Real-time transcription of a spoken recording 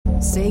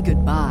Say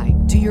goodbye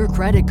to your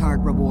credit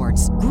card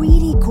rewards.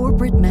 Greedy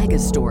corporate mega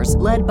stores,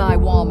 led by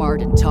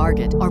Walmart and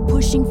Target, are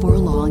pushing for a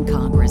law in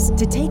Congress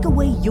to take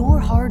away your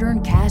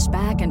hard-earned cash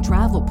back and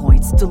travel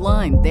points to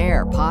line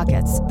their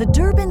pockets. The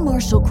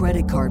Durbin-Marshall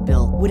credit card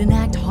bill would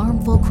enact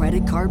harmful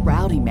credit card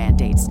routing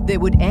mandates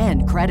that would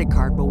end credit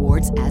card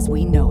rewards as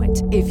we know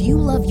it. If you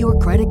love your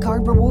credit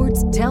card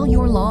rewards, tell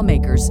your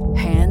lawmakers,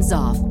 hands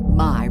off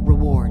my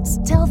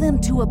rewards. Tell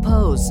them to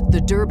oppose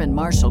the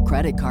Durbin-Marshall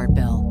credit card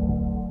bill.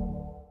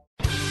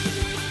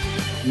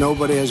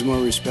 Nobody has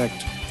more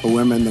respect for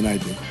women than I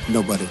do.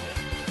 Nobody.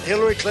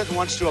 Hillary Clinton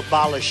wants to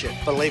abolish it,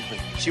 believe me.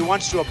 She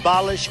wants to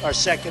abolish our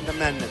Second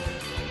Amendment.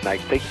 I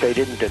think they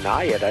didn't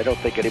deny it. I don't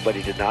think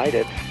anybody denied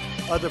it.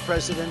 Other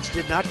presidents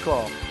did not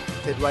call.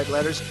 They'd write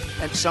letters,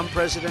 and some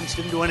presidents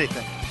didn't do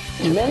anything.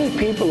 Many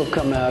people have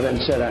come out and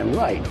said I'm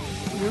right.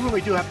 You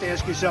really do have to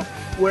ask yourself,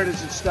 where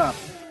does it stop?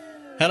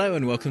 Hello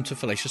and welcome to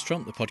Fallacious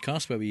Trump, the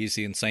podcast where we use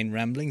the insane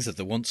ramblings of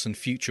the once and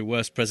future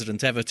worst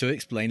president ever to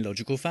explain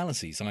logical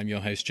fallacies. I'm your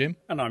host, Jim.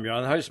 And I'm your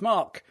other host,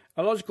 Mark.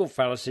 A logical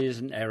fallacy is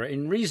an error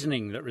in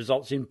reasoning that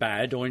results in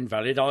bad or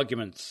invalid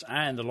arguments.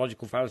 And the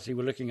logical fallacy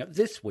we're looking at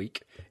this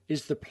week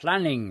is the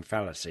planning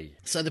fallacy.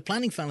 So the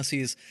planning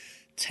fallacy is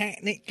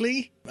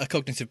technically a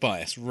cognitive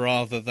bias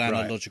rather than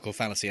a logical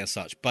fallacy as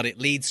such, but it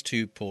leads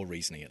to poor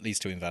reasoning. It leads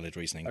to invalid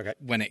reasoning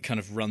when it kind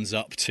of runs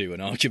up to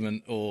an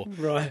argument or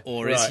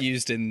is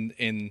used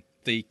in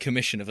the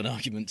commission of an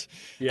argument.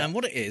 Yeah. And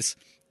what it is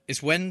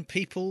when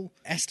people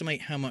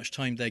estimate how much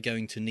time they're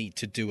going to need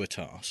to do a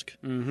task.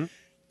 Mm-hmm.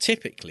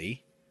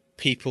 Typically,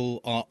 people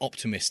are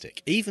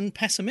optimistic. Even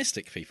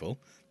pessimistic people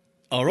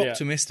are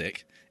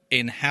optimistic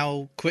in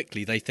how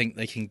quickly they think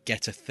they can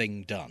get a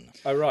thing done.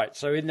 Oh, right.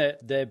 So in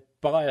their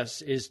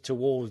bias is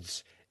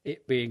towards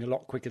it being a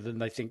lot quicker than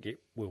they think it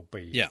will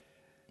be. Yeah.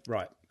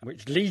 Right.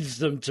 Which leads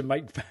them to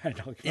make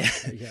bad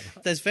arguments. Yeah.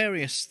 There's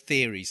various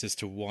theories as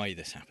to why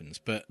this happens,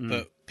 but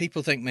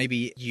people think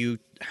maybe you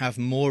have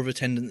more of a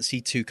tendency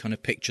to kind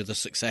of picture the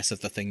success of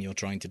the thing you're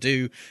trying to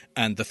do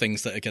and the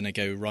things that are going to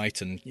go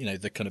right and, you know,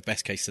 the kind of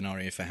best case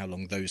scenario for how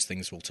long those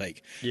things will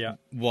take. Yeah.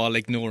 While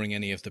ignoring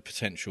any of the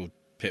potential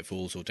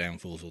pitfalls or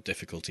downfalls or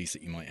difficulties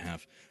that you might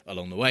have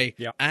along the way.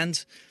 Yeah.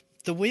 And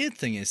the weird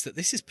thing is that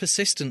this is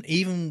persistent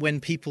even when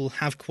people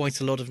have quite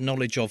a lot of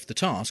knowledge of the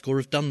task or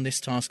have done this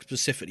task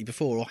specifically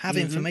before or have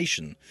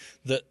information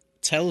that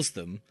tells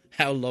them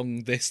how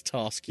long this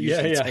task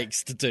usually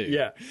takes to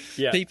do.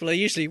 Yeah. People are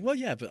usually, but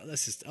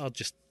this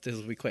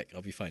will be quick,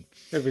 I'll be fine.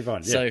 It'll be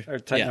fine, so, it'll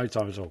take no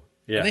time at all.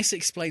 Yeah. And this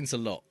explains a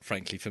lot,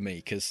 frankly, for me,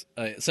 because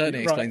it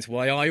certainly explains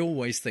why I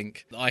always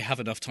think I have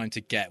enough time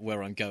to get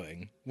where I'm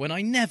going, when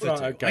I never do.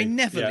 Okay. I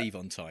never leave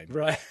on time.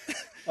 Right.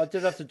 I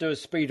did have to do a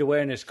speed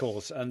awareness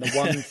course, and the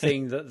one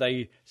thing that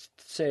they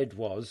said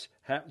was,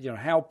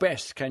 how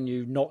best can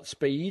you not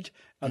speed?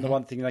 And the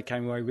one thing they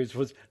came away with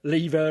was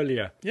leave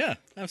earlier. Yeah,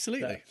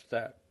 absolutely.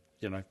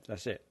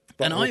 That's it.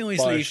 And I always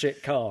leave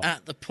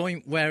at the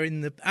point where,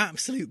 in the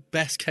absolute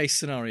best case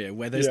scenario,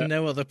 where there's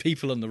no other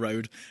people on the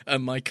road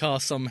and my car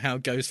somehow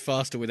goes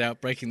faster without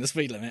breaking the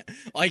speed limit,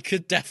 I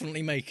could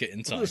definitely make it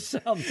in time.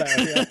 Sound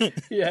barrier.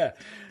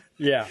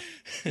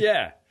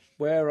 Yeah.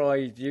 Where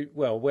I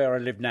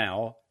live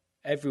now,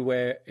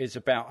 everywhere is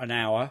about an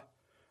hour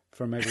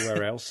from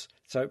everywhere else.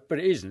 So, but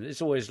it isn't.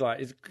 It's always like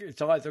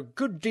it's either a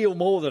good deal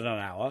more than an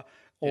hour,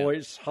 or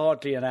it's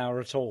hardly an hour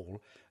at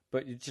all.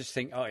 But you just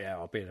think, oh, yeah,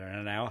 I'll be there in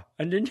an hour.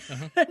 And then,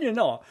 then you're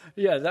not.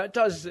 Yeah, that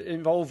does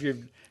involve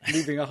you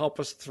leaving at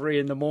 3:30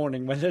 in the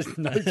morning when there's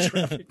no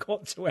traffic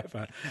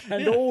whatsoever.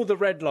 And all the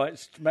red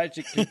lights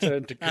magically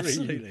turn to green.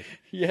 Absolutely.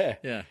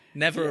 Yeah.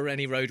 Never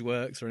any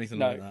roadworks or anything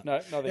like that.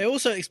 No, nothing. It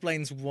also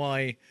explains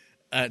why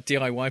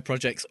DIY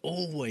projects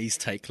always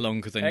take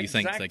longer than you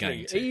think they're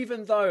going to.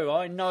 Even though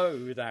I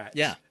know that.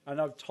 Yeah.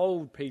 And I've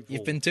told people.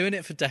 You've been doing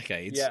it for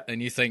decades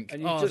and you think,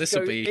 this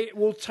will be... It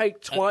will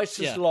take twice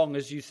as long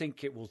as you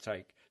think it will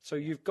take. So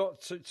you've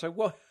got to... So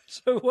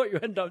what you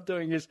end up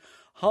doing is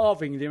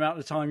halving the amount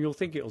of time you'll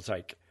think it will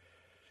take.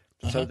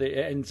 So that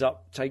it ends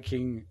up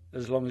taking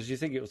as long as you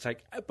think it will take.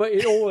 But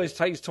it always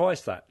takes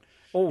twice that.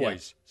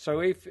 Always. Yeah.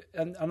 So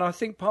and I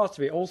think part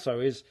of it also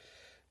is...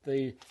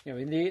 in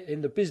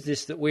the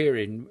business that we're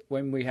in,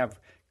 when we have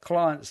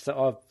clients that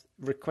are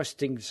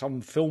requesting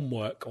some film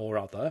work or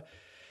other,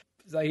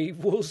 they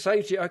will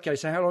say to you, okay,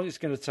 so how long it's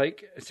going to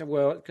take? I said,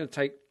 well, it's going to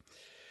take a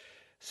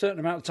certain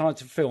amount of time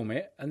to film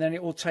it, and then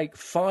it will take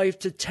 5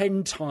 to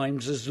 10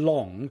 times as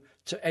long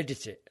to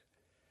edit it.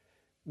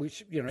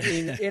 Which,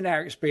 in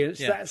our experience,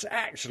 that's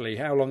actually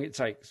how long it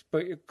takes.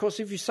 But of course,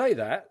 if you say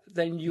that,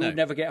 then you will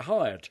never get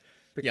hired.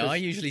 Because, I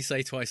usually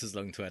say twice as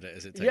long to edit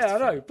as it takes. Yeah, I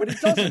know, but it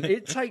doesn't.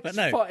 It takes.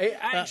 It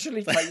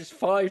actually takes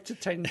 5 to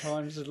 10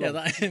 times as long.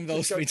 Yeah, that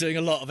involves me doing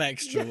a lot of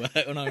extra work,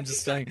 and I'm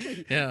just saying,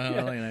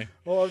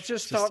 Well, I'll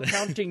just start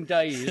counting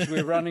days.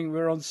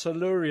 We're on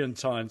Silurian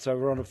time, so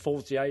we're on a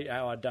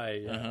 48-hour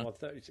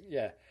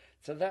day.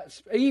 So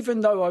that's,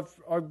 even though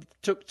I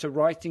took to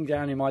writing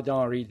down in my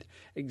diary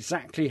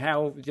exactly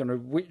how,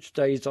 which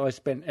days I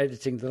spent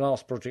editing the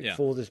last project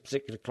for this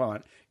particular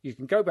client, you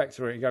can go back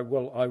through it and go,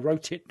 well, I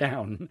wrote it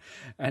down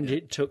and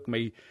it took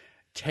me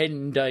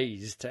 10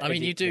 days to edit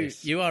you do.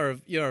 this. You're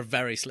a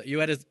very you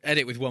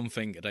edit with one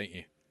finger, don't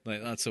you?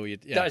 Like, that's all you.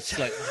 Yeah, That's it's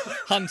like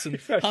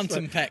Hunt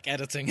and Peck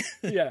editing.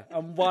 Yeah,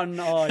 and one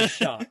eye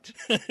shut.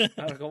 And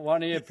I've got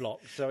one ear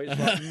blocked, so it's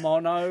like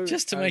mono.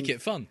 Just to make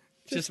it fun.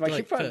 Just to make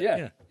it fun,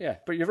 yeah.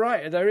 But you're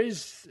right, there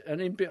is an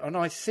inbit, and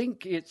I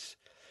think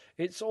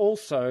it's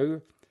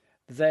also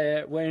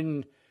there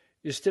when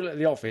you're still at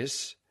the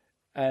office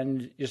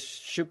and you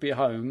should be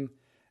home,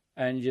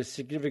 and your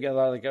significant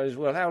other goes,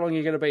 well, how long are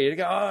you going to be? You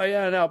go, oh,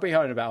 yeah, no, I'll be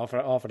home in about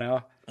half an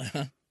hour.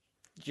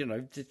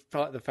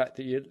 Despite the fact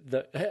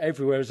that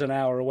everywhere is an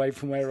hour away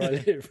from where I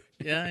live.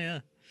 Yeah.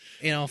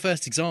 In our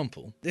first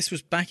example, this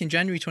was back in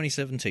January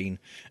 2017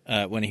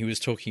 when he was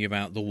talking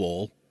about the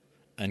wall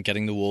and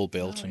getting the wall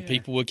built, and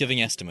people were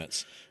giving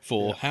estimates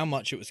for how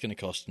much it was going to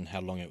cost and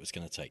how long it was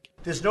going to take.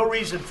 There's no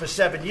reason for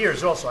 7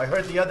 years also. I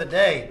heard the other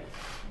day,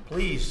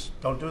 please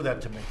don't do that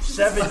to me.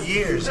 7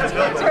 years to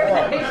build the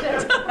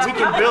wall. We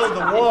can build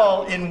the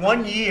wall in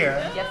 1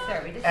 year. Yes,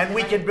 sir. And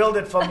we can build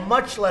it for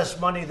much less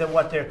money than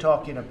what they're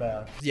talking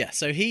about. Yeah,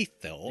 so he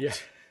thought... Yeah.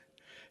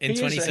 In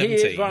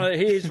 2017.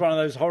 He is one of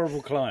those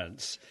horrible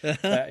clients.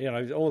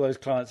 All those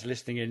clients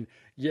listening in,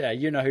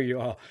 you know who you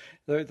are.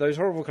 Those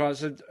horrible clients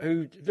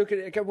who look at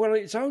it and go, well,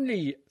 it's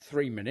only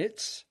 3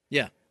 minutes.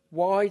 Yeah.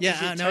 Why does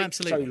it take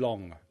absolutely. so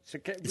long? So,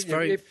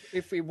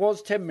 if it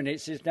was 10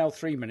 minutes, it's now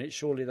 3 minutes.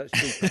 Surely that's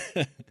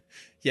cheaper.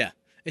 Yeah.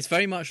 It's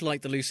very much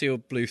like the Lucille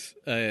Bluth,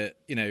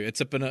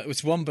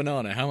 it's one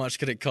banana. How much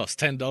could it cost?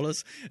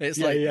 $10?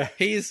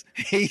 It's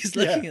he's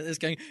looking at this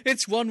going,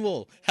 it's one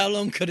wall. How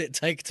long could it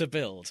take to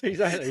build?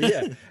 Exactly,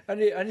 yeah.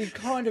 and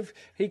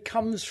he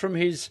comes from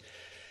his,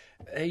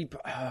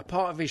 part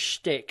of his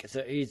shtick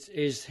that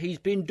he's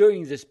been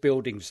doing this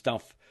building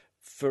stuff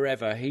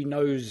forever. He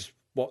knows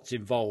what's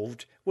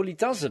involved. Well, he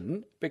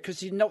doesn't, because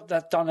he's not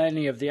done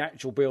any of the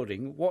actual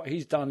building. What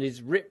he's done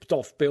is ripped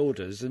off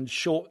builders and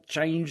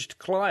shortchanged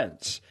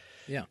clients.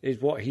 Yeah,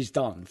 is what he's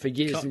done for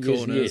years and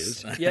years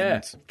and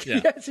years.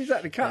 Yes,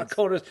 exactly. Cut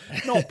corners,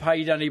 not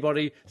paid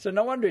anybody. So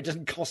no wonder it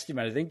doesn't cost him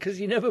anything, because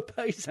he never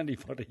pays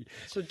anybody.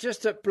 So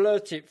just to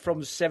blurt it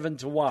from 7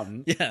 to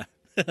 1. Yeah.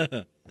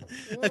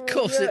 Of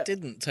course, it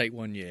didn't take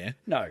 1 year.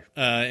 No.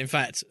 In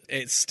fact,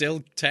 it's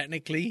still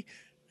technically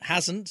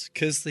hasn't,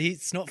 because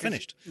it's not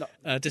finished.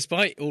 No.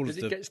 Despite all of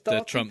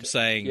the Trump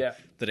saying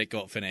that it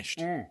got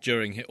finished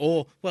during it.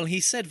 Or, well, he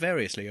said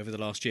variously over the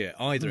last year,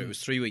 either it was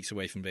 3 weeks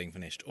away from being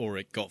finished or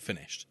it got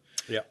finished.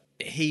 Yeah.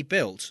 They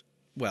built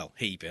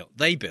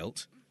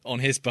on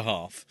his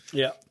behalf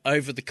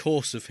over the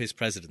course of his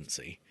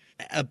presidency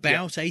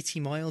about 80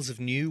 miles of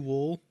new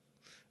wall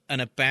and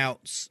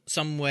about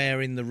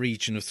somewhere in the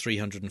region of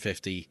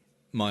 350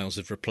 miles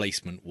of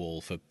replacement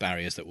wall for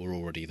barriers that were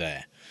already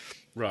there.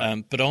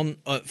 Right. But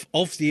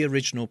of the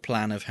original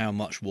plan of how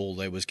much wall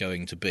there was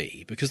going to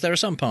be, because there are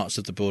some parts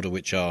of the border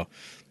which are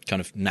kind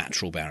of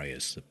natural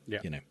barriers,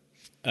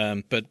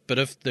 but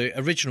of the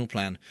original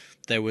plan,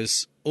 there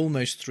was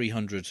almost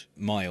 300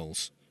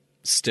 miles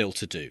still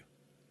to do.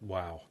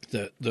 Wow.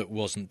 That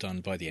wasn't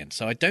done by the end.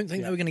 So I don't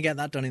think they were going to get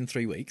that done in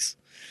 3 weeks.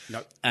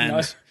 No.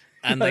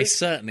 And they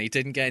certainly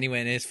didn't get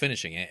anywhere near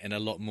finishing it in a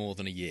lot more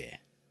than a year.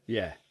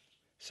 Yeah.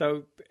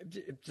 So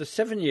the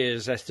 7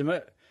 years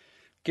estimate,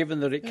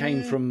 given that it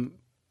came from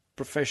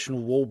professional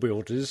wall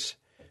builders,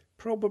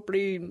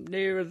 probably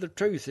nearer the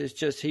truth. It's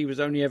just he was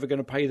only ever going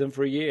to pay them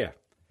for a year.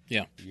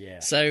 Yeah. Yeah.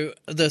 So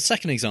the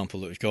second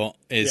example that we've got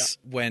is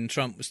when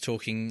Trump was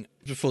talking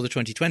before the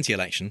 2020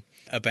 election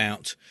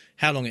about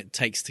how long it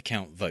takes to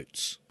count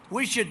votes.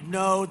 We should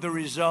know the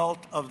result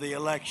of the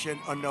election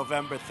on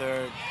November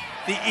 3rd,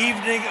 the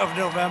evening of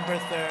November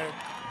 3rd.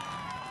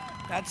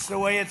 That's the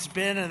way it's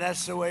been, and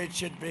that's the way it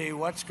should be.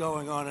 What's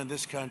going on in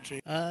this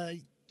country? I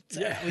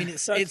mean,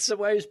 it's the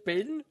way it's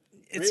been.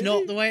 It's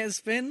not the way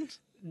it's been.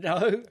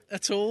 No,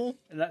 at all.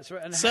 And that's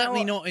right. And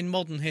certainly not in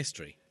modern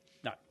history.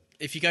 No.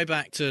 If you go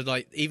back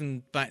to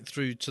even back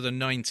through to the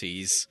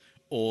 90s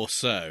or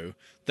so,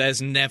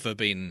 there's never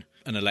been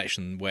an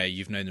election where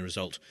you've known the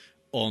result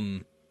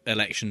on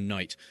election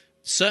night.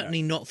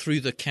 Certainly not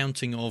through the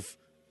counting of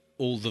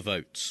all the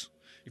votes.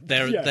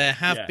 There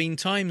have been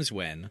times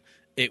when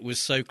it was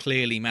so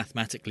clearly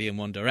mathematically in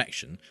one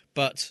direction,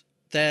 but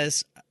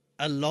there's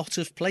a lot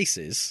of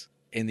places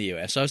in the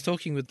US. I was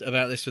talking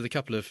about this with a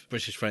couple of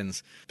British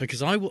friends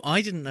because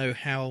I didn't know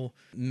how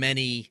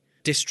many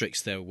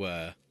districts there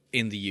were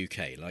in the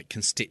UK, like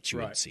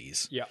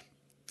constituencies. Right. Yeah.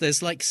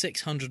 There's like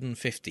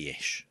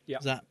 650-ish. Yeah.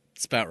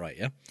 That's about right,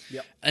 yeah?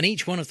 Yeah. And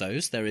each one of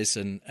those, there is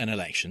an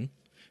election,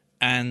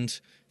 and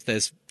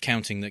there's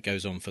counting that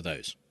goes on for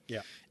those.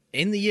 Yeah.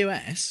 In the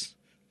US,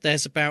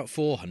 there's about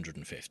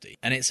 450,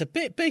 and it's a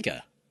bit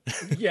bigger.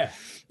 Yeah.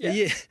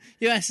 The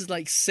US is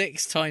like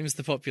 6 times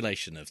the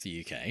population of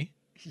the UK.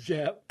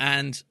 Yeah.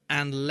 And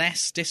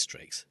less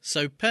districts.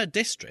 So per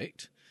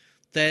district,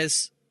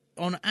 there's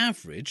on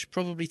average,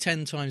 probably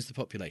 10 times the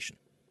population.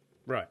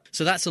 Right.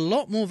 So that's a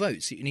lot more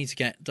votes that you need to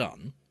get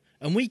done.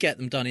 And we get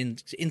them done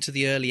into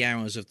the early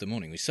hours of the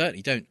morning. We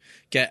certainly don't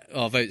get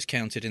our votes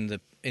counted in the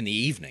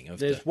evening of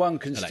There's the one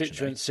election day.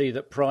 constituency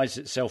that prides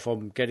itself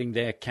on getting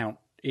their count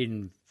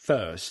in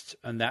first,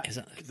 and that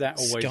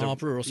always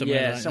Scarborough or something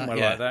like that? somewhere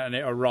Yeah. like that, and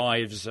it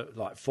arrives at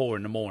like 4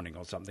 a.m.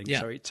 or something. Yeah.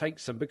 So it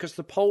takes them, because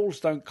the polls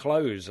don't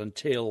close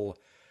until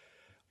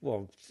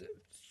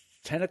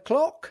 10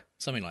 o'clock.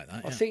 Something like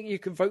that. I Yeah. think you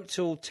can vote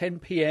till 10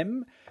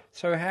 p.m.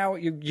 So how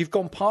you've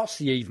gone past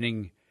the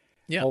evening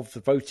of the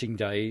voting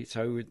day.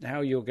 So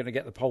how you're going to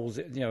get the polls?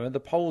 And the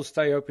polls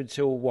stay open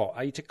till what,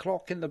 8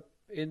 o'clock in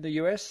the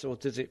US, or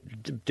does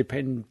it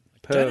depend?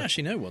 I don't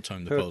actually know what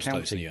time the polls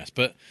close in the US,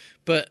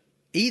 but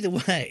either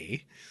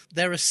way,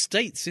 there are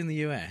states in the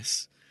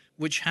US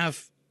which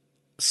have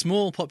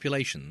small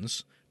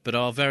populations but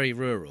are very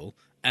rural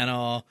and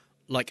are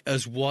like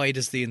as wide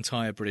as the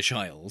entire British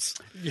Isles.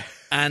 Yeah.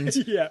 And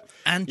Yeah.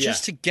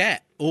 just to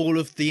get all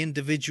of the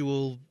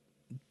individual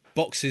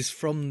boxes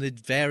from the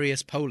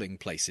various polling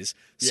places,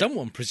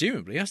 someone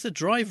presumably has to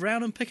drive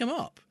round and pick them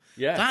up.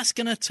 Yeah. That's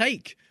going to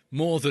take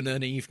more than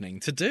an evening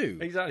to do.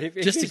 Exactly. If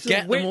Just it's to the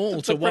get them width all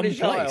of to the one British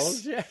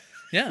place. Isles,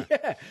 Yeah.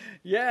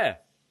 yeah.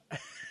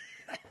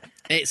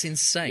 It's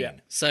insane. Yeah.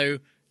 So,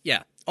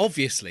 yeah,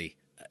 obviously,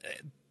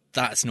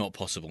 that's not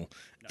possible.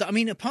 No. I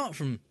mean, apart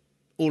from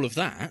all of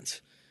that,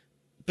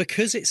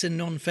 because it's a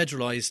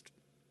non-federalised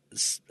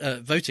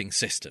voting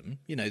system,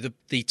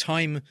 the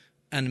time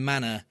and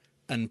manner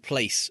and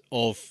place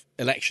of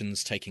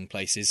elections taking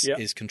place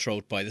is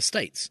controlled by the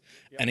states.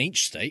 And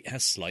each state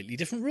has slightly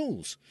different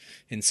rules.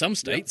 In some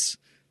states,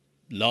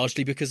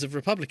 largely because of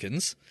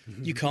Republicans,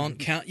 you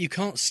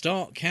can't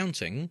start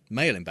counting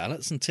mail-in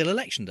ballots until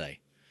election day.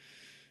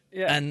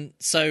 Yeah. And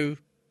so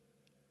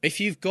if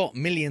you've got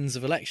millions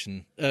of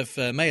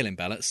mail-in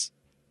ballots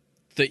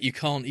that you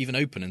can't even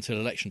open until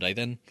election day,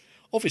 then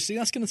obviously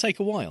that's going to take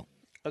a while.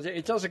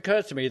 It does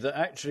occur to me that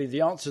actually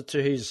the answer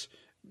to his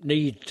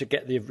need to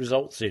get the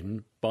results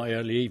in by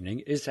early evening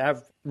is to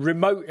have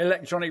remote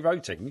electronic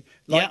voting,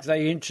 like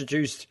they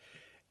introduced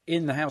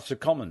in the House of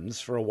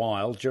Commons for a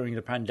while during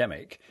the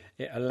pandemic.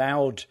 It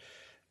allowed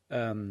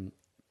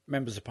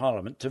members of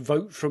Parliament to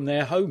vote from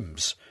their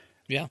homes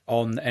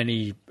on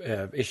any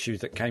issue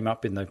that came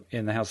up in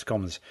the House of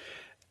Commons.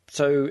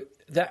 So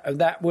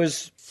that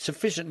was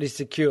sufficiently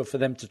secure for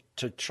them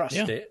to trust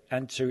it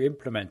and to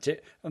implement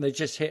it, and they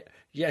just hit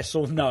yes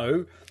or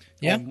no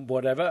on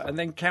whatever, and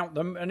then count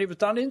them, and it was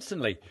done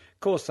instantly. Of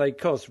course,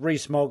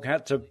 Rees-Mogg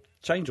had to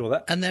change all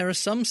that. And there are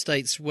some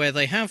states where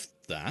they have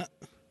that,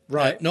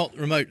 right? Not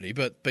remotely,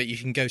 but you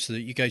can go to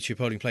your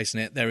polling place,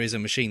 and there is a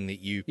machine that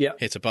you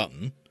hit a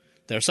button.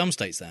 There are some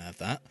states that have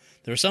that.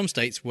 There are some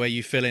states where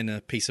you fill in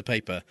a piece of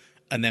paper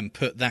and then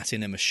put that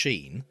in a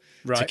machine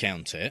to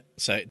count it.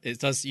 So it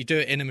does. You do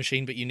it in a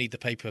machine, but you need the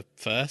paper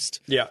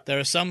first. Yeah. There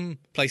are some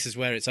places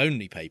where it's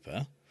only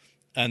paper,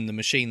 and the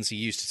machines are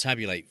used to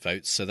tabulate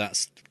votes. So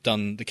that's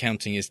done. The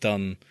counting is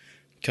done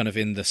kind of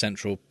in the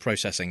central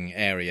processing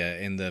area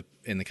in the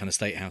kind of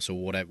state house or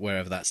whatever,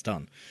 wherever that's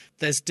done.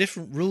 There's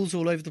different rules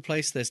all over the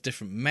place. There's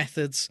different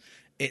methods.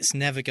 It's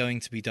never going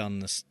to be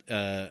done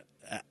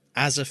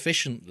as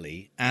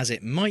efficiently as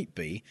it might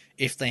be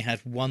if they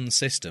had one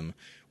system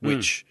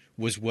which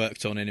was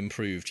worked on and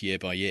improved year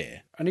by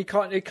year. And he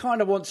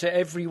kind of wants it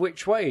every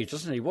which way,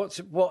 doesn't he?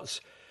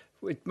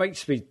 It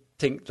makes me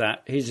think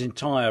that his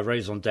entire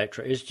raison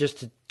d'etre is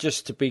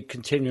just to be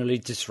continually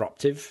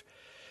disruptive,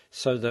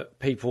 so that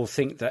people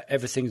think that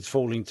everything's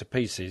falling to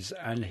pieces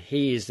and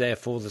he is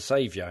therefore the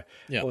saviour.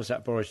 Yeah. Or was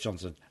that Boris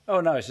Johnson? Oh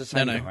no, it's the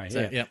same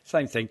guy.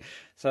 Same thing.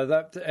 So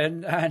that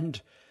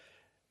and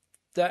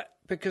that,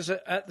 because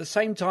at the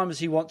same time as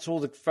he wants all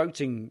the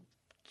voting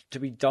to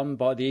be done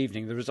by the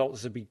evening, the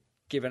results to be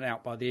given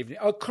out by the evening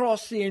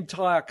across the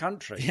entire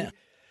country. Yeah.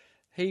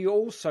 He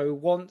also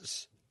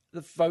wants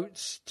the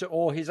votes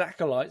or his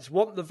acolytes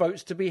want the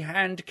votes to be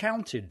hand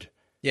counted.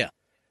 Yeah.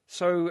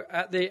 So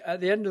at the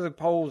end of the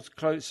polls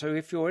close, so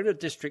if you're in a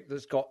district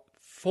that's got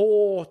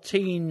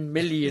 14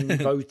 million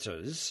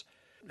voters,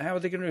 how are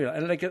they going to do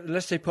that?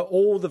 Unless they put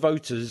all the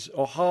voters,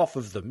 or half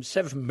of them,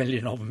 7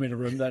 million of them in a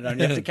room, they'd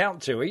only have to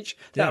count 2 each.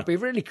 That would be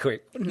really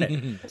quick, wouldn't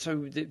it?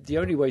 So the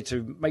only way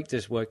to make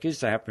this work is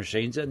to have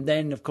machines. And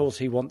then, of course,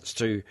 he wants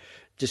to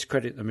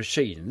discredit the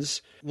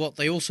machines. What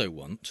they also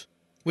want,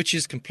 which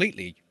is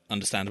completely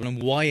understandable,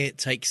 and why it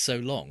takes so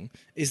long,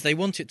 is they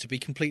want it to be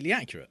completely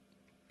accurate.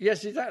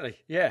 Yes, exactly.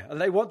 Yeah,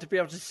 and they want to be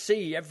able to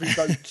see every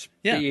vote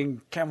being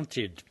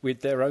counted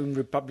with their own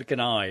Republican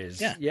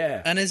eyes.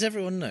 Yeah. And as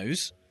everyone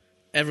knows,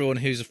 everyone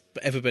who's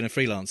ever been a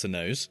freelancer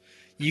knows,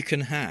 you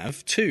can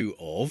have 2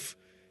 of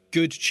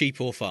good, cheap,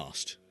 or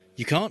fast.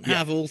 You can't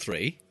have all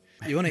 3.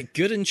 You want it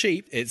good and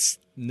cheap, it's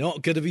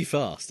not going to be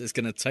fast. It's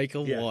going to take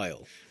a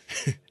while.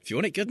 If you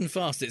want it good and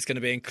fast, it's going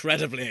to be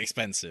incredibly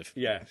expensive.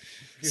 Yeah.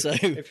 So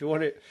if you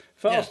want it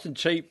fast and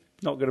cheap,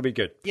 not going to be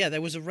good. Yeah, there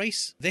was a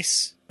race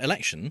this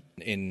election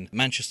in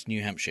Manchester,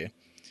 New Hampshire,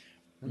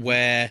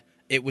 where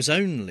it was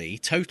only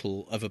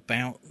total of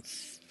about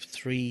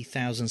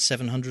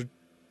 3,700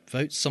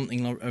 votes,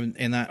 something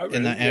in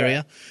that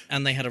area,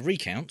 and they had a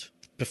recount.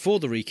 Before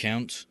the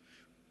recount,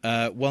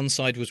 one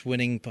side was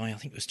winning by, I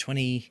think it was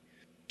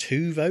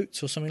 22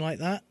 votes or something like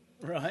that.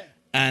 Right.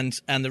 And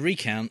the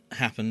recount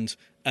happened,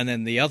 and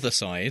then the other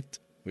side,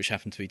 which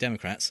happened to be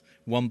Democrats,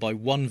 won by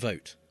 1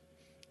 vote.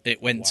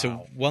 It went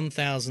to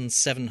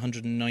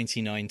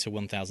 1,799 to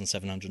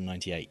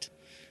 1,798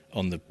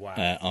 on the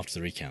after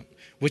the recount,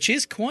 which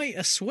is quite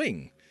a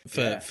swing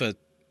for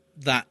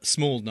that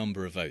small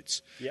number of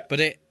votes. Yeah.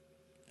 But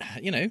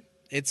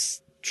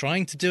it's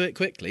trying to do it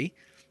quickly.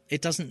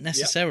 It doesn't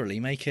necessarily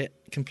make it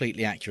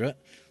completely accurate,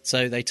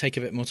 so they take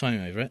a bit more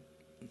time over it,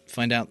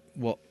 find out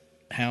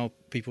how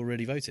people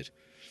really voted.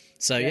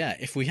 So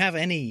if we have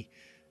any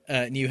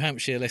New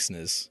Hampshire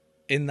listeners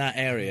in that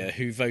area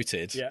who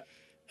voted,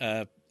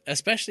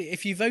 especially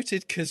if you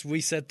voted because we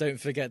said don't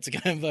forget to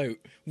go and vote,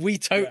 we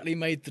totally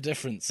made the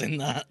difference in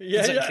that.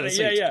 Between us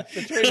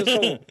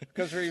all,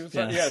 because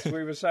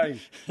we were saying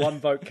one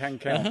vote can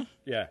count.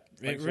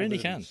 It really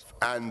can.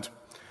 And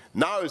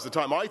now is the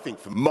time, I think,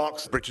 for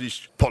Mark's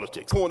British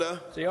politics corner.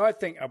 See, I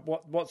think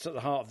what's at the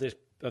heart of this,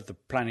 of the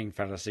planning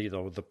fallacy,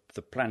 or the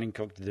planning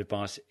cognitive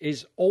bias,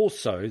 is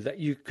also that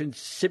you can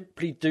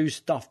simply do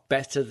stuff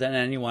better than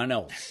anyone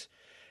else,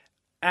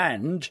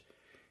 and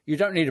you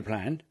don't need a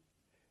plan,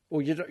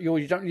 or you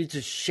don't need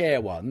to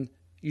share one.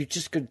 You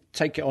just could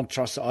take it on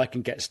trust that I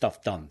can get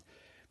stuff done,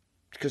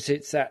 because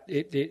it's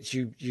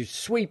you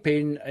sweep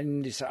in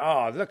and you say,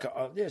 look,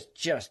 it's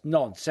just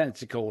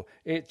nonsensical.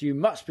 You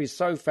must be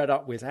so fed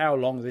up with how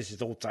long this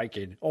is all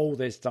taking, all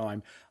this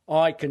time.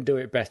 I can do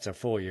it better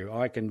for you.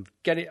 I can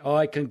get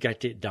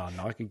it done.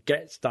 I can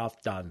get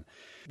stuff done,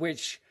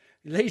 which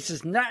leads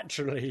us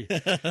naturally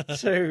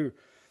to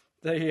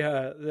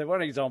the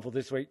one example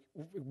this week.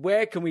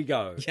 Where can we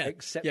go?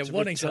 Except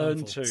one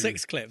example.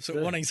 6 clips,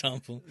 but one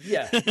example.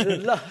 Yeah.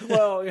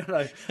 Well,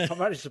 I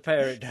managed to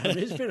pare it down.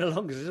 It's been a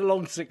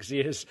long 6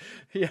 years.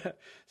 Yeah.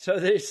 So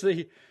there's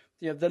the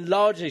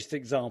largest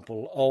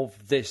example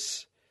of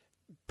this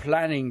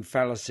planning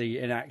fallacy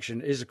in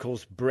action is, of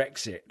course,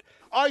 Brexit.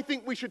 I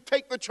think we should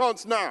take the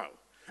chance now,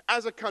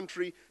 as a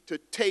country, to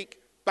take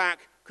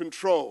back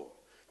control.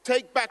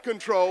 Take back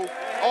control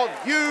of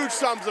huge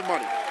sums of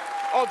money,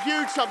 of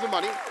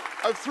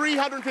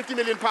 £350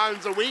 million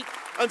a week,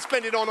 and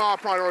spend it on our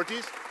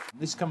priorities.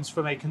 This comes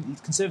from a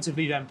Conservative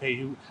lead MP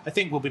who I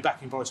think will be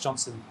backing Boris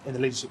Johnson in the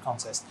leadership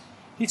contest.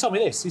 He told me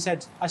this. He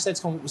said, I said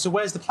to him, so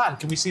where's the plan?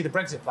 Can we see the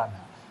Brexit plan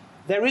now?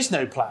 There is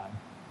no plan.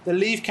 The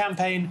Leave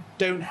campaign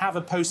don't have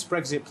a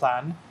post-Brexit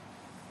plan.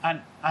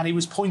 And he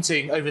was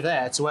pointing over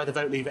there to where the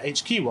Vote Leave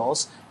HQ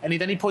was, and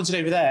then he pointed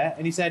over there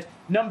and he said,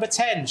 number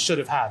 10 should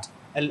have had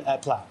a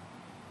plan.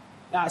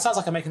 Now, it sounds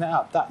like I'm making that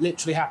up. That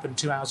literally happened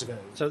 2 hours ago.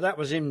 So that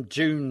was in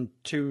June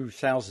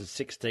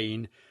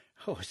 2016.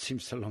 Oh, it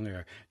seems so long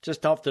ago.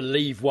 Just after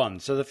Leave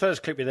won. So the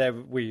first clip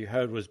we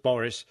heard was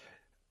Boris.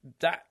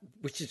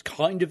 Which is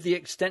kind of the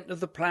extent of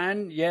the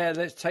plan. Yeah,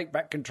 let's take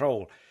back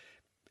control.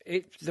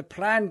 The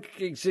plan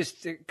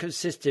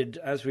consisted,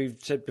 as we've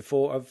said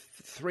before, of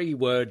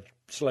 3-word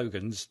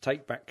slogans: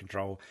 take back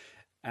control.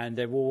 And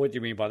then, well, what do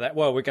you mean by that?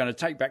 Well, we're going to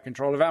take back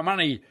control of our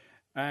money,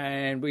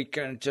 and we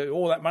can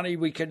all that money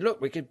we could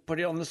put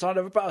it on the side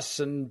of a bus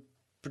and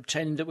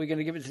pretend that we're going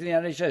to give it to the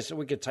NHS, so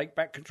we could take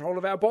back control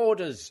of our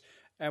borders,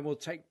 and we'll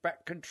take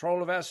back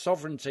control of our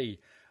sovereignty.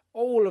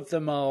 All of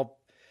them are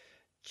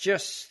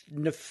just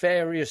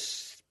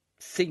nefarious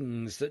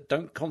things that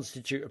don't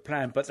constitute a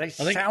plan, but they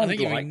sound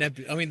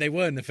like... they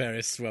were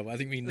nefarious as well, but I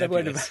think we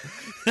nebulous.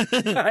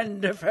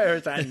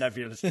 Nefarious and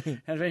nebulous.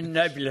 And very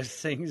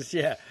nebulous things,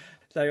 yeah.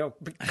 They are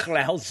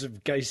clouds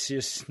of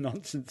gaseous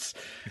nonsense.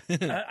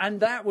 And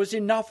that was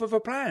enough of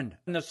a plan.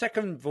 And the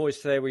second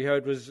voice there we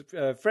heard was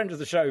a friend of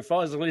the show,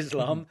 Faisal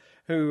Islam,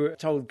 who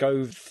told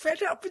Gove,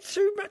 fed up with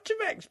too much of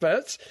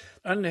experts.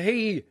 And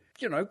he,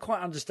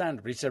 quite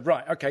understandably said,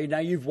 right, OK, now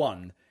you've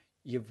won.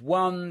 You've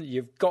won,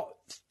 you've got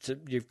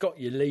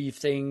your Leave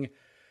thing.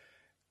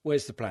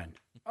 Where's the plan?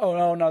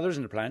 Oh, no, there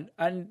isn't a plan.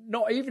 And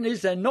not even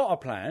is there not a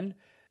plan,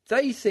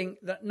 they think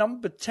that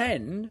number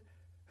 10,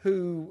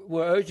 who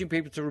were urging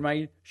people to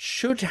remain,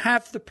 should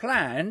have the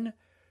plan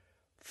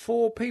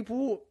for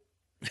people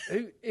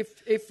who,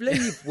 if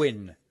Leave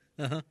win.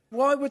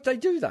 Why would they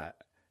do that?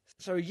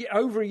 So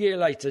over a year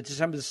later,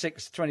 December the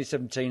 6th,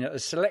 2017, at a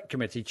select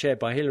committee chaired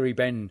by Hilary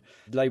Benn,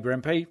 Labour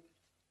MP,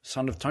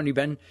 son of Tony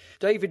Benn,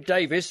 David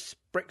Davis,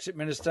 Brexit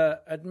Minister,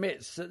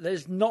 admits that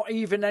there's not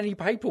even any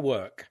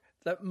paperwork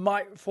that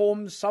might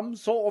form some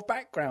sort of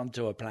background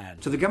to a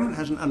plan. So the government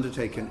hasn't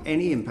undertaken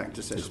any impact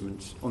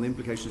assessments on the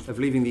implications of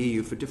leaving the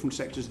EU for different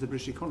sectors of the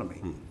British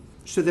economy.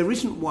 So there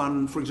isn't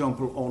one, for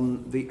example,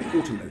 on the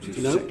automotive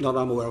sector? No, not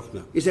I'm aware of,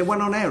 no. Is there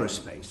one on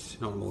aerospace?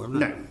 Not I'm aware of,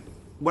 no.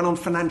 One on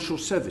financial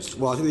services?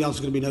 Well, I think the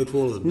answer's going to be no to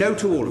all of them. No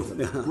to all of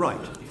them, right.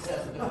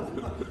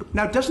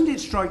 Now, doesn't it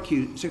strike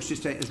you, Secretary of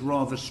State, as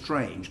rather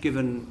strange,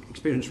 given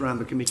experience around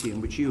the committee in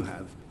which you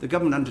have, the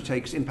government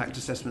undertakes impact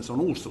assessments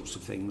on all sorts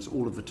of things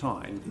all of the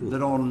time,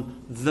 that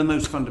on the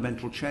most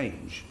fundamental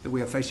change that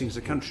we are facing as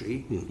a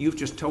country, you've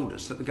just told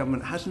us that the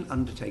government hasn't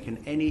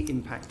undertaken any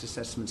impact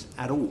assessments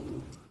at all?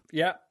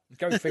 Yeah,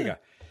 go figure.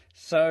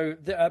 So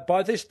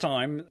by this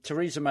time,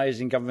 Theresa May is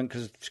in government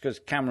because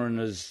Cameron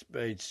has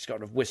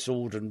kind of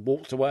whistled and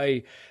walked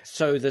away.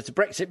 So there's a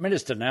Brexit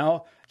minister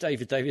now,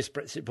 David Davis,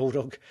 Brexit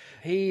Bulldog.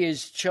 He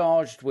is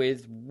charged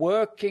with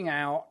working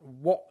out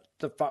what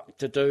the fuck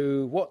to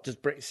do, what does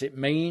Brexit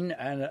mean.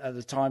 And at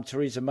the time,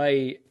 Theresa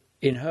May,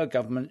 in her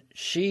government,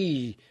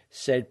 she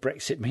said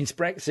Brexit means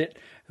Brexit.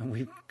 And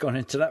we've gone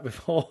into that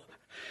before.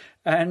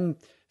 And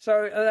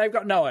so they've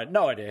got no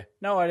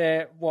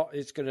idea what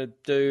it's going to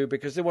do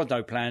because there was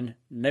no plan,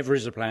 never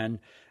is a plan,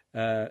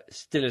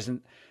 still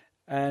isn't.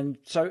 And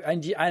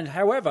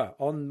however,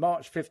 on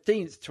March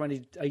 15th,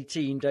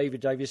 2018,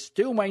 David Davis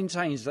still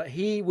maintains that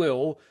he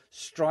will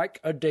strike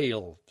a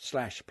deal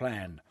 /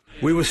 plan.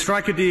 We will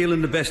strike a deal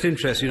in the best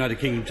interest of United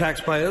Kingdom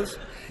taxpayers.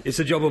 It's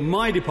the job of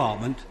my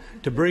department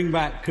to bring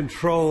back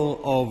control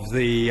of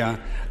the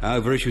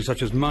over issues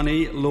such as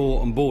money,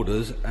 law and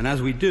borders. And as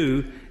we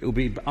do, it will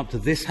be up to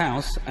this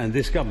House and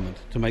this government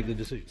to make the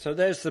decision. So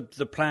there's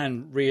the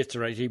plan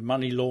reiterated,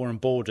 money, law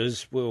and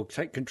borders. We'll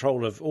take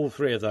control of all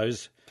three of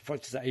those.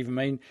 What does that even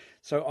mean?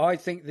 So I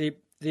think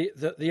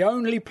the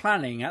only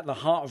planning at the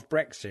heart of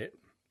Brexit,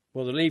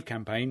 well, the Leave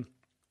campaign,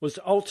 was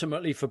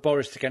ultimately for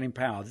Boris to get in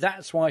power.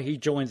 That's why he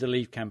joined the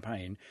Leave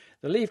campaign.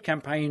 The Leave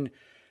campaign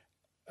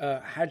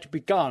had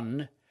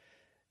begun.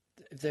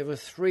 There were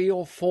 3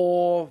 or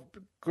 4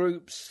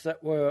 groups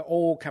that were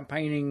all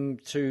campaigning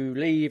to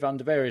leave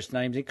under various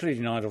names,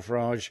 including Nigel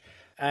Farage.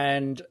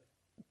 And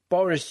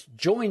Boris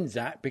joined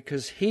that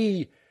because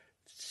he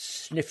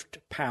sniffed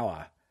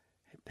power.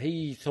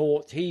 He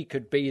thought he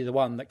could be the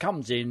one that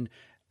comes in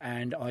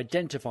and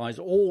identifies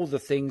all the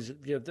things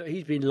that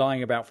he's been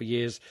lying about for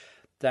years,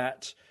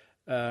 that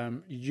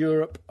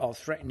Europe are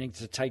threatening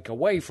to take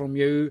away from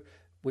you,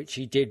 which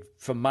he did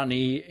for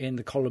money in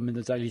the column in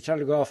the Daily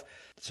Telegraph.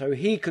 So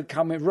he could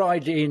come and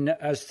ride in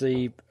as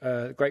the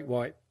Great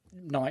White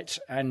Knight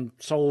and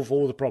solve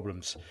all the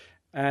problems.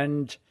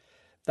 And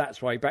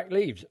that's why he backed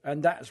Leave.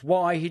 And that's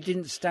why he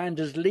didn't stand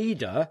as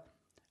leader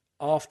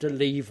after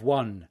Leave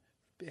won.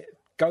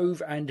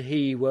 Gove and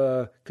he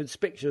were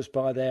conspicuous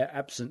by their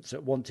absence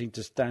at wanting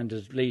to stand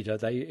as leader.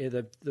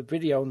 The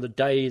video on the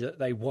day that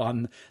they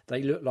won,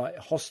 they looked like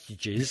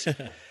hostages.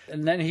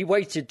 And then he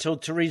waited till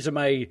Theresa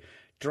May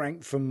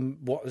drank from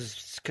what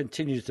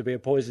continues to be a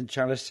poison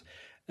chalice.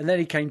 And then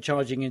he came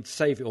charging in to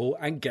save it all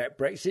and get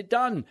Brexit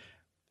done.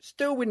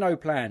 Still with no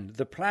plan.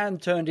 The plan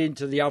turned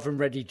into the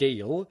oven-ready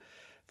deal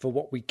for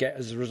what we get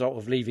as a result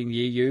of leaving the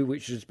EU,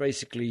 which was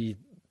basically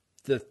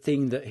the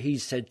thing that he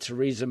said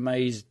Theresa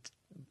May's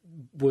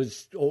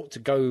ought to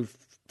go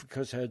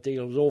because her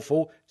deal was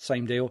awful.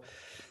 Same deal.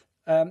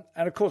 And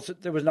of course,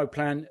 there was no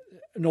plan,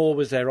 nor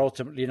was there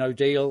ultimately no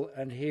deal.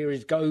 And here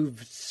is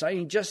Gove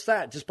saying just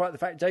that, despite the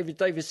fact David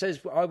Davis says,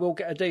 I will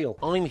get a deal.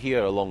 I'm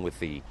here along with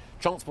the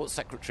Transport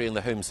Secretary and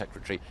the Home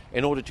Secretary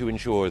in order to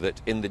ensure that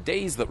in the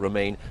days that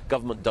remain,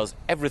 government does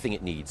everything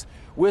it needs.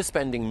 We're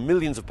spending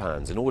millions of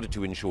pounds in order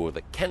to ensure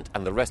that Kent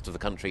and the rest of the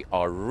country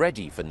are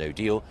ready for no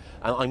deal.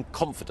 And I'm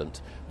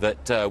confident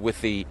that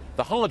with the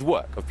hard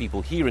work of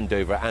people here in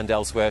Dover and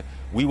elsewhere,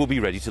 we will be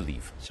ready to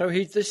leave. So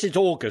this is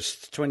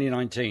August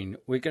 2019.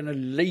 We're going to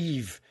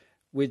leave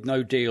with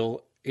no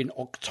deal in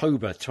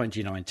October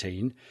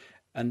 2019.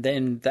 And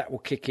then that will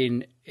kick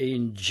in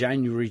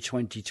January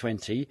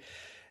 2020.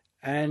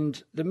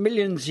 And the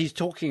millions he's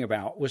talking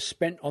about was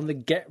spent on the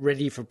Get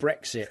Ready for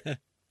Brexit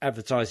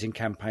advertising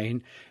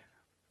campaign,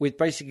 with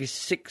basically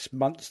 6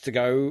 months to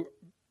go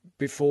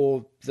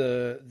before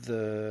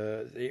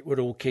it would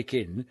all kick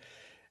in.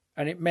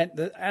 And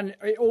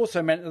it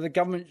also meant that the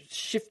government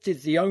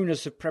shifted the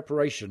onus of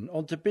preparation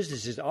onto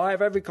businesses. I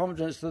have every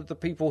confidence that the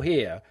people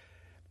here,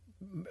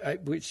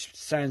 which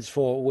stands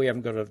for we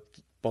haven't got to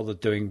bother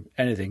doing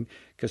anything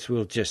because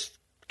we'll just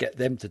get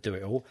them to do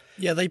it all.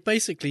 Yeah, they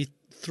basically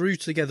threw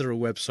together a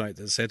website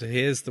that said,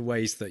 here's the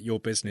ways that your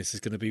business is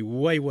going to be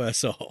way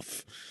worse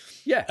off.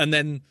 Yeah. And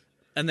then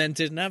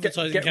did an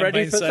advertising get campaign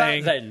ready for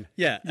saying, that, then.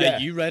 Yeah, are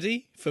you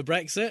ready for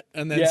Brexit?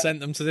 And then sent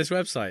them to this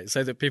website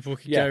so that people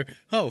could go,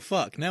 oh,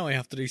 fuck, now I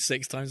have to do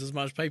 6 times as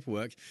much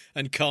paperwork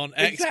and can't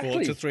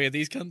export to 3 of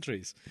these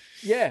countries.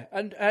 Yeah,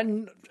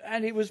 and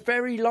it was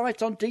very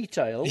light on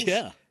details.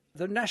 Yeah.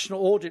 The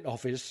National Audit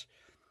Office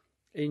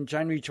in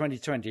January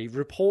 2020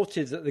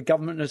 reported that the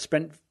government has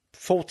spent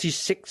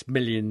 46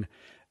 million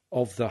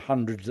of the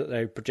 100 that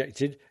they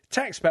projected,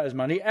 taxpayers'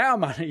 money, our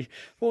money,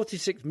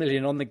 46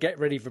 million on the Get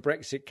Ready for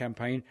Brexit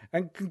campaign,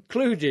 and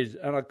concluded,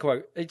 and I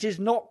quote, it is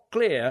not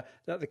clear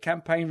that the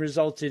campaign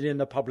resulted in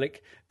the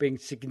public being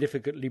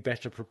significantly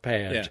better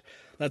prepared. Yeah,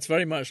 that's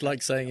very much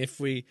like saying if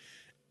we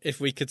if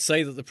we could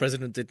say that the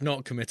president did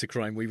not commit a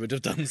crime, we would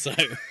have done so.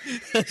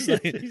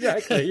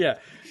 Exactly. Yeah.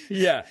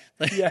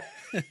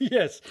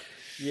 Yes.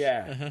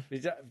 Yeah.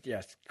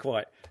 Yes.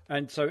 Quite.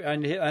 And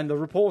the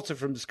reporter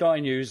from Sky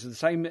News,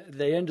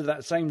 the end of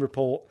that same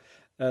report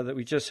that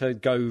we just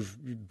heard Gove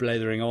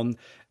blethering on,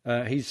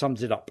 he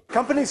sums it up.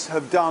 Companies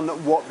have done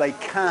what they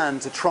can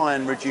to try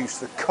and reduce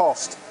the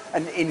cost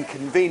and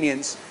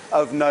inconvenience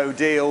of no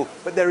deal,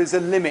 but there is a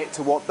limit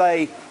to what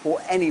they or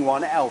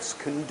anyone else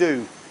can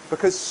do,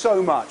 because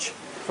so much,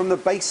 from the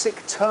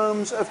basic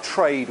terms of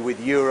trade with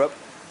Europe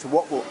to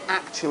what will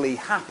actually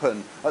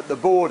happen at the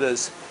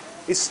borders,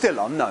 is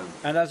still unknown.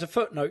 And as a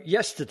footnote,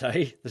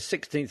 yesterday, the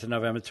 16th of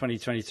November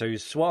 2022,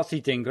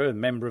 Swati Dhingra, a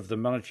member of the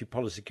Monetary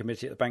Policy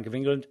Committee at the Bank of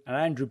England, and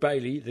Andrew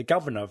Bailey, the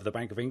Governor of the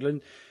Bank of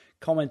England,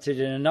 commented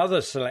in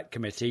another select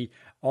committee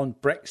on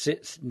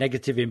Brexit's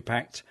negative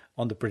impact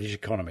on the British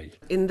economy.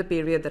 In the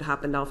period that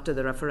happened after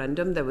the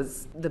referendum, there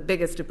was the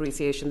biggest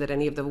depreciation that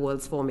any of the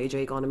world's 4 major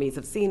economies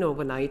have seen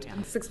overnight.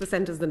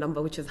 6% is the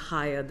number which is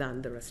higher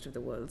than the rest of the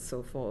world,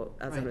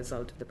 as a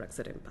result of the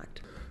Brexit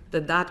impact.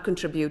 That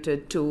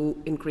contributed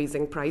to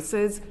increasing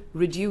prices,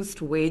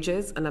 reduced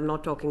wages, and I'm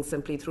not talking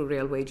simply through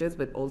real wages,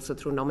 but also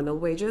through nominal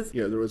wages.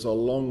 Yeah, there is a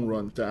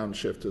long-run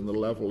downshift in the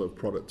level of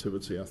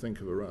productivity, I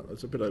think, of around,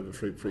 it's a bit over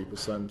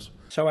 3%.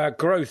 So our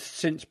growth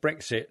since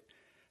Brexit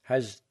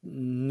has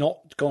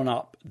not gone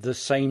up the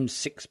same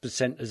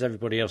 6% as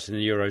everybody else in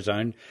the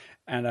Eurozone,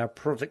 and our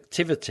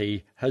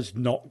productivity has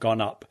not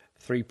gone up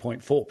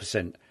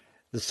 3.4%,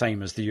 the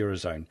same as the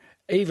Eurozone,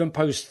 even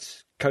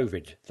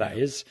post-COVID, that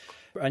is.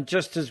 And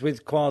just as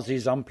with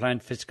Kwasi's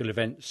unplanned fiscal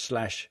event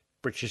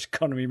 / British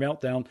economy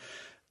meltdown,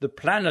 the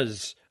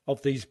planners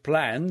of these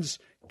plans,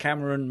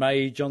 Cameron,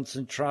 May,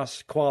 Johnson,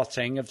 Truss,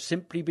 Kwarteng, have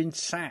simply been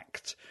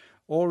sacked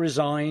or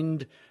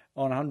resigned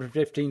on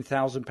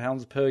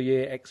 £115,000 per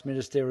year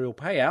ex-ministerial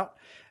payout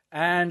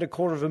and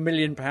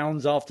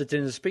 £250,000 after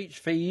dinner speech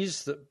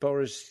fees that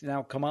Boris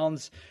now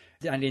commands.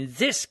 And in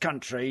this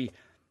country,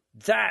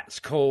 that's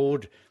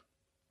called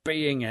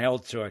being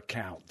held to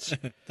account.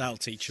 That'll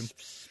teach them.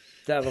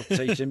 That'll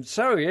teach him.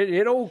 So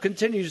it all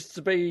continues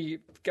to be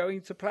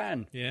going to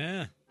plan.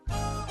 Yeah.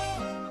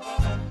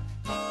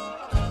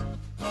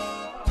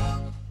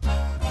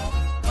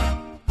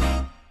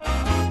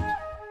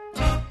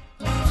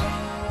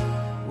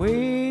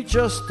 We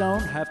just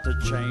don't have to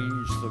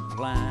change the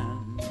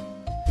plan.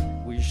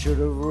 We should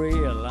have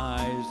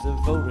realised the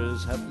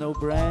voters have no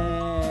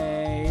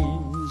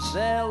brains.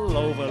 They'll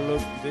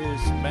overlook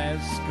this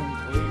mess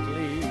completely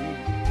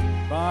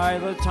by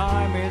the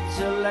time it's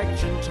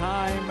election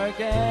time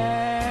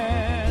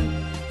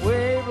again.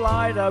 We've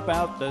lied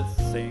about the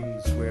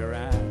things we're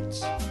at,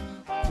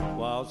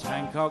 whilst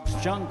Hancock's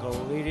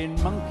jungle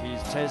eating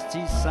monkeys test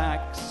his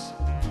sacks.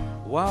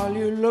 While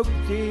you look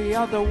the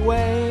other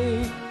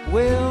way,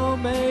 we'll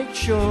make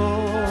sure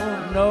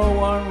no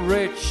one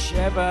rich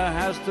ever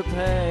has to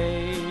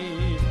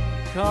pay.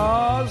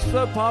 'Cause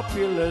the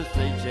populace,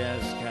 they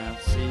just can't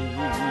see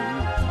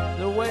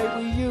the way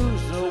we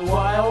use the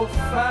wild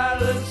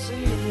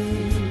fallacies.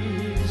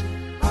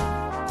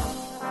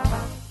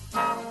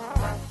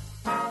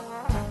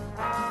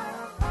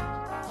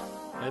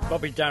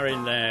 Bobby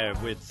Darin there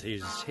with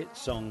his hit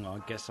song, I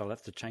Guess I'll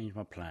Have to Change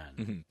My Plan.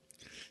 Mm-hmm.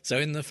 So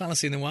in the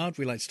Fallacy in the Wild,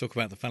 we like to talk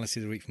about the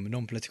fallacy of the week from a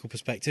non-political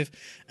perspective.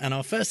 And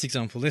our first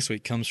example this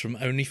week comes from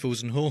Only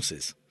Fools and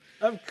Horses.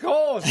 Of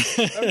course!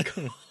 Of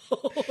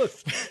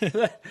course!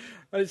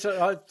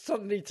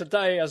 Suddenly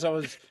today, as I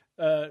was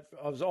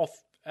off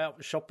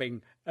out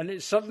shopping, and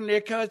it suddenly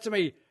occurred to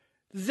me,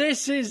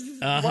 this is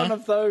one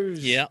of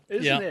those,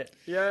 isn't it?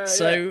 Yeah.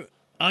 So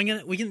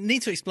we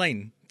need to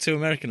explain to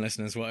American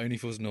listeners what Only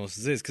Fools and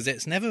Horses is, because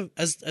it's never,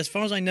 as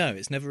far as I know,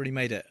 it's never really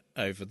made it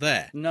over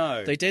there.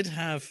 No. They did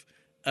have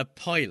a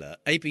pilot.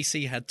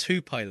 ABC had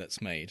 2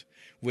 pilots made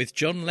with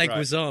John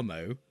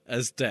Leguizamo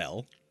as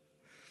Del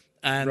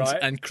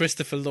and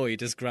Christopher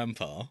Lloyd as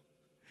Grandpa,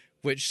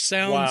 which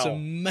sounds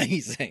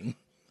amazing.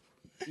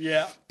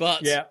 Yeah.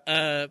 But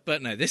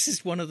no, this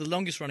is one of the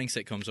longest running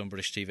sitcoms on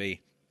British TV.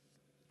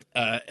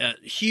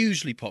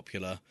 Hugely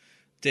popular.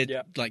 Did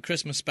like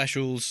Christmas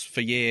specials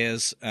for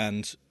years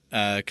and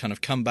kind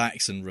of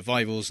comebacks and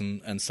revivals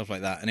and stuff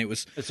like that. And it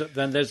was...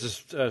 Then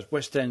there's a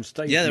West End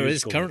stage. Yeah, there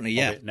is currently,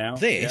 now.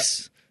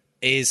 This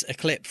is a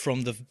clip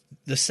from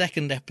the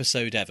second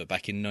episode ever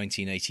back in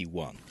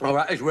 1981. Well,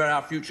 that is where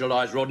our future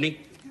lies, Rodney.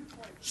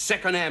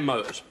 Second-hand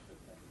motors.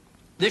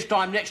 This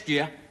time next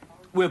year,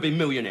 we'll be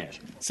millionaires.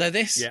 So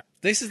this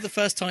is the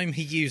first time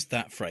he used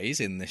that phrase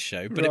in this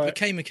show, but it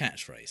became a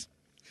catchphrase.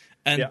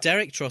 And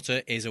Derek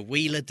Trotter is a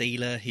wheeler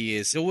dealer. He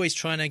is always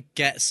trying to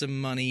get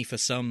some money for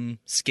some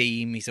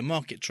scheme. He's a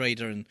market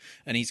trader and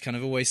he's kind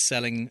of always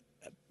selling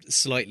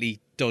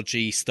slightly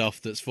dodgy stuff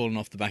that's fallen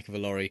off the back of a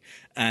lorry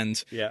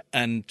and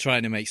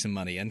trying to make some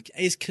money, and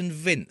is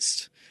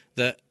convinced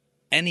that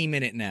any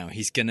minute now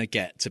he's going to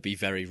get to be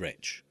very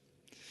rich.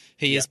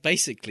 He is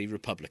basically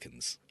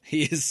Republicans.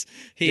 He is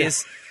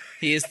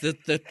He is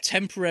the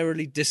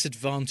temporarily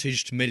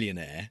disadvantaged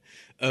millionaire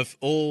of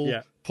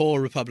all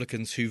poor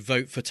Republicans who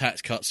vote for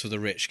tax cuts for the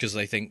rich because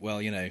they think,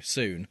 well,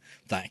 soon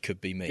that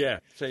could be me. Yeah,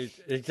 so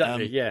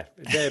exactly,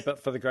 there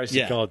but for the grace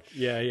of God.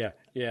 Yeah.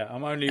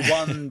 I'm only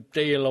one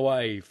deal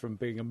away from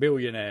being a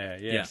millionaire,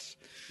 yes.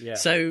 Yeah.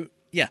 So,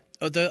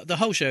 the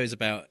whole show is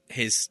about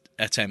his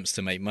attempts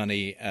to make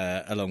money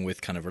along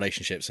with kind of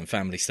relationships and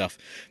family stuff.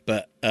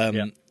 But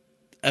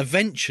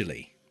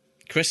eventually,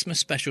 Christmas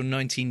special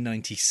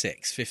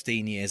 1996,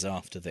 15 years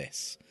after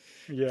this,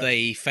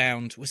 they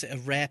found, was it a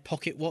rare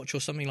pocket watch or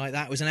something like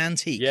that? It was an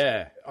antique.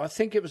 Yeah, I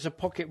think it was a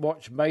pocket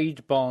watch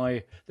made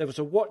by... There was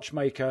a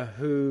watchmaker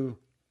who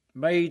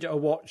made a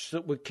watch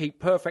that would keep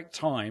perfect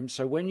time.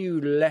 So when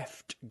you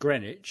left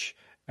Greenwich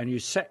and you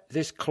set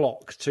this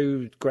clock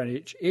to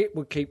Greenwich, it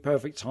would keep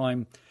perfect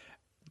time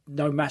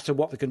no matter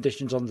what the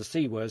conditions on the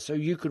sea were. So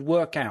you could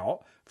work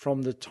out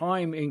from the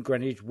time in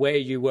Greenwich where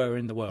you were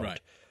in the world.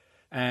 Right.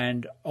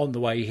 And on the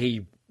way,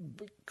 he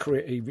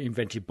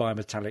invented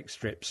bimetallic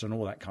strips and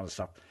all that kind of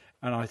stuff.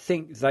 And I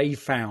think they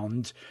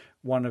found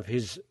one of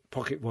his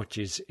pocket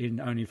watches in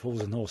Only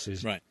Fools and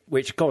Horses, right?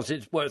 Which, of course,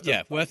 it's worth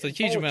worth a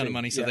huge amount of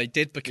money. So they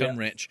did become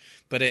rich,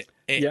 but it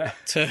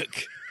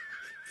took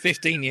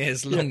 15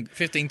 years long,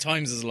 15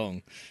 times as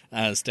long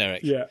as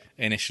Derek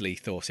initially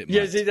thought it might.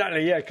 Yes,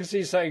 exactly. Yeah, because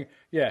he's saying,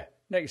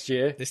 next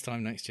year, this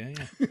time next year.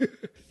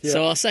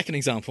 So our second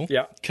example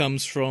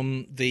comes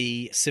from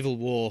the Civil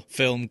War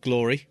film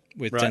Glory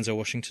with Denzel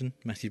Washington,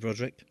 Matthew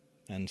Broderick,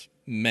 and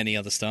many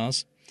other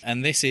stars.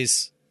 And this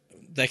is,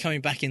 they're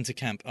coming back into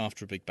camp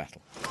after a big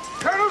battle.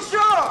 Colonel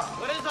Shaw!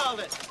 What is all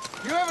this?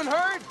 You haven't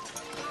heard?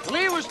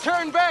 Lee was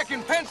turned back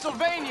in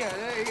Pennsylvania,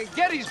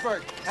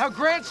 Gettysburg. Now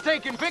Grant's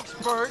taking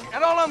Vicksburg,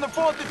 and all on the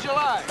 4th of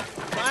July.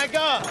 My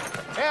God!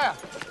 Yeah,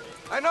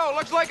 I know.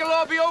 Looks like it'll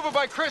all be over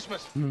by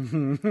Christmas.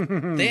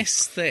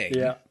 This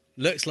thing...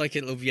 looks like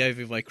it'll be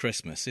over by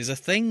Christmas is a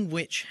thing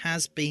which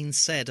has been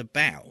said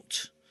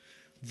about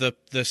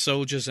the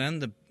soldiers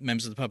and the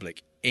members of the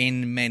public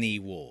in many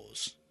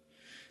wars.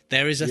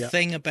 There is a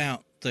thing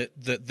about that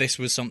this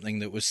was something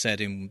that was said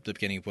in the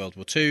beginning of World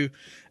War II,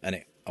 and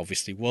it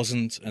obviously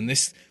wasn't. And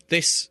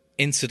this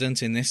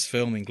incident in this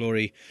film, in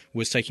Glory,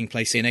 was taking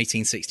place in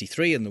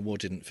 1863, and the war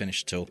didn't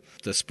finish till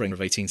the spring of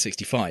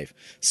 1865.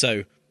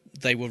 So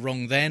they were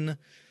wrong then.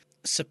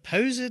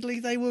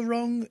 Supposedly they were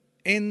wrong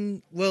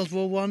in World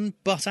War One,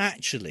 but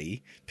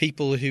actually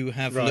people who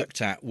have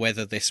looked at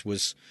whether this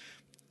was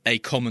a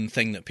common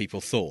thing that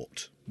people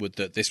thought,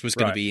 that this was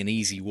going to be an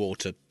easy war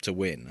to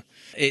win,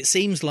 it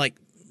seems like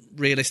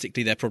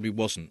realistically there probably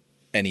wasn't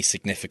any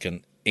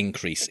significant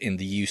increase in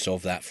the use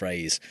of that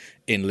phrase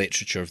in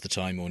literature of the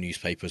time or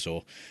newspapers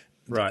or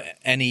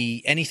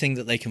anything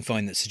that they can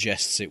find that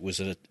suggests it was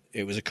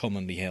a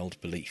commonly held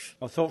belief.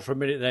 I thought for a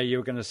minute there you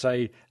were going to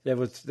say there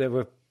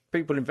were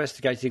people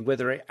investigating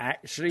whether it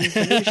actually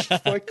finished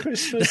by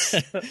Christmas.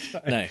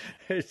 No.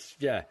 It's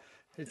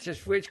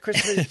just which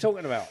Christmas are you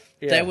talking about?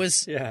 There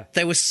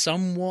was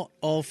somewhat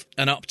of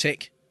an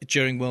uptick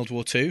during World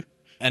War II.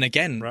 And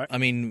again, I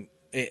mean,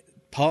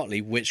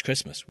 partly which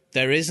Christmas.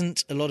 There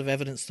isn't a lot of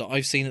evidence that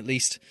I've seen, at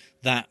least,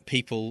 that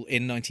people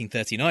in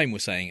 1939 were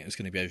saying it was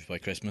going to be over by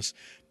Christmas.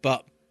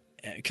 But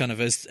kind of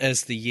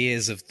as the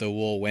years of the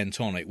war went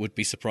on, it would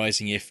be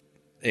surprising if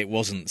it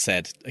wasn't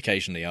said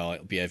occasionally,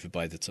 it'll be over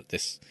by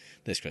this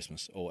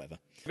Christmas or whatever.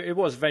 It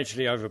was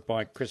eventually over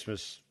by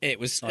Christmas. It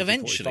was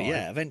eventually,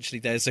 eventually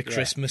there's a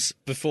Christmas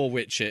before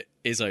which it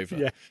is over.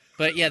 Yeah.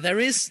 But there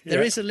is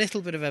a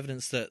little bit of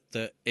evidence that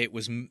it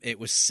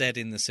was said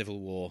in the Civil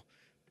War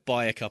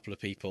by a couple of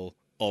people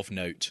of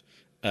note.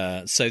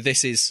 So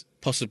this is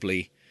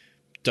possibly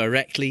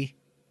directly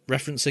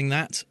referencing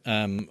that,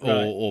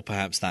 or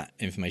perhaps that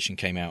information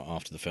came out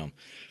after the film.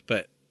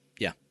 But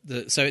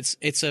so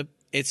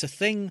it's a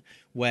thing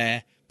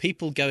where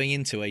people going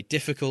into a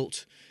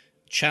difficult,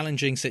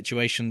 challenging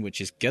situation, which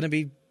is going to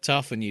be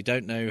tough and you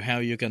don't know how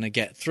you're going to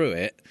get through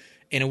it,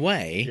 in a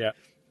way,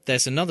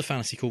 there's another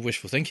fallacy called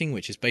wishful thinking,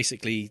 which is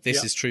basically,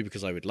 this is true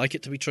because I would like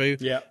it to be true.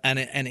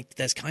 And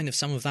there's kind of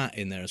some of that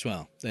in there as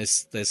well.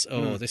 There's this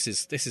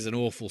is an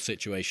awful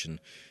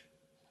situation.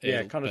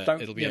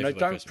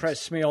 Don't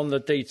press me on the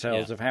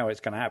details of how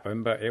it's going to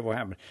happen, but it will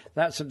happen.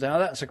 I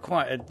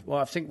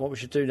think what we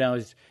should do now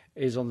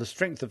is on the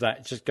strength of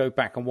that, just go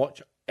back and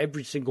watch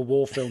every single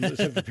war film that's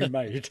ever been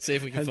made. See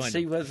if we can find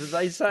see whether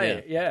they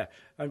say it.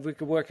 And we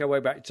could work our way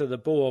back to the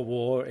Boer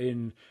War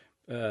in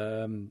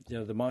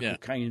the Michael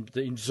Caine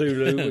in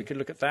Zulu. We could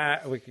look at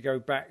that. We could go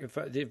back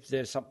if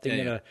there's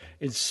something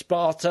in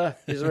Sparta.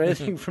 Is there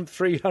anything from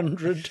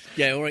 300?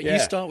 All right. You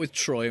start with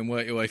Troy and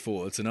work your way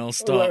forwards, and I'll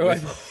start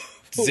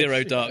with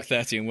Zero Dark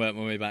 30 and work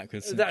my way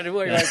backwards. Exactly,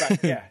 work your way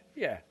back.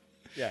 Yeah.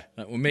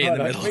 We'll meet in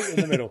the middle. Meet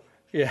in the middle.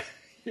 Yeah.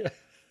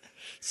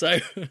 So,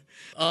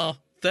 our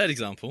third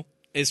example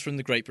is from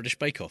the Great British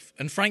Bake Off,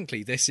 and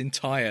frankly, this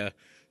entire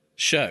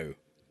show,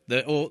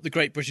 the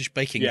Great British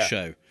Baking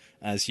Show,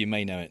 as you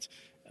may know it,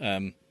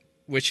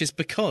 which is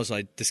because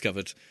I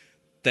discovered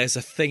there's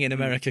a thing in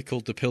America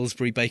called the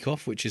Pillsbury Bake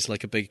Off, which is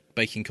like a big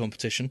baking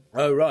competition.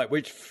 Oh, right,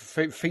 which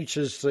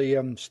features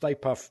the Stay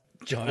Puft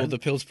giant. Or the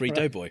Pillsbury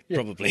Doughboy,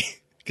 probably.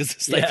 Because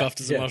the Stay Puft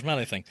is a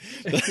marshmallow thing.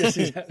 Yes,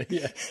 exactly,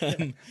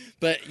 yeah.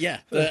 But yeah.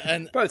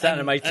 Both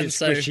animated,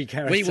 squishy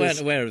characters. We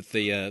weren't aware of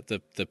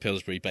the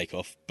Pillsbury Bake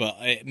Off, but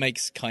it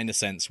makes kind of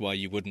sense why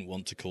you wouldn't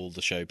want to call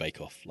the show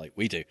Bake Off like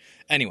we do.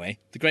 Anyway,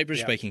 the Great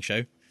British Baking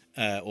Show,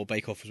 or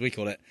Bake Off as we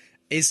call it,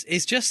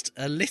 is just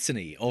a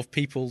litany of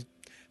people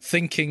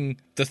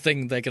thinking the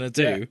thing they're going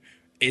to do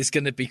is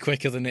going to be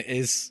quicker than it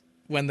is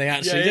when they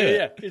actually do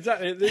it. Yeah,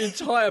 exactly. The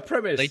entire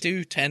premise. They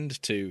do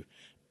tend to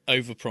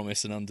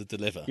overpromise and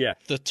underdeliver. Yeah.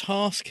 The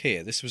task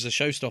here, this was a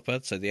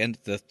showstopper, so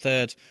the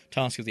third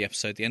task of the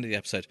episode, the end of the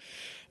episode,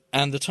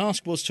 and the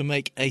task was to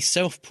make a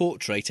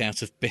self-portrait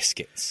out of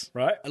biscuits.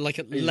 Right. Like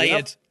a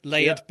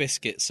layered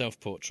biscuit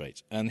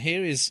self-portrait. And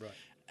here is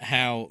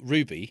how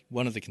Ruby,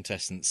 one of the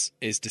contestants,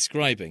 is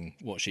describing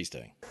what she's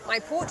doing. My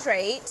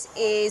portrait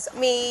is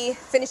me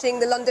finishing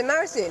the London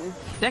Marathon.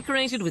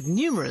 Decorated with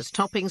numerous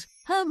toppings,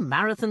 her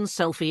marathon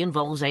selfie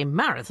involves a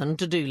marathon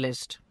to-do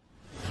list.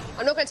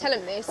 I'm not going to tell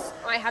him this.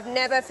 I have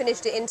never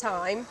finished it in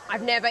time.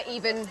 I've never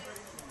even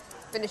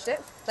finished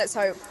it. Let's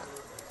hope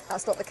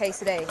that's not the case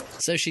today.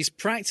 So she's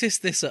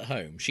practiced this at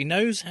home. She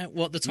knows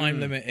what the time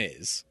limit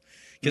is,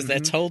 because they're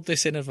told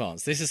this in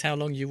advance. This is how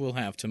long you will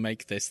have to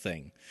make this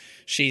thing.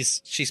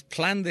 She's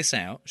planned this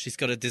out. She's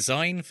got a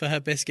design for her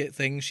biscuit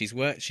thing.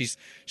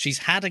 She's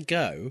had a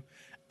go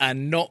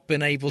and not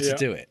been able to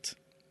do it.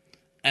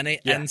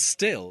 And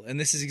still,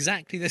 this is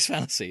exactly this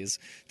fallacy, is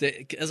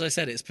that, as I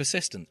said, it's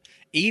persistent.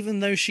 Even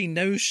though she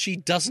knows she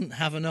doesn't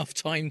have enough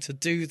time to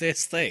do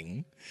this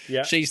thing,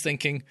 she's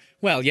thinking,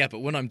 well, yeah, but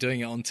when I'm doing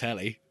it on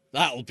telly,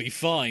 that'll be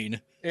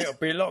fine. It'll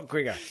be a lot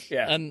quicker,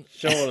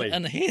 surely.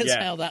 And here's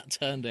how that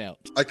turned out.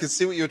 I could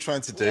see what you were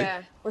trying to do. Yeah,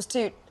 it was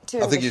too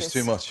I think it was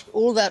too much.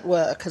 All that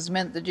work has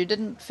meant that you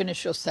didn't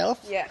finish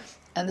yourself. Yeah.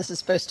 And this is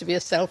supposed to be a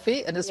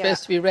selfie, and it's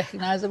supposed to be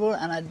recognisable,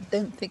 and I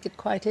don't think it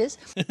quite is.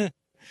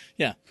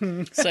 Yeah.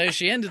 So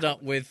she ended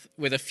up with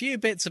a few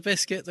bits of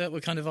biscuit that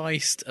were kind of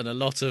iced and a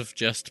lot of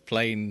just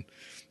plain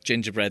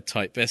gingerbread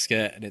type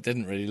biscuit, and it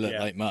didn't really look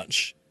like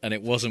much, and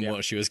it wasn't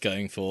what she was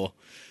going for.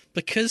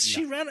 Because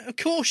she ran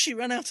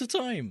out of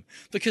time.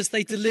 Because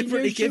they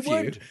deliberately give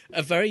you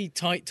a very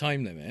tight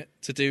time limit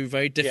to do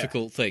very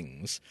difficult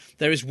things.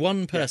 There is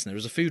one person, there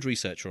is a food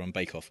researcher on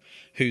Bake Off,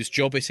 whose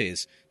job it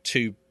is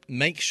to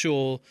make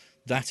sure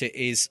that it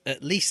is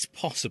at least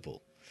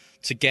possible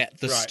to get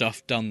the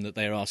stuff done that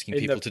they're asking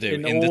people to do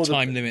in the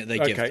time limit they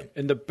give them.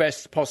 In the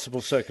best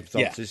possible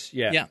circumstances.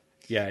 Yeah.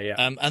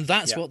 And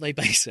that's what they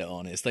base it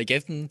on, is they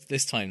give them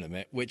this time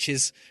limit, which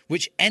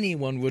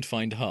anyone would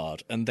find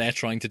hard, and they're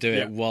trying to do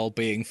it while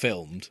being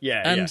filmed.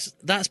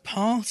 That's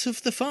part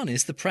of the fun,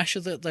 is the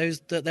pressure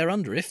that they're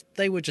under. If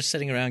they were just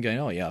sitting around going,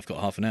 oh yeah, I've got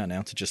half an hour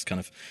now to just kind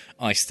of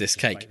ice this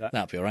cake,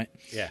 that'd be all right.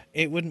 Yeah.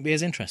 It wouldn't be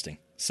as interesting.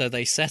 So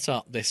they set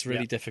up this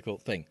really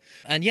difficult thing.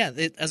 And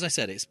as I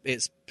said,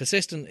 it's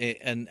persistent,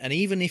 and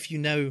even if you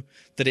know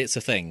that it's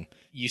a thing,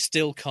 you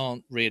still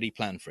can't really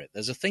plan for it.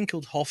 There's a thing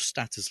called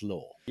Hofstadter's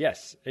Law.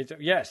 Yes.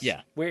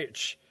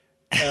 Which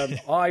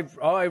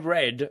I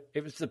read.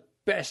 It was the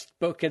best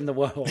book in the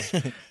world.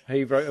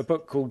 He wrote a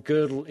book called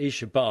Gödel,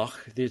 Escher,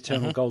 Bach, The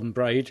Eternal Golden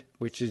Braid,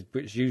 which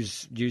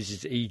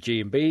uses E, G,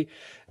 and B,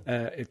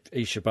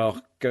 Escher,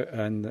 Bach,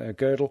 and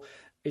Gödel.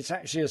 It's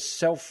actually a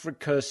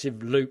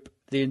self-recursive loop,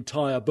 the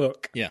entire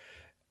book. Yeah.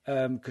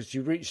 Because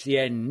you reach the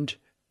end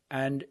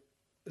and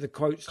the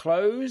quotes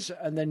close,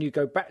 and then you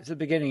go back to the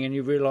beginning and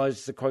you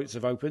realise the quotes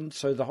have opened.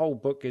 So the whole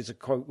book is a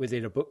quote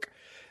within a book.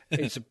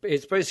 It's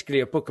basically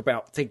a book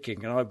about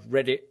thinking, and I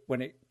read it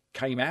when it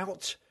came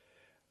out.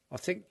 I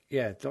think,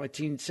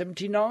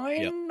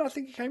 1979, I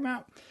think it came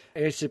out.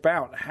 It's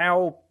about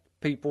how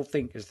people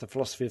think is the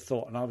philosophy of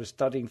thought. And I was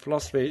studying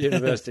philosophy at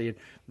university and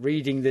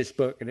reading this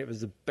book, and it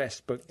was the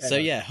best book ever. So,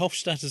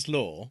 Hofstadter's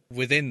Law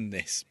within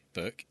this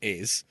book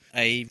is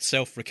a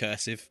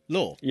self-recursive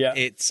law. Yeah.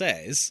 It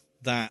says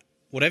that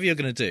whatever you're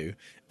going to do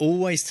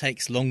always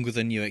takes longer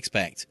than you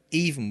expect,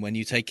 even when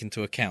you take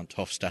into account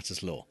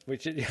Hofstadter's Law.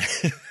 Which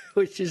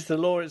is the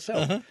law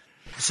itself.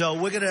 So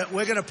we're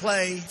gonna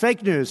play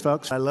fake news,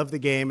 folks. I love the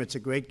game. It's a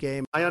great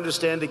game. I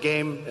understand the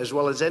game as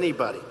well as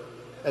anybody.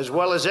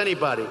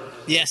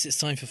 Yes, it's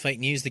time for Fake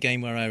News, the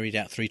game where I read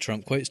out 3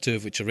 Trump quotes, 2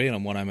 of which are real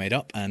and 1 I made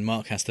up, and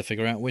Mark has to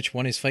figure out which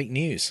one is fake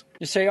news.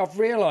 You see, I've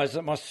realised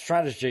that my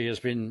strategy has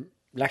been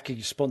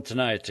lacking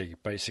spontaneity,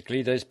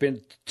 basically. There's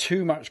been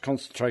too much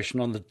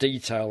concentration on the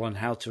detail and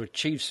how to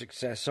achieve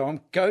success, so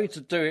I'm going to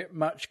do it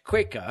much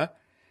quicker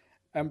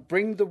and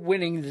bring the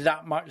winning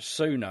that much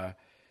sooner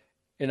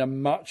in a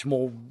much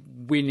more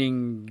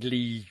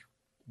winningly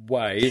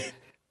way,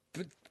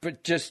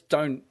 but just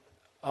don't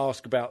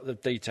ask about the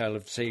detail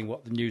of seeing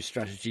what the new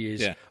strategy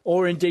is,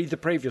 or indeed the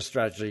previous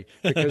strategy,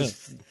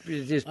 because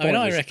it is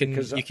pointless. I reckon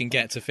you can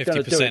get to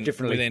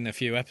 50% within a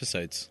few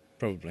episodies,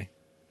 probably.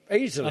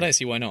 Easily. I don't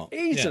see why not.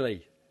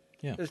 Easily.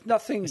 Yeah. There's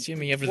nothing...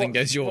 Assuming everything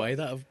goes your way,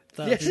 that'll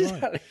yes, be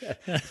right.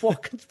 Exactly.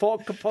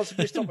 What could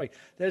possibly stop me?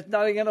 There's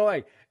nothing in the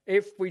way.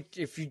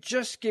 if you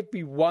just give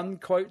me one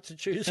quote to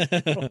choose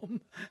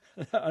from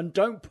and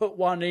don't put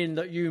one in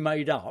that you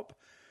made up,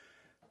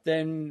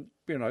 then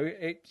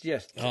it's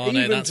yes. Oh even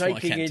no, that's what I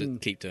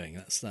keep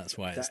doing. That's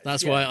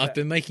why I've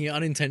been making it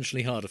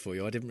unintentionally harder for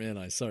you. I didn't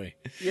realise. Sorry.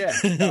 Yeah,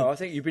 no, I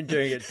think you've been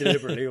doing it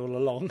deliberately all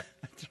along.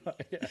 That's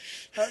right, yeah.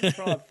 Don't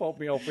try and fob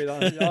me off with, oh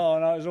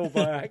no, it was all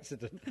by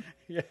accident.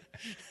 Yeah.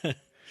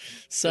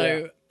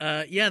 So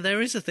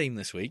there is a theme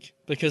this week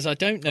because I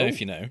don't know if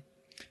you know,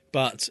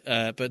 but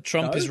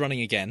Trump is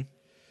running again.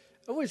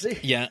 Oh, is he?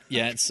 Yeah,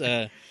 it's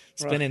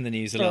been in the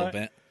news a little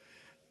bit.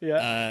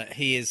 Yeah,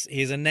 he has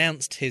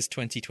announced his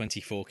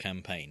 2024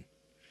 campaign,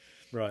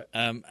 right?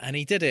 And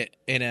he did it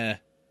in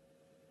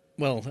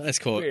let's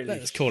call it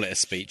a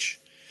speech.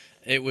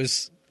 It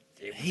was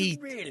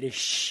really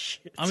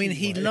shit. I mean,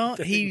 he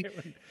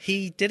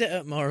did it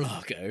at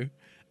Mar-a-Lago,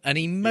 and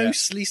he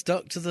mostly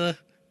stuck to the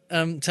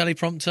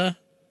teleprompter.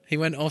 He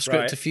went off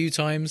script a few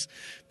times,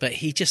 but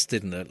he just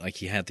didn't look like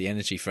he had the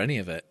energy for any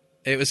of it.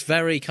 It was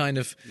very kind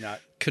of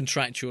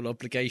contractual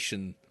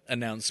obligation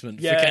announcement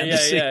for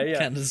candidacy. And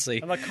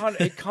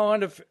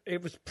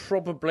it was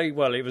probably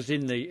it was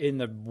in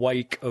the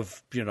wake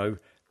of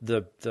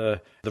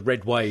the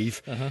red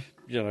wave,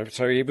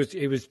 so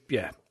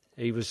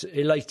he was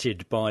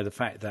elated by the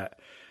fact that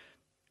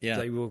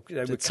they were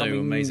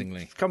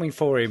coming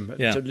for him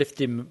to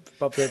lift him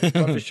above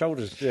his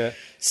shoulders. Yeah.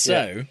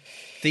 So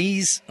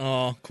these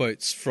are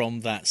quotes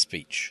from that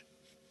speech,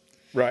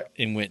 right,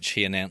 in which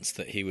he announced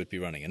that he would be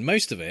running, and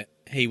most of it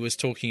he was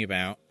talking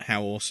about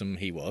how awesome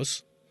he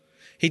was.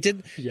 He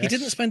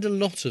didn't spend a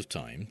lot of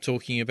time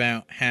talking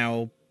about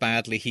how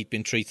badly he'd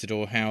been treated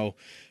or how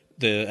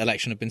the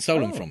election had been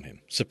stolen from him,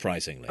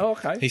 surprisingly. Oh,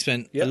 okay. He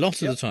spent a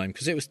lot of the time,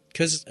 because it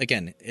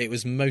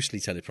was mostly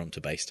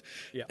teleprompter based.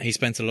 Yeah. He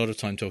spent a lot of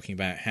time talking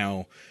about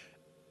how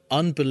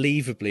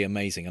unbelievably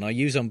amazing, and I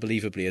use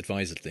unbelievably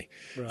advisedly,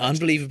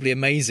 unbelievably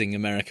amazing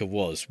America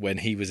was when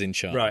he was in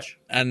charge. Right.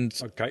 And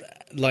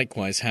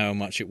likewise how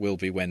much it will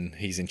be when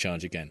he's in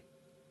charge again.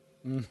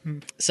 Mm-hmm.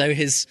 So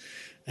his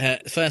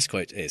first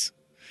quote is,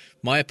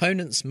 "My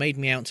opponents made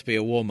me out to be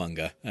a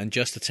warmonger and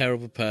just a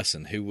terrible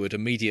person who would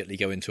immediately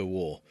go into a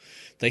war.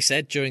 They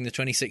said during the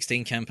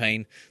 2016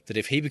 campaign that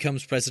if he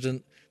becomes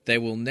president, there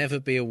will never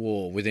be a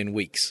war within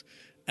weeks,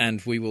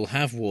 and we will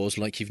have wars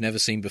like you've never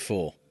seen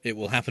before. It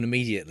will happen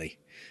immediately.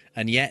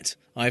 And yet,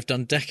 I've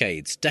done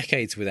decades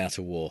without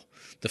a war.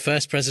 The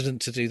first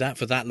president to do that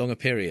for that long a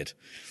period.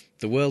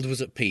 The world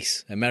was at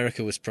peace.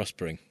 America was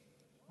prospering."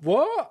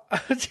 What?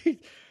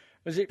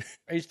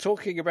 He's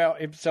talking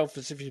about himself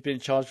as if he's been in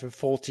charge for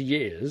 40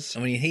 years. I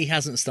mean, he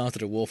hasn't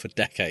started a war for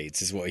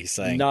decades, is what he's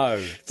saying.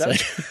 No.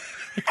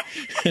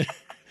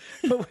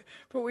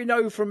 But we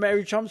know from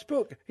Mary Trump's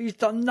book, he's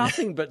done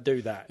nothing but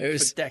do that for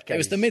decades. It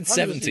was the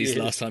mid-70s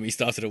last time he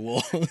started a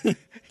war.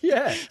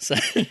 Yeah. So,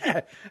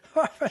 yeah.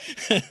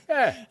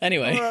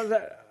 Anyway,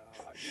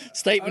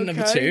 statement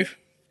number 2.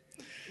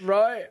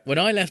 Right. "When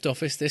I left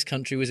office, this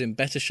country was in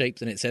better shape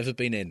than it's ever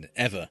been in,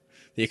 ever.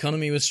 The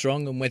economy was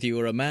strong, and whether you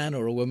were a man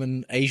or a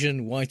woman,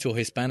 Asian, white or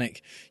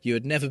Hispanic, you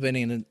had never been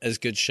in as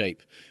good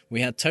shape.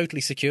 We had totally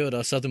secured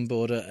our southern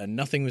border and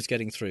nothing was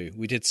getting through.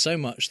 We did so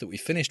much that we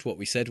finished what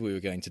we said we were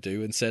going to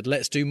do and said,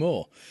 let's do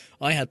more.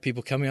 I had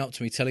people coming up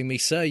to me telling me,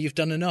 sir, you've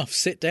done enough,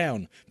 sit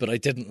down. But I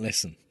didn't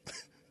listen."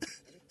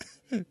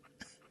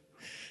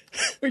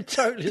 We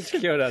totally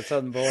secured our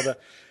southern border.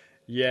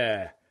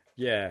 Yeah.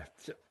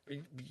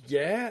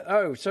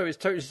 Oh, so it's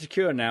totally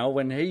secure now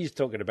when he's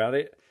talking about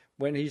it.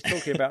 When he's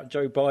talking about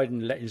Joe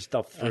Biden letting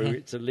stuff through,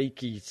 it's a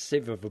leaky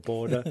sieve of a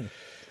border.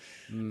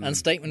 And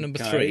statement number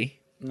 3.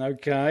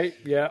 Okay,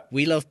 yeah.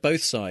 "We love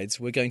both sides.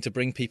 We're going to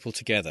bring people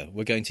together.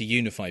 We're going to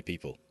unify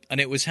people.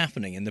 And it was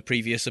happening in the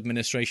previous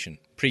administration,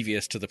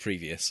 previous to the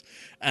previous.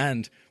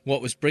 And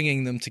what was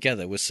bringing them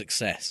together was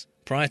success.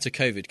 Prior to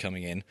COVID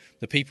coming in,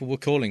 the people were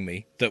calling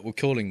me,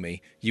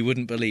 you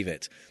wouldn't believe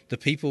it. The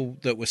people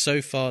that were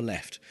so far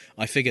left,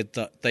 I figured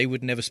that they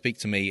would never speak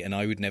to me and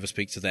I would never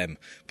speak to them.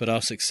 But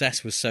our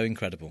success was so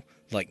incredible,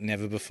 like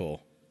never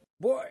before."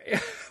 What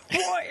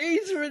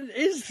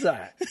is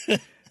that?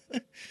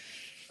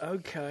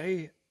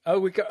 Okay.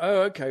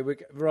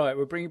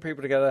 We're bringing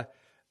people together.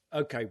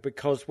 Okay,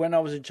 because when I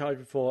was in charge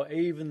before,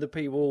 even the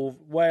people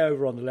way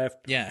over on the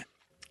left,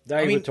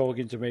 they were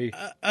talking to me.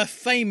 A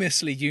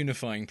famously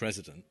unifying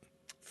president.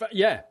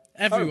 Yeah.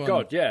 Everyone. Oh,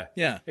 God, yeah.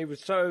 Yeah. He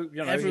was so,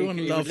 everyone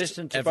he loved would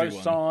listen to everyone.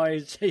 both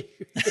sides.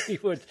 He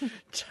would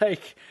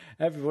take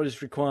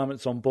everybody's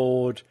requirements on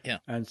board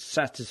and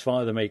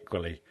satisfy them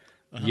equally.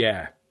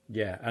 Yeah.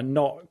 And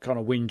not kind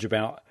of whinge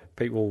about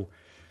people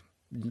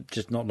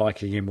just not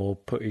liking him or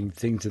putting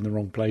things in the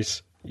wrong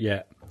place.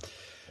 Yeah.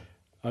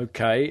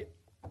 Okay.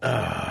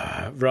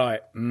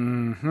 Right.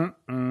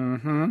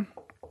 Mm-hmm.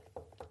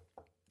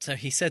 So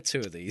he said 2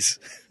 of these.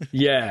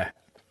 Yeah.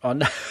 I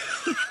know.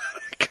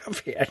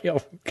 Can't be any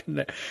of them, can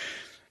it?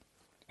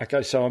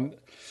 Okay, so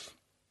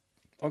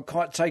I'm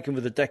quite taken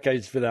with the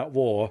decades without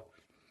war,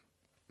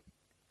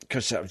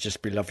 because that would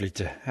just be lovely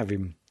to have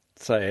him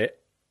say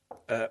it.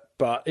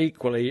 But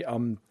equally,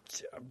 I'm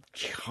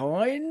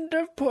kind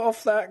of put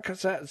off that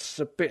because that's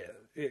a bit.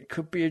 It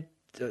could be.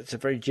 It's a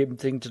very Jim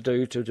thing to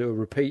do a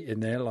repeat in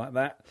there like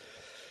that.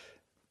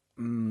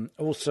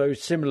 Also,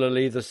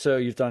 similarly, the "Sir,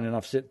 you've done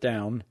enough. Sit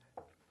down."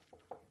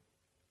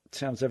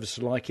 Sounds ever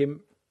so like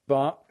him,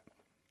 but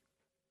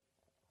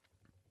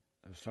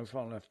there's so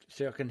far left.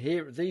 See, I can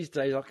hear these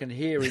days. I can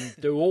hear him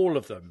do all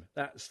of them.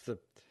 That's the.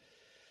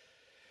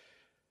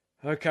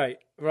 Okay,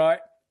 right,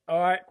 all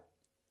right.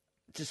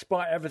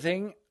 Despite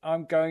everything,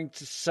 I'm going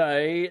to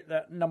say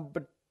that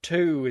number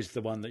 2 is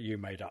the one that you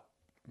made up.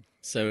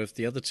 So, of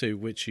the other two,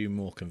 which are you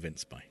more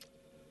convinced by?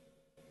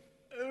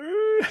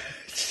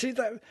 See,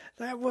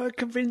 that word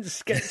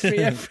 "convinced" gets me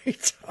every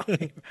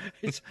time.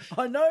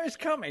 I know it's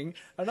coming,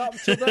 and up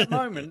to that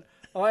moment,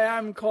 I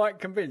am quite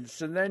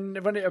convinced. And then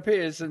when it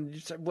appears, and you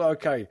say, "Well,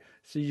 okay,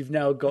 so you've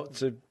now got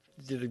to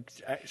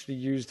actually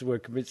use the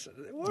word convinced."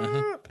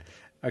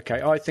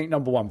 Okay, I think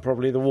number 1,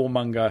 probably the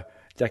warmonger.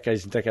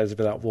 Decades and decades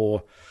without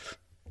war.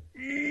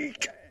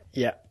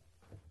 Yeah.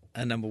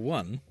 And number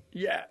 1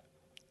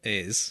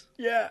 is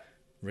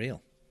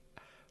real.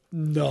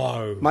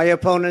 No. My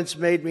opponents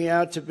made me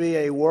out to be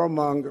a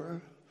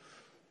warmonger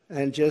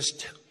and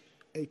just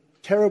a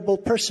terrible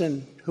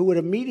person who would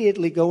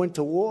immediately go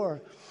into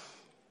war.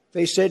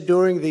 They said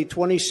during the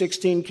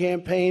 2016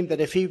 campaign that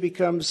if he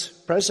becomes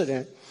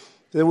president,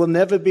 there will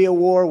never be a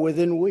war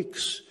within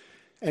weeks,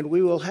 and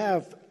we will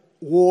have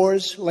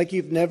wars like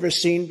you've never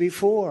seen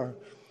before.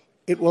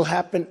 It will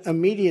happen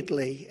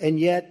immediately, and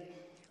yet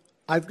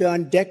I've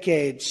gone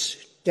decades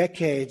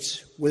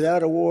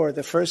without a war,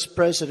 the first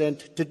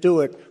president to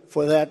do it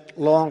for that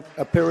long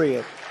a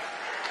period.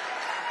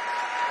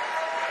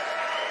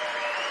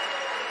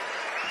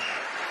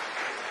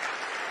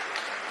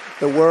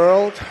 The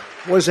world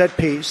was at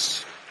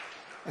peace.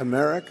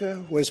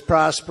 America was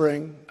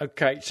prospering.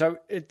 Okay, so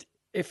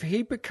if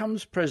he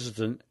becomes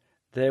president,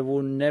 there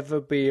will never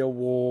be a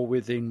war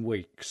within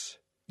weeks.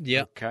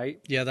 Yeah. Okay.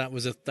 Yeah, that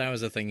was a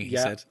thing he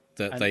said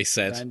that they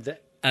said.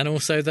 And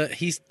also that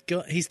he's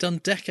done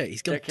decades.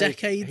 He's got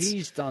decades.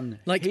 He's done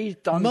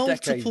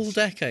multiple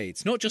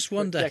decades, not just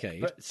one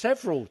decade, but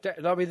several.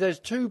 I mean, there's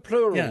 2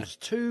 plurals,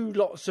 2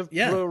 lots of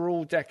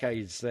plural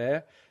decades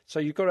there. So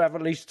you've got to have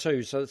at least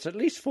 2. So it's at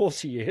least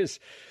 40 years.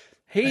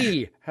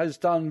 He has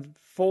done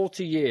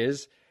 40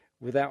 years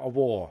without a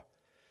war.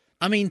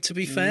 I mean, to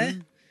be fair,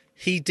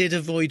 he did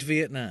avoid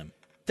Vietnam.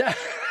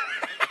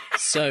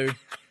 So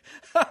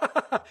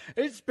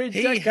it's been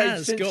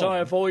decades since I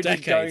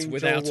avoided going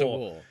without to a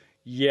war.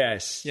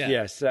 Yes,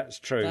 that's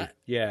true.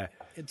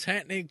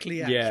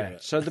 Technically accurate. Yeah.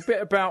 So the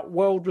bit about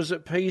world was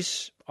at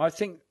peace, I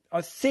think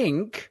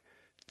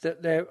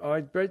that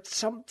I read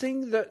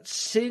something that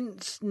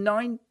since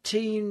the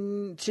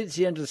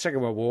end of the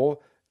Second World War,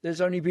 there's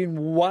only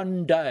been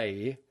one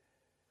day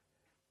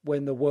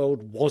when the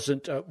world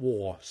wasn't at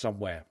war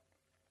somewhere.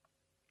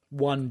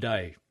 One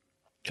day.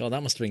 God,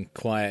 that must have been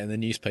quiet in the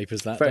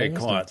newspapers that day. Very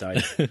quiet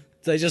day.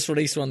 They just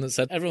released one that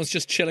said everyone's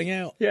just chilling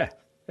out. Yeah.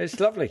 It's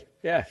lovely,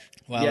 yeah.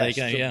 Well, there you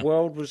go, The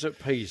world was at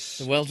peace.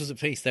 The world was at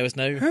peace. There was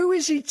no... Who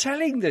is he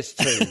telling this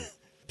to?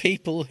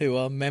 People who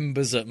are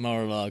members at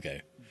Mar-a-Lago.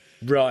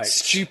 Right.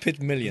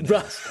 Stupid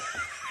millionaires.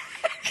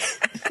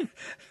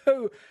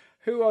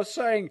 Who are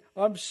saying,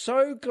 I'm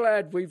so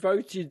glad we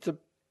voted the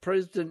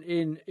president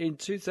in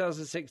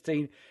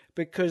 2016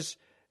 because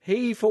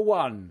he, for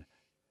one,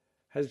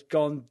 has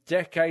gone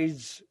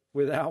decades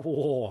without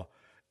war.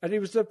 And he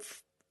was the...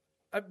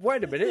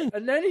 wait a minute.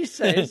 And then he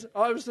says,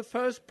 I was the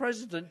first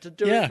president to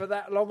do it for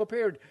that long a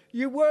period.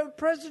 You weren't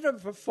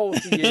president for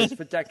 40 years,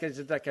 for decades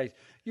and decades.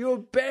 You were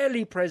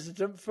barely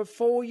president for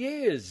 4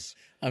 years.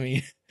 I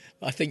mean,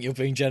 I think you're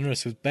being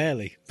generous with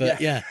barely,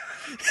 but yeah.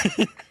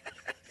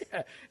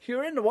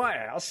 You're in the White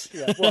House.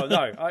 Yeah. Well,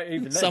 no,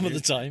 some of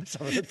the time.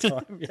 Some of the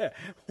time, yeah.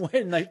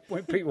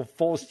 When people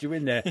forced you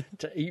in there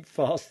to eat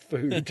fast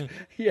food.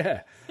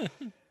 Yeah.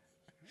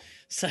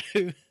 So...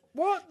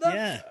 What?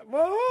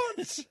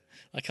 What?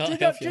 I can't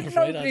help you, I'm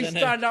afraid. Nobody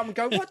stand up and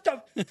go, what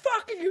the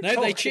fuck are you talking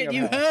No, they about?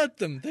 You heard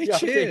them. They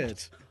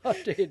cheered. I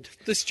did.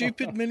 The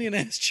stupid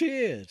millionaires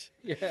cheered.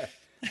 Yeah.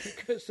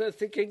 Because they're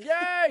thinking,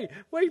 yay,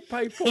 we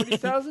paid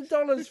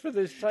 $40,000 for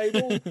this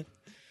table.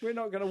 We're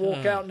not going to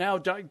walk out now.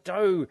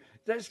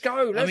 Let's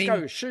go. Let's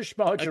go. Shush,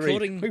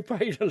 Marjorie. We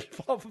paid a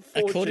fortune.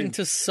 According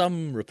to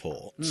some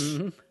reports,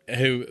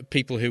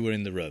 people who were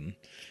in the room,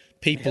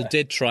 people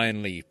did try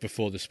and leave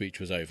before the speech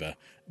was over,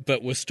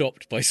 but were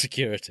stopped by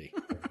security.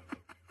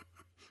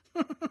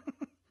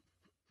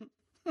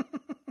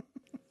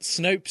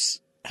 Snopes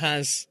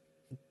has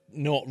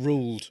not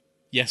ruled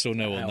yes or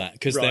no on that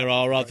because there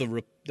are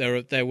other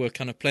there were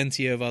kind of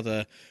plenty of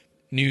other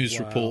news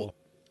report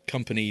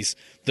companies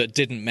that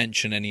didn't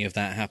mention any of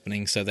that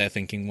happening, so they're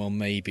thinking, well,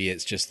 maybe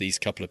it's just these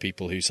couple of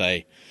people who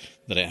say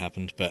that it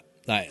happened, but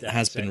that's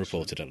has been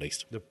reported at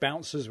least. The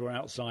bouncers were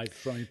outside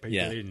throwing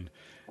people in.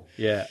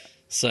 Yeah.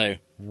 So,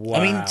 I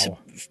mean,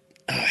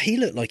 he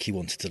looked like he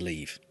wanted to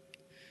leave.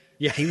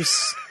 Yeah. He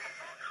was...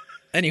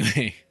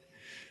 Anyway,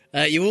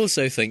 you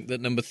also think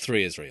that number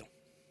 3 is real.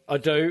 I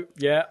do,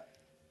 yeah.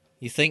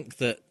 You think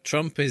that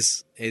Trump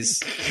is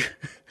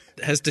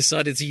has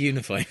decided to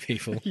unify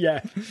people.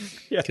 Yeah.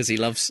 Because he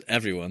loves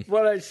everyone.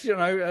 Well, it's,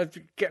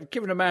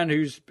 given a man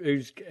who's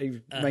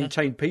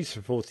maintained peace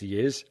for 40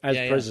 years as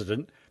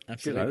president,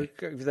 Absolutely.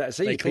 That's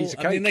a piece of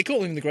cake. I mean, they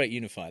call him the Great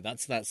Unifier.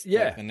 That's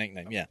the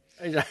nickname. Yeah,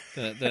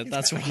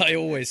 that's what I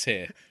always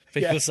hear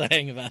people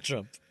saying about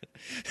Trump.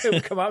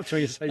 He'll come up to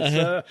me and say,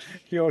 "Sir,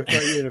 you're a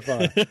great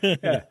unifier."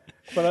 Yeah,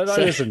 but I don't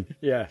listen.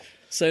 Yeah.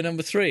 So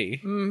number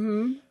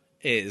 3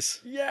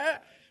 is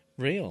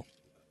real.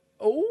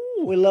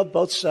 Oh, we love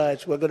both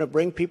sides. We're going to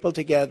bring people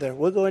together.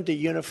 We're going to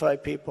unify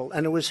people,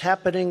 and it was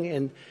happening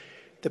in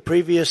the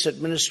previous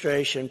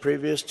administration,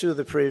 previous to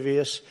the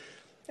previous.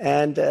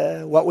 And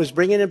what was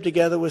bringing them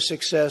together was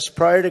success.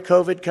 Prior to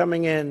COVID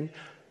coming in,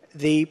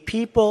 the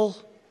people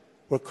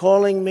were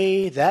calling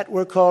me,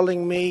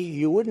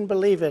 you wouldn't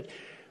believe it.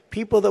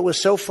 People that were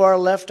so far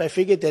left, I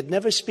figured they'd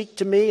never speak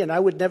to me and I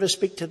would never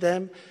speak to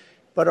them.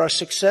 But our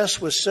success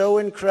was so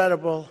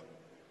incredible,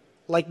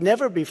 like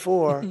never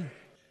before.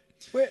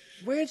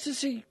 Where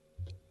does he...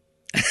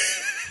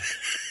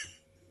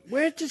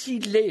 Where does he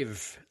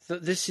live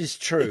that this is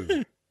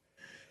true?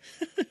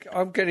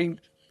 I'm getting...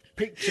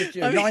 picture,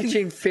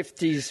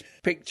 1950s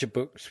picture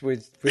books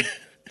with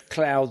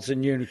clouds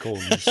and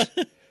unicorns,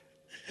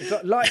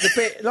 like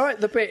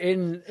the bit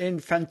in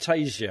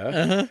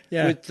Fantasia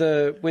with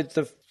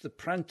the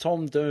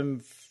Phantom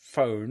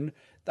phone.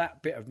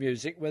 That bit of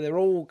music where they're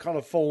all kind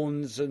of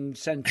fawns and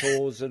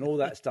centaurs and all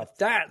that stuff.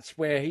 That's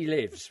where he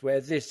lives.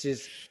 Where this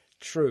is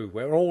true.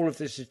 Where all of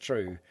this is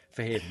true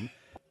for him.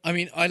 I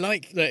mean, I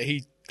like that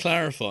he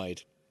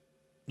clarified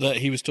that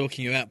he was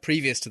talking about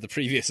previous to the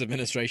previous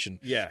administration.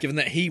 Yeah. Given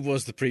that he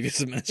was the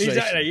previous administration.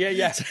 Exactly,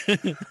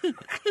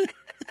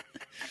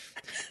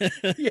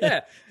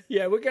 yeah.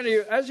 Yeah, we're going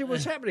to, as it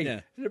was happening.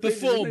 Yeah. In the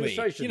before me.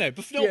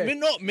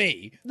 Not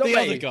me. Not the me.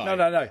 other guy.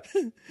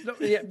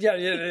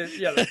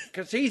 No.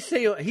 Because he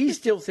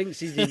still thinks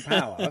he's in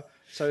power.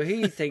 So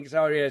he thinks,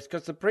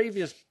 because the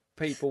previous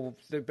people,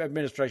 the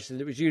administration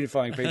that was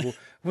unifying people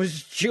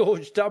was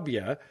George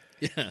W.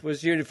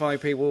 Was unifying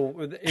people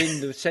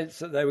in the sense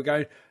that they were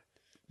going,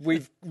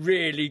 we've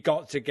really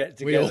got to get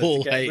together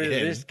to get rid of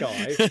this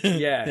guy.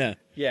 Yeah.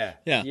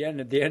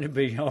 The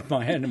enemy of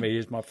my enemy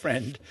is my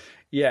friend.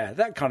 Yeah,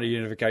 that kind of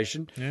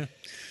unification. Yeah.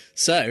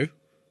 So,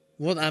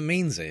 what that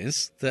means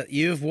is that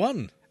you have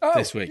won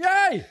this week.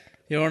 Yay!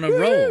 You're on a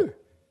roll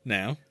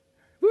now.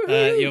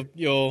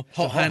 Your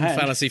hot hand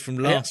fallacy from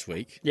last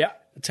week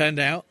turned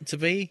out to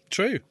be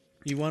true.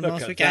 You won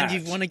last week and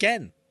you've won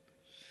again.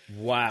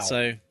 Wow.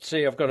 So,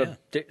 see, I've got to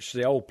ditch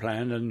the old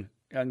plan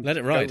and let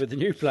it ride go with the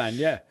new plan.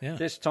 Yeah.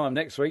 This time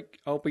next week,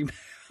 I'll be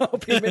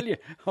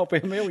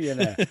a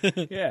millionaire.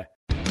 Yeah.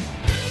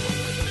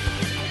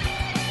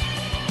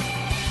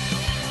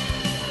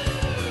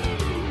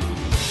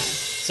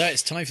 So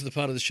it's time for the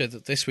part of the show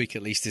that this week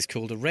at least is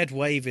called A Red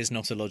Wave is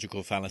Not a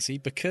Logical Fallacy,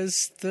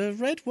 because the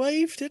red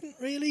wave didn't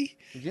really...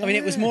 I mean,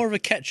 it was more of a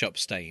ketchup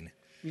stain.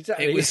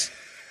 Exactly.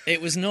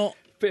 It was not...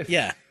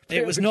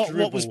 It was not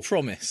what was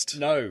promised.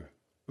 No.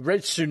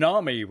 Red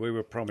tsunami we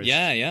were promised.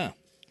 Yeah.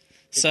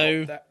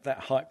 So...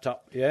 That hyped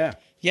up, yeah.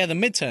 Yeah, the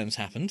midterms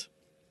happened.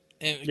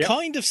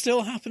 Kind of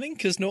still happening,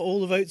 because not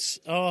all the votes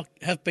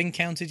have been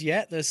counted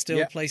yet. There's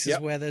still places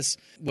where there's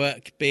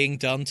work being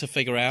done to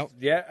figure out.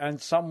 Yeah,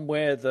 and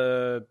somewhere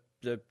the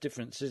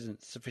difference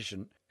isn't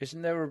sufficient.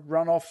 Isn't there a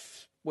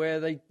runoff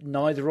where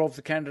neither of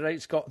the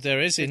candidates got?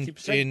 There is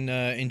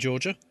 50%? in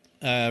Georgia.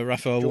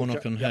 Raphael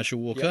Warnock and Herschel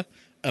Walker.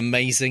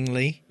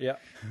 Amazingly,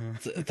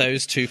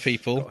 those two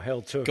people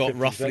got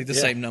roughly the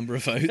same number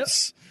of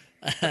votes.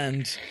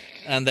 And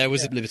there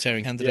was a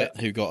Libertarian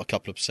candidate who got a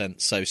couple of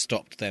percent, so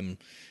stopped them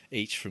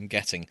each from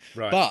getting.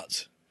 Right.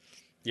 But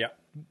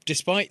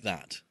despite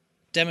that,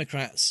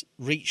 Democrats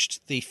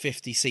reached the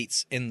 50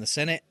 seats in the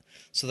Senate,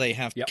 so they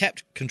have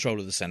kept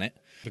control of the Senate,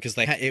 because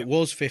it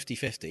was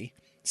 50-50.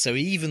 So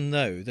even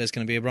though there's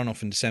going to be a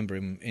runoff in December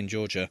in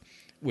Georgia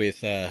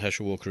with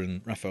Herschel Walker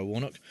and Raphael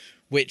Warnock,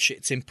 which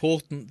it's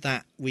important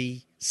that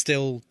we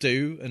still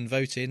do and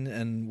vote in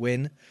and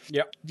win,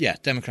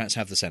 Democrats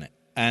have the Senate.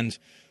 And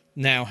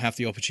now have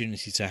the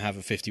opportunity to have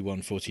a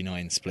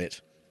 51-49 split,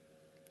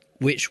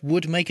 which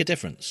would make a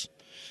difference.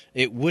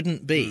 It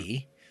wouldn't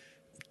be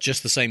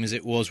just the same as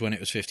it was when it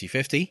was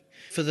 50-50.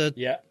 For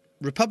the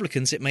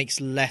Republicans, it makes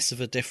less of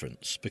a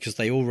difference because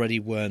they already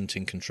weren't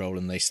in control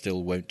and they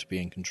still won't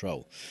be in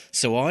control.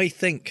 So I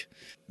think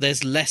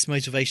there's less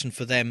motivation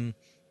for them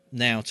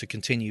now to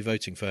continue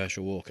voting for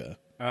Herschel Walker.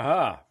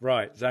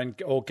 Right. Then,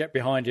 or get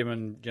behind him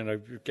and,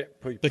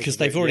 get people... Because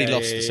they've already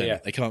lost the Senate. Yeah.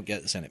 They can't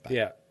get the Senate back.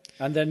 Yeah.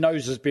 And their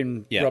nose has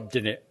been rubbed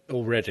in it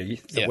already.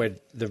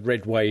 The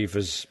red wave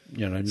has,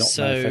 not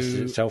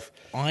manifested itself.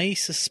 I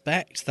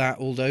suspect that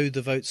although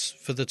the votes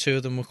for the two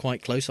of them were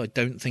quite close, I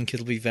don't think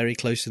it'll be very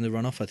close in the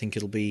runoff. I think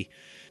it'll be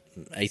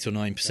 8 or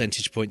 9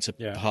 percentage points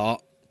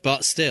apart.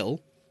 But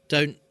still,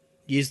 don't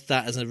use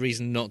that as a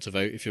reason not to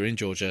vote if you're in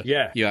Georgia.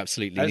 Yeah. You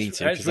absolutely need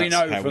to. As we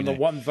know from the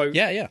one vote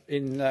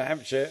in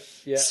Hampshire.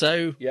 Yeah.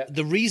 So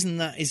the reason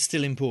that is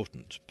still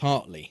important,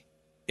 partly,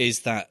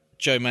 is that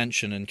Joe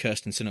Manchin and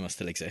Kirsten Sinema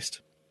still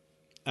exist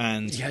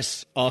and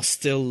are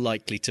still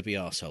likely to be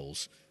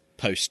arseholes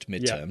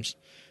post-midterms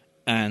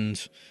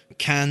and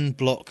can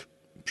block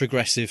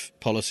progressive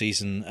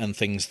policies and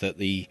things that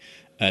the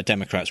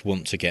Democrats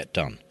want to get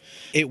done.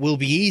 It will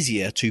be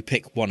easier to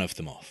pick one of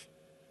them off,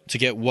 to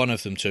get one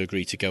of them to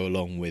agree to go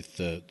along with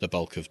the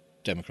bulk of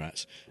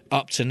Democrats.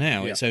 Up to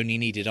now, it's only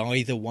needed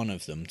either one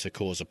of them to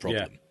cause a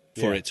problem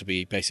for it to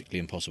be basically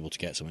impossible to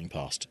get something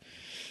passed.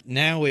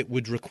 Now it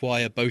would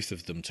require both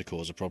of them to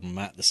cause a problem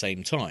at the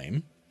same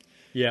time.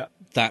 Yeah.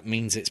 That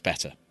means it's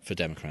better for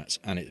Democrats,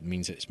 and it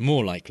means it's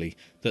more likely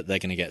that they're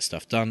going to get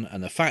stuff done.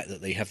 And the fact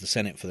that they have the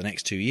Senate for the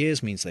next 2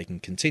 years means they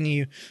can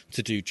continue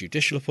to do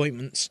judicial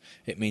appointments.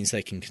 It means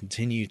they can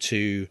continue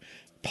to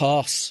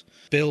pass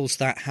bills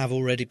that have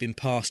already been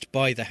passed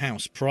by the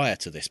House prior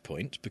to this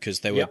point,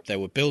 because there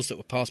were bills that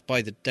were passed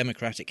by the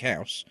Democratic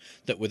House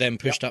that were then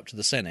pushed up to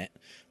the Senate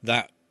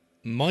that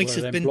might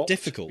have been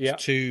difficult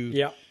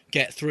to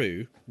get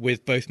through,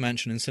 with both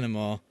Manchin and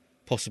Sinema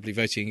possibly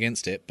voting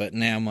against it, but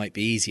now might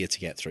be easier to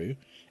get through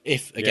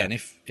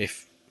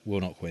if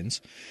Warnock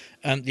wins.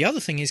 The other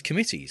thing is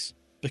committees,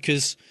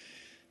 because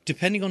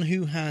depending on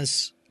who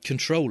has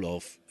control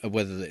of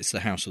whether it's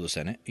the House or the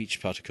Senate,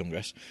 each part of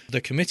Congress,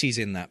 the committees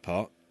in that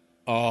part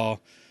are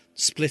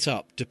split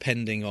up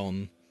depending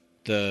on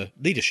the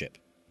leadership.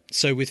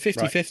 So with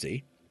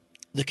 50-50,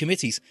 the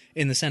committees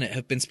in the Senate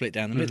have been split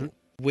down the middle.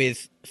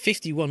 With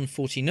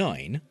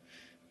 51-49,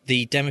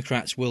 the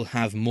Democrats will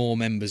have more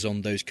members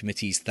on those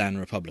committees than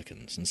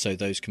Republicans. And so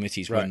those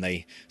committees, when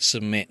they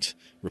submit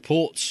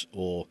reports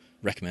or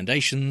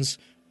recommendations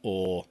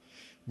or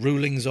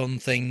rulings on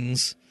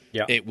things,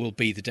 it will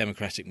be the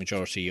Democratic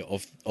majority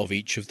of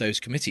each of those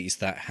committees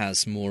that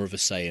has more of a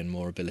say and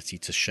more ability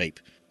to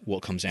shape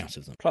what comes out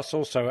of them. Plus,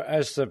 also,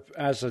 as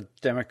a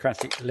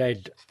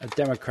Democrat-led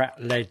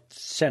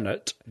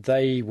Senate,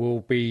 they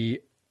will be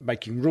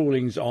making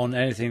rulings on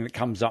anything that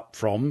comes up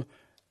from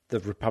the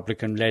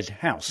Republican-led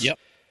House.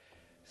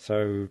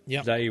 So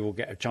they will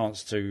get a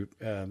chance to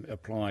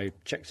apply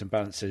checks and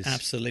balances.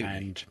 Absolutely.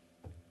 And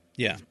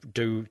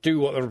do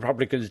what the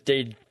Republicans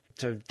did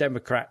to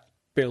Democrat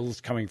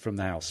bills coming from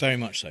the House. Very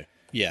much so.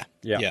 Yeah.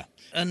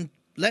 And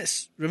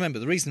let's remember,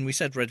 the reason we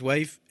said red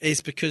wave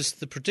is because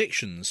the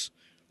predictions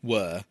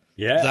were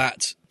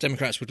that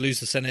Democrats would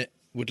lose the Senate,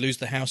 would lose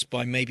the House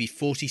by maybe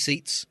 40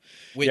 seats,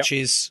 which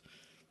is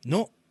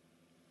not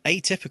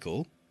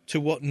atypical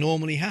to what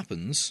normally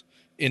happens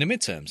in a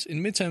midterms.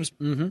 In midterms,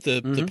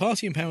 the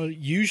party in power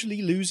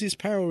usually loses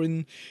power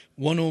in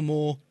one or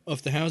more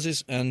of the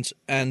houses, and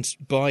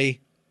by,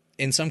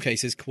 in some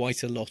cases,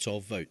 quite a lot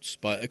of votes,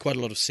 by quite a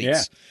lot of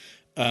seats.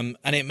 And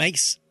it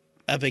makes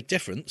a big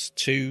difference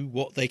to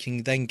what they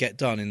can then get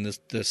done in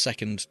the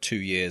second 2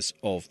 years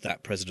of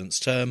that president's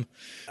term.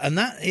 And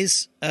that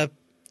is a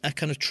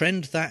kind of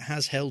trend that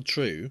has held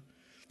true,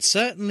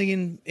 certainly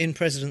in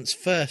presidents'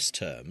 first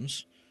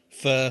terms,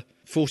 for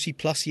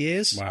 40-plus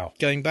years. Wow.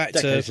 Going back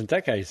decades and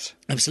decades.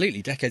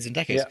 Absolutely, decades and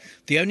decades.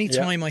 The only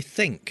time I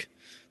think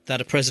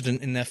that a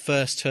president in their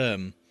first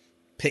term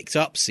picked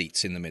up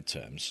seats in the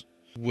midterms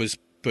was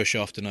Bush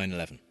after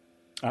 9/11.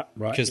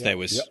 Because there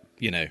was,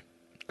 a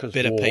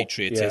bit of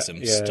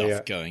patriotism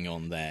stuff going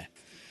on there.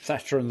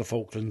 Thatcher and the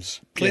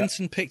Falklands.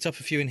 Clinton picked up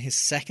a few in his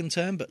second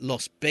term, but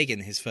lost big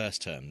in his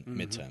first term,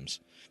 midterms.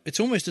 It's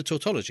almost a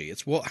tautology.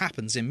 It's what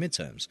happens in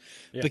midterms.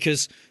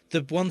 Because the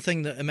one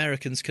thing that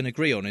Americans can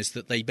agree on is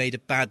that they made a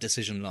bad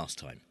decision last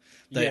time.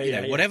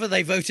 Whatever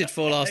they voted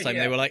for last time,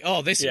 they were like,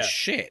 oh, this is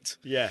shit.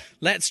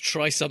 Let's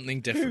try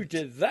something different. Who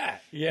did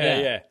that?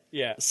 Yeah.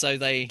 So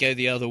they go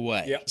the other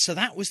way. So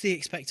that was the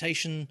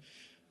expectation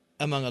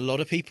among a lot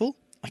of people.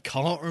 I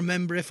can't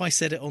remember if I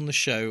said it on the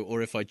show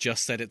or if I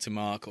just said it to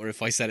Mark or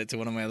if I said it to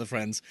one of my other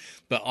friends.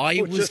 But I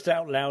was just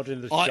out loud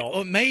in the shop.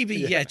 Or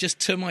maybe, just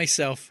to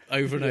myself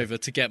over and over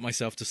to get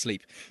myself to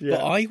sleep.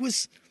 But I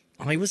was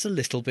a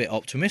little bit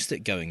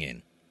optimistic going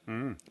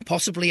in.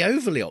 Possibly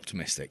overly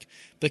optimistic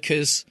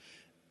because,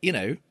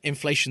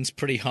 inflation's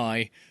pretty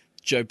high.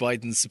 Joe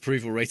Biden's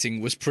approval rating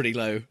was pretty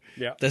low.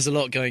 There's a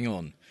lot going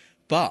on.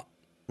 But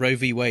Roe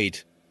v.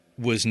 Wade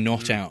was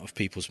not out of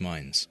people's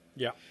minds.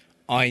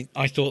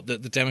 I thought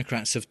that the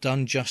Democrats have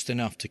done just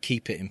enough to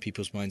keep it in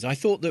people's minds. I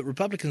thought that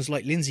Republicans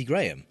like Lindsey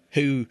Graham,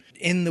 who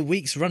in the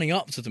weeks running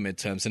up to the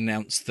midterms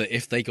announced that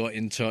if they got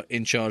in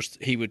charge,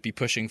 he would be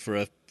pushing for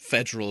a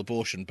federal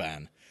abortion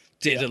ban,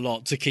 did a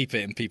lot to keep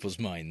it in people's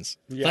minds.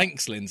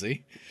 Thanks,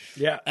 Lindsey.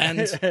 And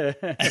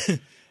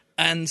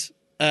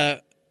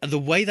the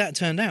way that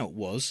turned out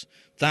was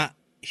that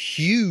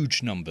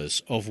huge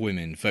numbers of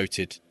women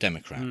voted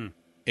Democrat.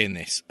 In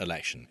this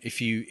election,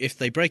 if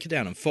they break it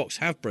down, and Fox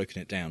have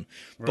broken it down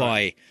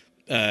by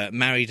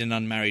married and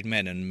unmarried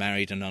men and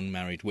married and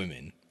unmarried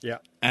women,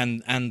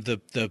 and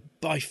the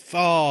by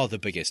far the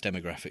biggest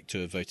demographic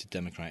to have voted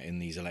Democrat in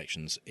these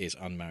elections is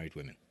unmarried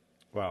women.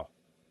 Wow.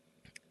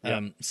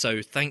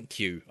 So thank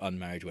you,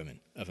 unmarried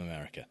women of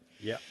America.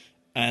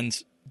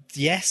 And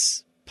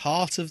yes,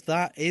 part of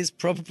that is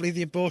probably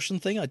the abortion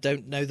thing. I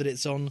don't know that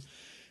it's on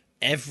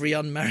every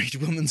unmarried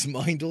woman's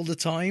mind all the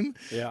time.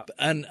 Yeah.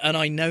 And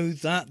I know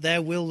that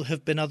there will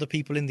have been other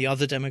people in the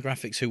other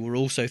demographics who were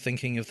also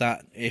thinking of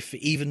that, if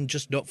even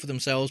just not for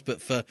themselves,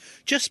 but for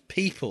just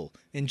people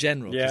in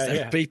general. Because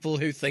there are people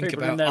who think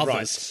People in about their others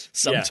rights.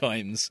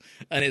 sometimes,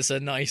 and it's a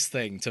nice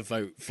thing to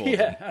vote for them.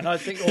 Yeah, and I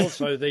think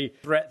also the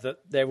threat that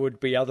there would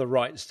be other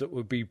rights that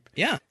would be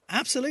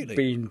absolutely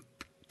being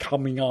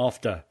coming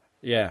after.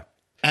 Yeah.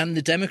 And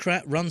the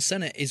Democrat-run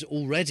Senate is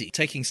already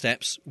taking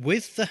steps,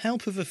 with the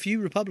help of a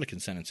few Republican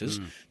senators,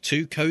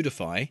 to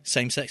codify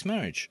same-sex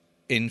marriage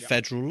in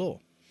federal law.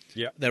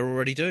 Yeah, they're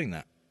already doing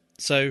that.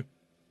 So,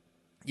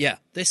 yeah,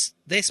 this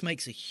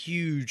makes a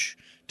huge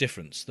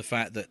difference. The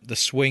fact that the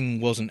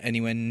swing wasn't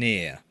anywhere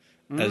near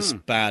as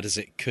bad as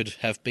it could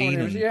have been.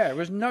 It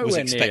was nowhere was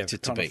near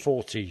expected to kind be. of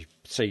 40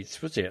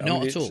 seats, was it?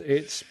 Not at all.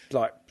 It's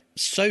like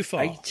so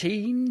far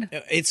 18.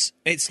 It's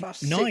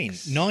plus 9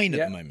 6. at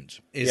the moment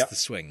is the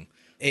swing.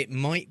 It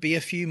might be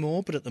a few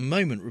more, but at the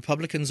moment,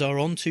 Republicans are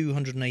on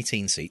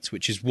 218 seats,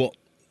 which is what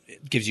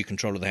gives you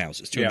control of the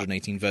House. It's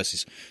 218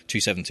 versus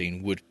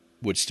 217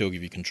 would still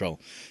give you control.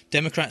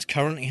 Democrats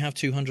currently have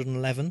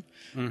 211,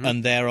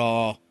 and there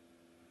are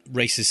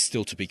races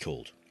still to be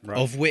called,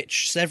 of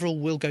which several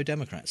will go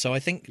Democrat. So I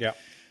think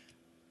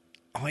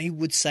I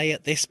would say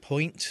at this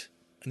point,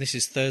 and this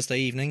is Thursday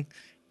evening,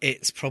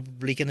 it's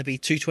probably going to be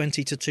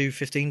 220 to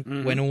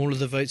 215 when all of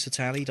the votes are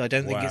tallied. I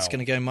don't think it's going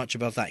to go much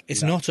above that.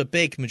 It's not a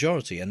big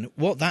majority. And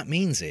what that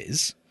means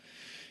is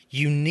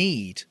you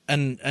need...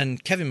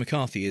 And Kevin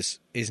McCarthy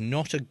is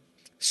not a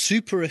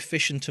super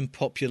efficient and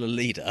popular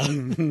leader.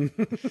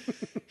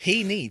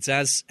 He needs,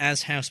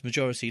 as House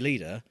Majority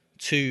Leader,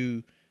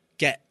 to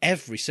get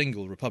every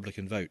single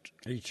Republican vote.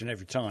 Each and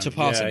every time. To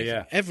pass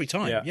anything. Every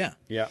time,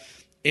 Yeah.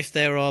 If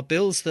there are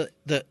bills that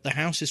the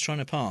House is trying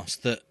to pass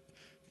that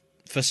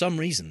for some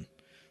reason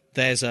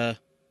there's a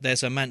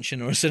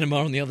mansion or a cinema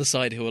on the other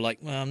side who are like,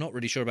 well, I'm not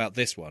really sure about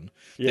this one.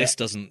 This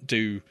doesn't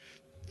do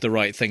the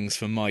right things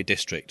for my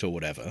district or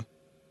whatever.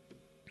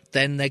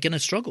 Then they're going to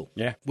struggle,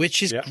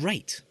 which is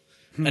great.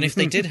 And if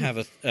they did have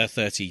a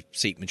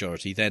 30-seat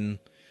majority, then,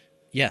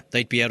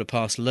 they'd be able to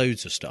pass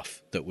loads of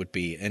stuff that would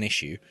be an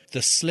issue.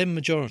 The slim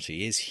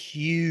majority is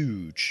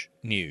huge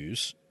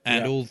news,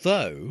 and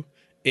although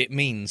it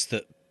means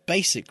that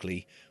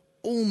basically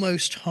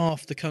almost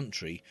half the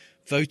country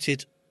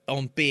voted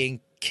on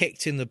being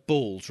kicked in the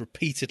balls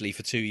repeatedly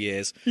for 2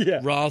 years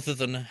rather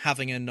than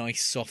having a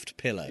nice soft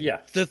pillow.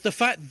 The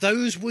fact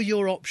those were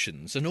your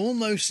options and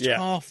almost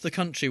half the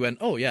country went,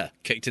 oh,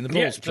 kicked in the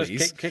balls, please.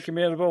 Just kicking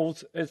me in the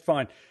balls, it's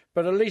fine.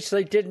 But at least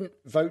they didn't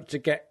vote to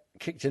get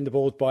kicked in the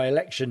balls by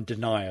election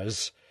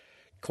deniers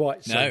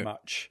quite so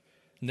much.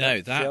 No,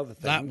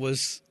 that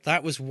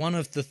was one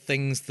of the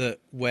things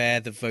where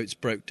the votes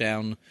broke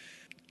down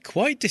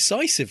quite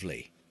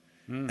decisively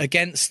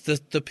against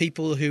the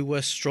people who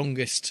were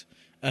strongest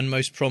and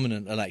most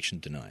prominent election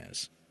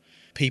deniers.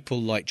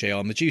 People like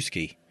J.R.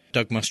 Majewski,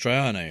 Doug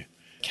Mastriano,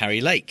 Carrie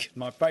Lake,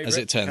 my favourite, as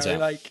it turns Carrie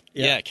out.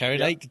 Lake. Carrie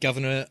Lake,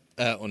 governor,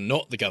 or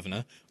not the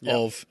governor,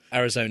 of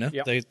Arizona.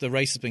 The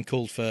race has been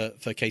called for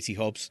Katie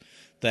Hobbs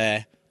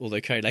there,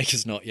 although Carrie Lake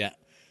has not yet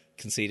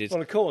conceded.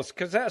 Well, of course,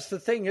 because that's the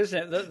thing, isn't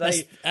it?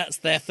 That that's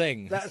their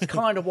thing. That's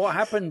kind of what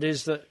happened,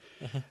 is that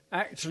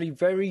actually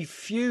very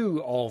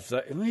few of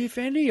if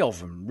any of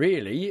them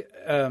really,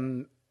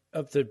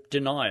 of the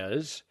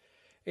deniers,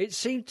 it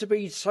seemed to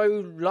be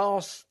so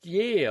last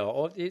year,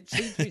 or it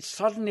seemed to be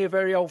suddenly a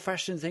very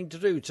old-fashioned thing to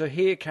do, to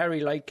hear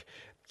Carrie Lake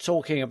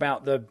talking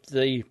about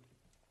the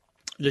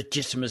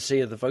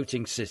legitimacy of the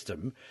voting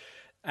system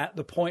at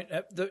the point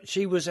that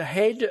she was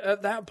ahead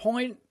at that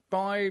point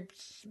by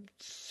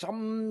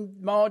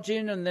some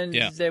margin, and then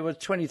there were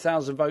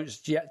 20,000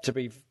 votes yet to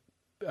be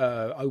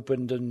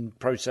opened and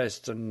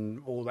processed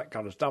and all that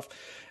kind of stuff.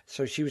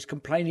 So she was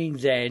complaining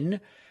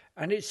then,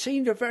 and it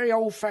seemed a very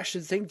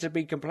old-fashioned thing to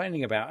be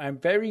complaining about. And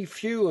very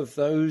few of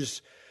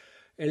those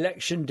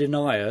election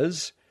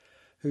deniers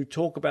who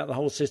talk about the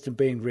whole system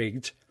being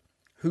rigged,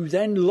 who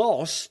then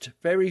lost,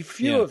 very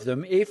few of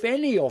them, if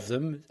any of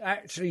them,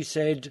 actually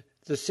said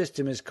the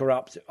system is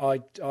corrupt.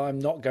 I'm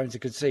not going to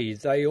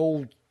concede. They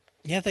all...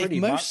 Yeah, they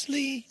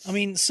mostly... I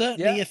mean,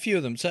 certainly a few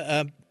of them.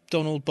 So,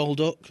 Donald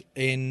Baldock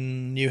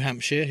in New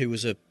Hampshire, who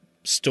was a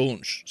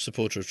staunch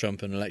supporter of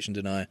Trump and election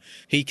denier,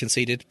 he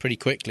conceded pretty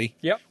quickly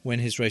when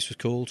his race was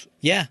called.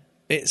 Yeah,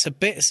 it's a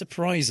bit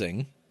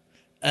surprising.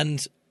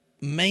 And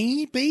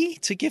maybe,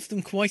 to give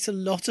them quite a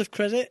lot of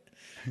credit,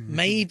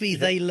 maybe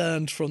they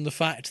learned from the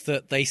fact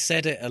that they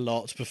said it a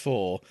lot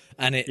before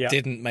and it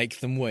didn't make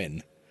them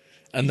win.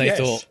 And they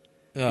thought,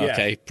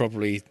 okay,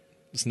 probably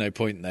there's no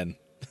point then.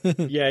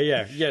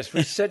 Yes,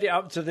 we set it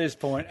up to this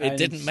point. It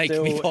didn't make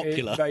me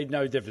popular. It made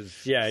no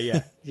difference.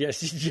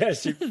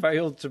 Yes, it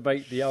failed to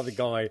make the other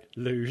guy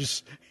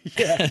lose.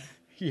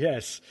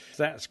 Yes,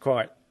 that's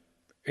quite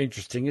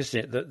interesting, isn't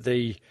it?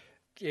 That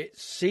it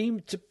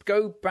seemed to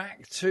go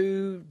back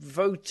to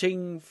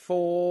voting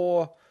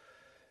for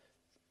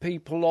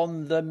people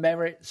on the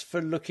merits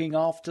for looking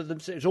after them.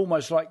 It's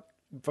almost like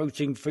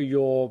voting for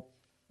your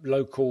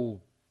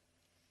local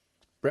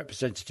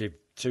representative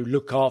to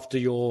look after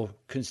your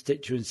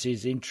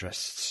constituency's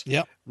interests,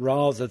 Yep.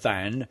 rather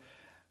than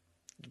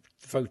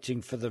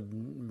voting for the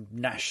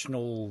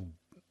national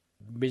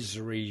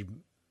misery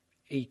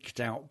eked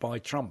out by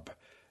Trump.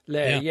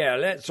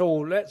 Let's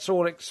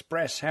all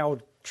express how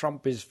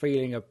Trump is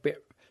feeling a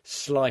bit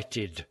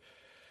slighted.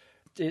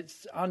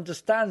 It's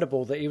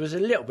understandable that he was a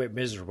little bit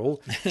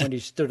miserable when he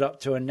stood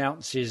up to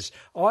announce his.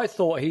 I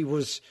thought he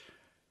was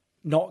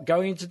not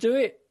going to do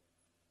it.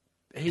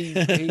 He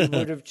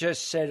would have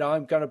just said,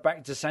 "I'm going to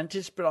back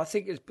DeSantis," but I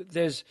think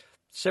there's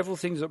several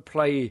things at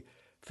play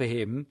for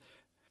him.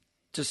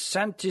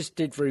 DeSantis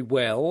did very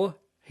well.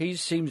 He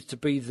seems to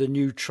be the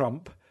new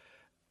Trump,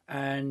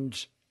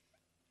 and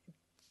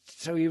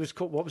so he was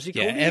called. What was he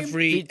called?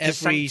 Every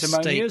state,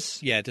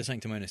 DeSanctimonious?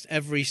 DeSanctimonious.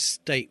 Every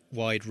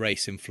statewide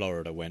race in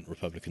Florida went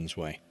Republicans'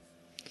 way.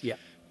 Yeah,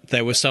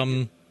 there were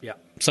some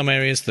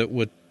areas that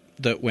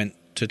went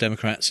to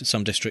Democrats in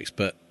some districts,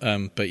 but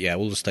yeah,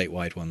 all the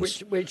statewide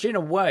ones. Which in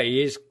a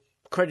way is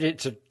credit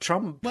to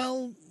Trump.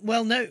 Well,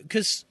 no,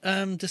 because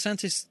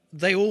DeSantis,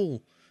 they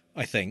all,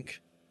 I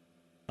think,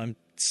 I'm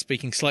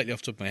speaking slightly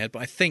off the top of my head,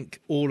 but I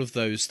think all of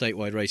those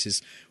statewide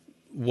races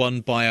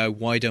won by a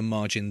wider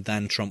margin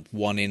than Trump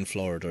won in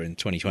Florida in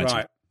 2020.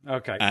 Right.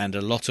 Okay. And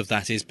a lot of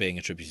that is being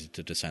attributed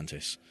to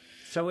DeSantis.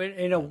 So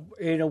in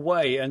a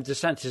way, and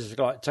DeSantis has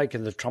like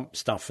taken the Trump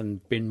stuff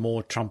and been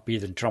more Trumpy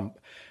than Trump,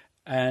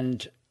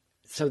 and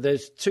so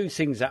there's two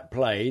things at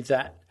play: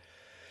 that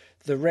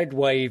the red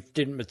wave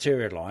didn't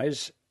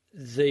materialise,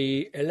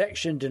 the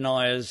election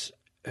deniers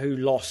who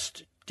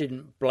lost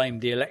didn't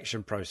blame the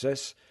election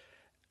process,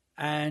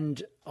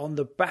 and on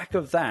the back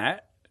of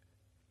that,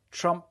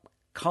 Trump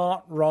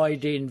can't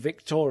ride in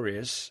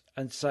victorious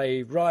and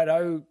say,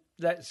 righto,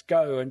 let's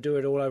go and do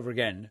it all over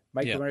again.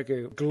 Make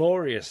America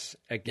glorious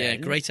again.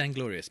 Yeah, great and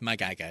glorious.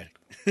 Magago.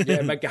 Yeah,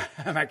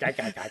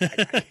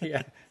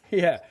 Magago.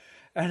 Yeah.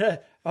 And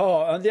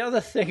and the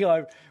other thing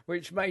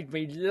which made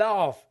me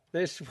laugh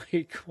this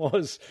week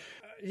was,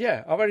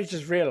 I've only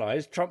just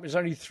realised Trump is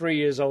only 3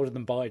 years older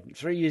than Biden.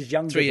 3 years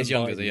younger than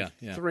Biden.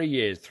 Yeah. 3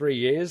 years. 3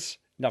 years,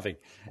 nothing.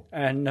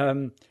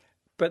 And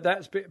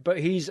but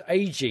he's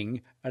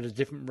aging at a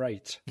different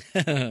rate.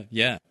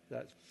 Yeah.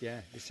 You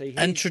see.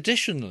 And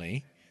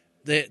traditionally,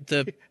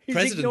 the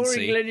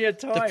presidency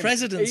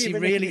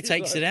really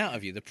takes it out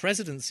of you. The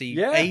presidency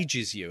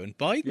ages you, and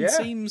Biden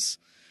seems.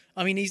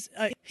 I mean,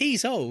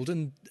 he's old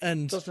and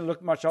doesn't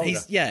look much older.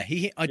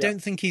 I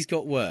don't think he's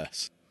got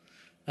worse.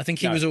 I think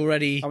he was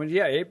already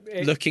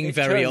looking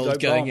very old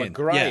going in.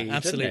 Grade, yeah,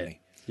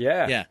 absolutely.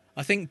 Yeah.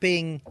 I think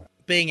being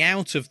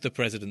out of the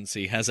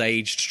presidency has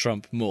aged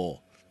Trump more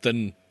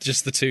than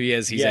just the 2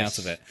 years he's out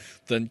of it.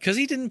 Because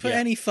he didn't put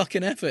any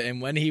fucking effort in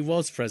when he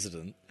was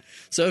president.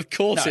 So, of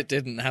course, it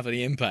didn't have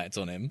any impact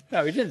on him.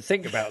 No, he didn't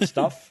think about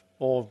stuff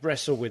or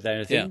wrestle with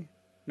anything.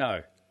 Yeah.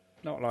 No,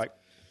 not like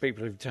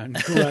people who've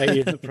turned grey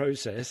in the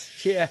process.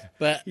 Yeah.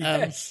 But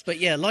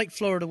like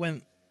Florida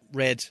went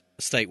red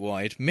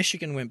statewide,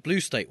 Michigan went blue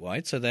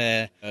statewide, so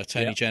their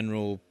attorney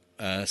general,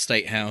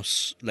 state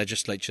house,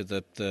 legislature,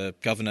 the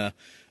governor,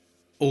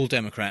 all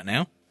Democrat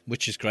now,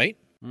 which is great.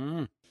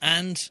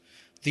 And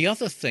the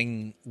other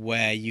thing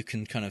where you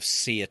can kind of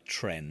see a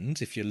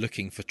trend, if you're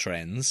looking for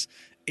trends,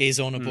 is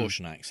on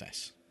abortion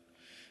access.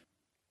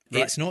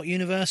 Right. It's not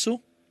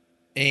universal.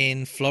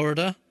 In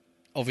Florida,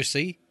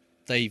 obviously,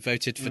 they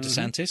voted for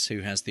DeSantis,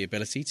 who has the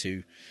ability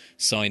to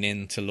sign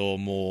into law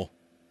more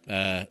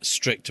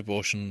strict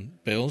abortion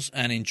bills.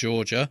 And in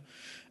Georgia,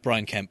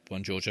 Brian Kemp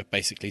won Georgia,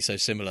 basically, so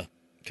similar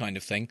kind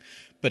of thing.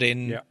 But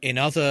in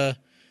other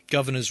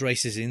governors'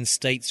 races in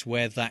states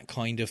where that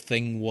kind of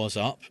thing was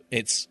up,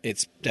 it's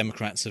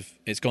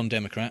gone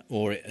Democrat,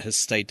 or it has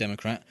stayed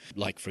Democrat,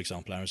 like, for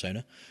example,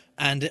 Arizona.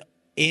 And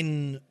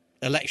in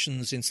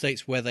elections in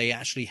states where they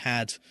actually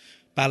had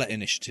ballot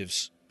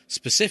initiatives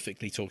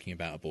specifically talking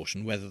about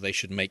abortion, whether they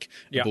should make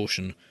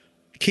abortion,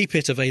 keep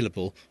it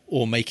available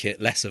or make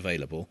it less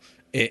available,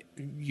 it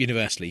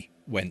universally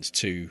went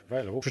to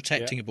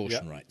protecting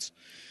abortion rights,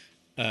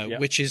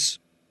 which is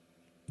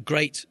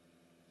great,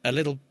 a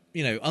little,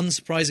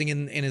 unsurprising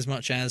in as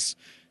much as,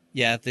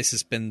 this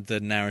has been the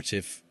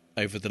narrative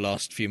over the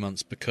last few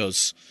months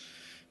because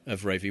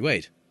of Roe v.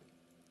 Wade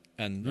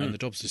and the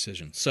Dobbs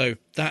decision. So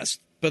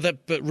but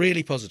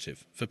really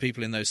positive for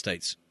people in those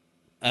states,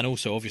 and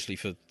also obviously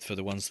for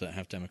the ones that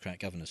have Democrat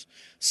governors.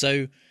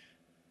 So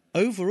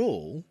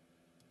overall,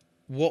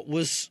 what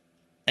was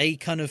a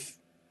kind of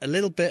a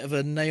little bit of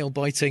a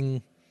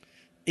nail-biting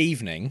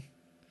evening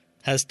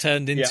has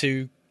turned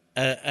into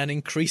an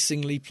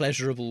increasingly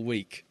pleasurable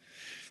week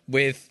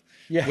with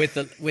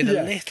a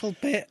little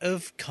bit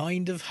of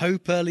kind of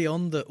hope early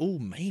on that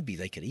maybe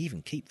they could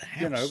even keep the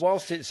house.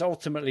 Whilst it's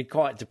ultimately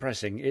quite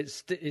depressing,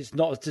 it's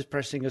not as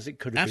depressing as it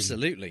could have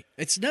been.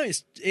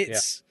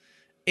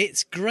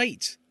 It's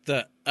great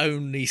that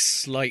only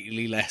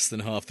slightly less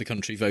than half the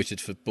country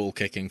voted for ball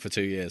kicking for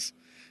 2 years.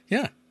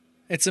 Yeah.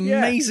 It's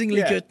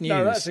amazingly good news.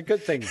 No, that's a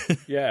good thing.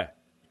 Yeah.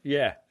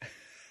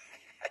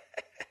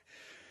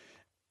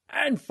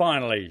 And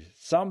finally,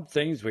 some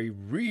things we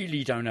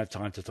really don't have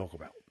time to talk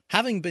about.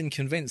 Having been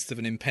convinced of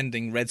an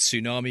impending red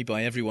tsunami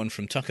by everyone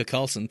from Tucker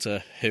Carlson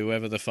to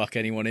whoever the fuck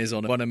anyone is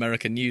on One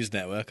American News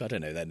Network, I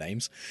don't know their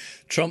names,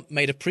 Trump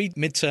made a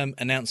pre-midterm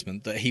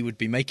announcement that he would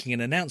be making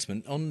an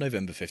announcement on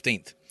November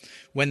 15th.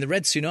 When the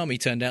red tsunami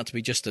turned out to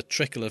be just a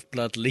trickle of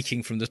blood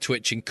leaking from the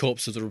twitching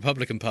corpse of the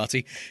Republican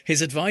Party,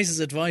 his advisors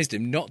advised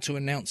him not to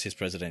announce his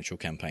presidential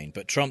campaign.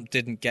 But Trump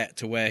didn't get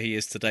to where he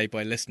is today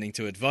by listening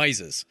to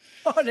advisors.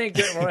 I didn't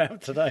get where I am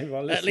today by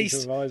listening At least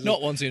to advisors.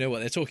 Not ones who know what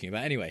they're talking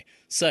about anyway.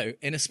 So,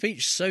 in a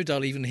speech so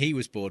dull even he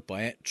was bored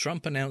by it,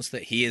 Trump announced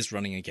that he is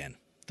running again.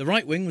 The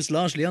right wing was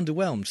largely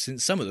underwhelmed,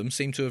 since some of them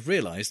seem to have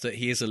realised that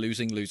he is a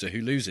losing loser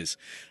who loses.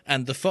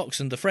 And the Fox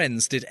and the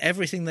Friends did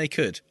everything they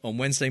could on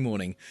Wednesday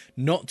morning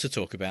not to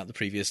talk about the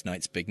previous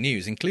night's big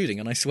news, including,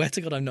 and I swear to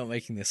God I'm not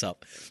making this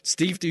up,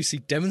 Steve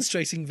Doocy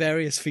demonstrating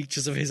various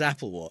features of his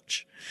Apple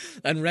Watch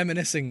and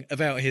reminiscing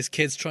about his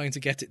kids trying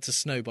to get it to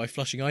snow by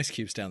flushing ice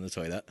cubes down the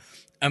toilet,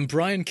 and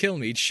Brian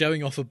Kilmeade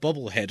showing off a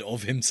bobblehead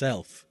of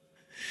himself.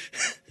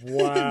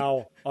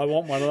 Wow. I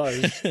want one of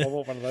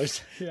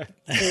those. Yeah.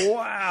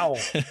 Wow.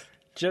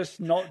 Just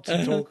not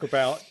to talk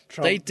about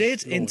Trump. They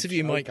did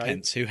interview Mike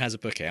Pence, who has a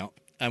book out,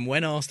 and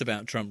when asked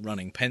about Trump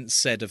running, Pence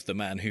said of the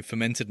man who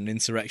fomented an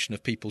insurrection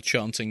of people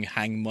chanting,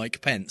 "Hang Mike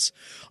Pence,"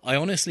 "I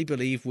honestly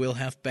believe we'll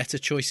have better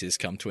choices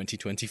come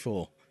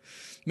 2024.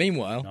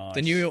 Meanwhile,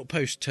 The New York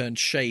Post turned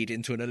shade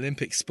into an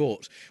Olympic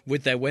sport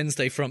with their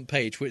Wednesday front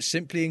page, which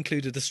simply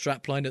included a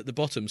strapline at the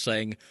bottom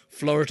saying,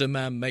 "Florida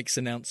man makes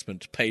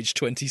announcement, page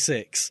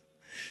 26.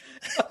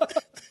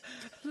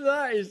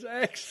 That is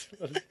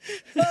excellent.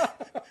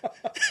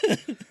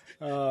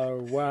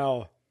 Oh,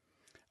 wow.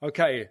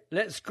 Okay,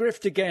 let's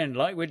grift again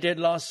like we did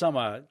last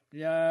summer.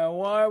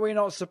 Why are we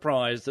not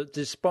surprised that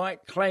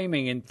despite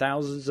claiming in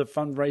thousands of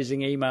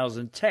fundraising emails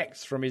and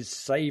texts from his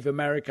Save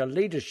America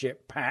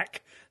leadership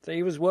pack that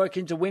he was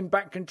working to win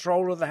back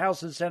control of the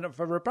House and Senate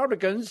for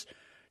Republicans,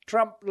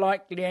 Trump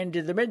likely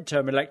ended the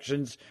midterm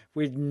elections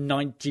with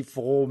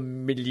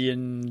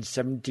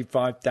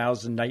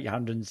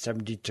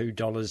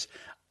 $94,075,872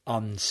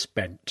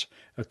 unspent,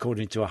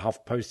 according to a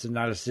HuffPost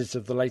analysis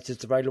of the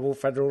latest available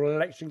Federal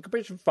Election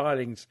Commission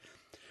filings.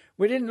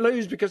 "We didn't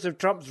lose because of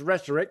Trump's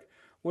rhetoric.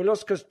 We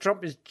lost because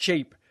Trump is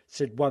cheap,"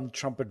 said one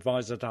Trump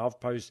advisor to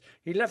HuffPost.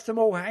 "He left them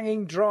all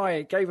hanging dry.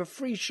 It gave a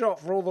free shot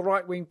for all the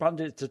right-wing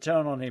pundits to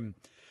turn on him."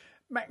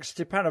 Max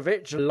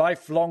Stepanovich, a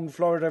lifelong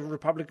Florida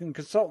Republican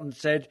consultant,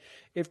 said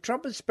if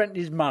Trump had spent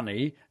his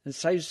money and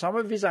saved some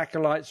of his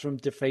acolytes from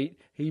defeat,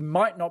 he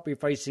might not be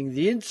facing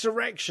the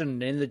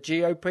insurrection in the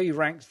GOP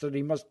ranks that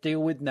he must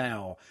deal with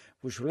now,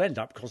 which will end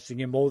up costing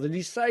him more than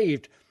he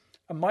saved.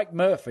 And Mike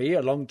Murphy,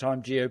 a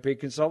long-time GOP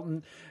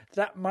consultant,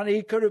 that money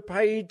he could have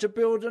paid to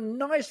build a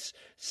nice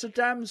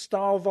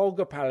Saddam-style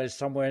Volga palace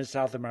somewhere in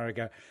South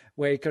America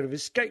where he could have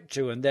escaped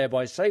to and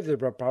thereby save the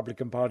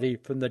Republican Party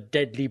from the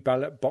deadly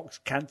ballot box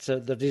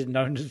cancer that is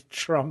known as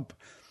Trump.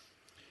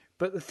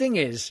 But the thing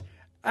is,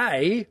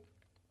 A,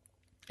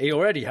 he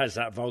already has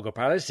that Volga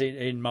palace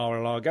in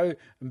Mar-a-Lago,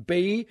 and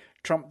B,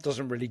 Trump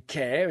doesn't really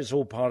care. It's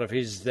all part of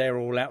his "they're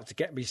all out to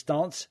get me"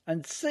 stance.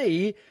 And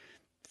C,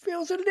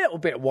 feels a little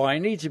bit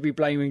whiny to be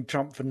blaming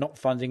Trump for not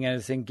funding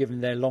anything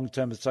given their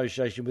long-term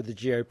association with the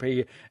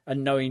GOP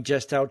and knowing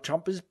just how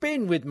Trump has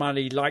been with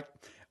money like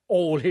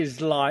all his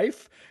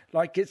life,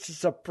 like it's a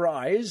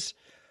surprise.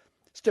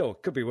 Still,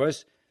 could be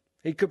worse.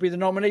 He could be the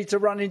nominee to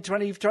run in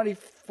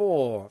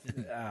 2024.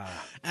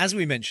 As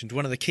we mentioned,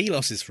 one of the key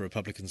losses for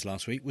Republicans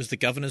last week was the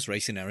governor's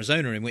race in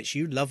Arizona, in which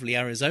you lovely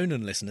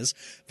Arizonan listeners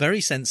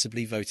very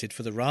sensibly voted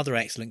for the rather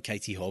excellent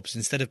Katie Hobbs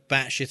instead of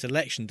batshit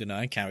election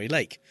denier Carrie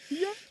Lake.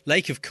 Yeah.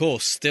 Lake, of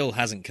course, still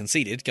hasn't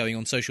conceded, going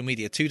on social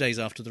media 2 days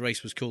after the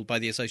race was called by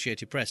the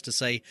Associated Press to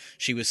say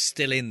she was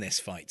still in this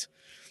fight.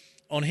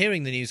 On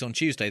hearing the news on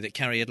Tuesday that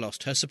Carrie had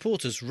lost, her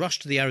supporters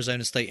rushed to the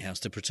Arizona State House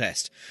to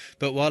protest.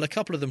 But while a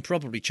couple of them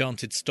probably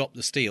chanted "Stop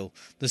the Steal,"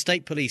 the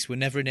state police were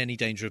never in any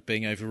danger of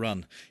being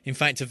overrun. In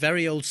fact, a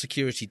very old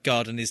security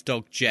guard and his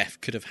dog Jeff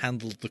could have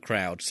handled the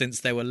crowd, since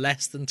there were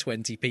less than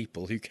 20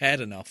 people who cared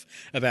enough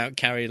about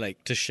Carrie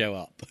Lake to show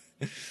up.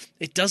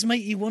 It does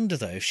make you wonder,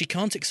 though, if she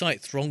can't excite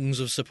throngs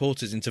of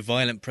supporters into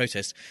violent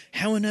protest,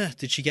 how on earth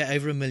did she get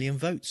over 1 million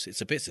votes?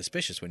 It's a bit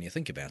suspicious when you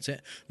think about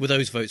it. Were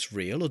those votes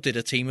real, or did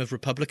a team of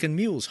Republican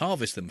mules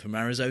harvest them from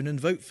Arizonan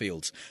vote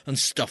fields and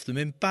stuff them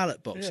in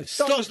ballot boxes? Yeah,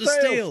 Stop the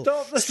steal!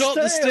 Stop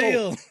the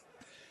steal!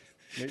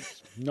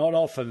 It's not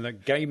often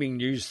that gaming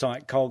news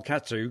site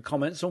Kohlkatsu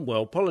comments on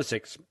world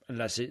politics,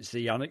 unless it's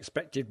the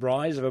unexpected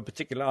rise of a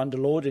particular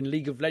underlord in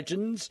League of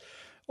Legends,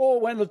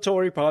 or when the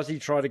Tory party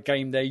try to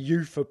game their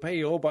youth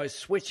appeal by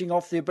switching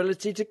off the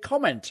ability to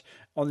comment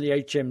on the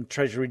HM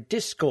Treasury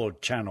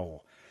Discord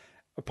channel.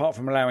 Apart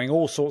from allowing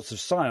all sorts of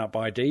sign-up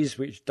IDs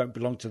which don't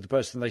belong to the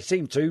person they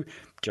seem to,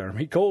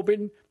 Jeremy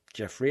Corbyn,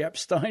 Jeffrey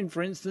Epstein,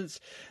 for instance,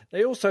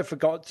 they also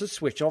forgot to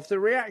switch off the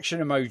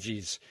reaction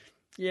emojis.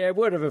 Yeah,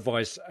 word of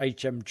advice,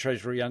 HM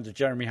Treasury under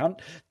Jeremy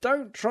Hunt.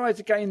 Don't try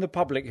to gain the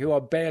public, who are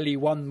barely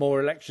one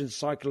more election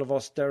cycle of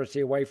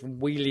austerity away from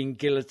wheeling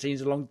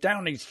guillotines along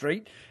Downing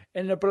Street,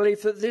 in the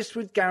belief that this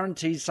would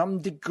guarantee some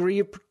degree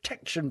of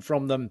protection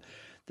from them.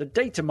 The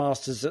data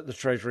masters at the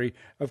Treasury,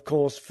 of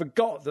course,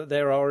 forgot that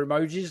there are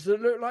emojis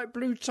that look like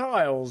blue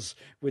tiles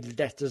with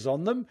letters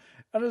on them,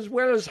 and as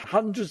well as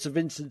hundreds of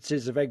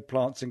instances of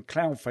eggplants and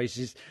clown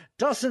faces,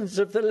 dozens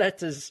of the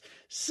letters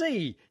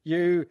C,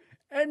 U,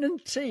 N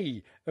and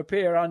T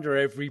appear under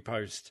every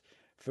post.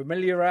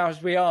 Familiar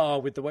as we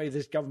are with the way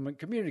this government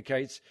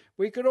communicates,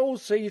 we could all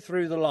see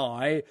through the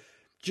lie.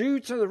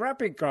 Due to the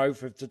rapid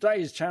growth of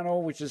today's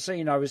channel, which has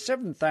seen over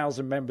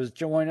 7,000 members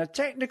join, a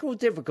technical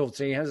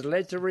difficulty has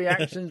led to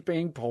reactions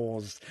being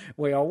paused.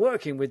 We are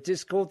working with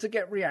Discord to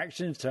get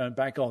reactions turned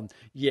back on.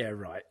 Yeah,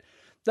 right.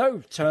 Though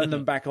turn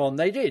them back on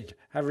they did,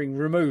 having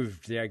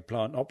removed the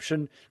eggplant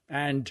option,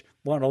 and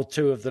one or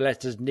two of the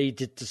letters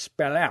needed to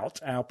spell out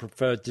our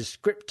preferred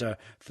descriptor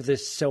for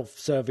this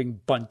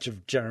self-serving bunch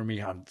of Jeremy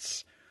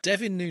Hunts.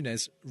 Devin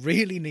Nunes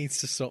really needs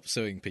to stop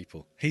suing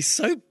people. He's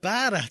so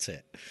bad at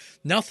it.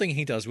 Nothing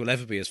he does will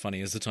ever be as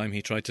funny as the time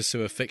he tried to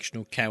sue a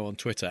fictional cow on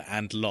Twitter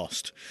and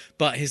lost.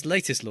 But his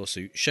latest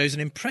lawsuit shows an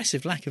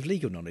impressive lack of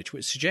legal knowledge,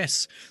 which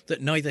suggests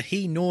that neither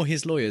he nor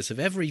his lawyers have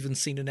ever even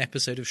seen an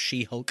episode of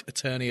She-Hulk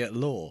Attorney at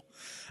Law.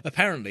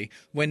 Apparently,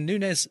 when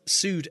Nunes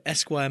sued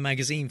Esquire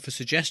magazine for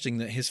suggesting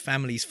that his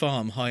family's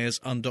farm hires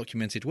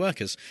undocumented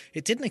workers,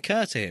 it didn't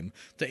occur to him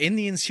that in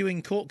the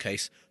ensuing court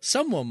case,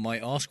 someone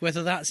might ask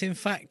whether that's in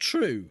fact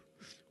true.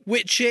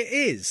 Which it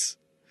is.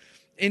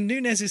 In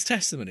Nunes'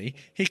 testimony,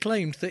 he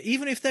claimed that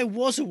even if there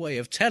was a way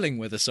of telling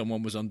whether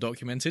someone was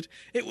undocumented,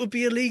 it would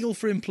be illegal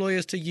for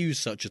employers to use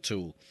such a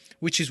tool.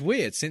 Which is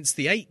weird, since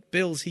the 8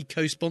 bills he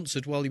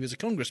co-sponsored while he was a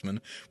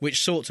congressman,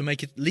 which sought to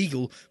make it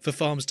legal for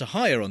farms to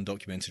hire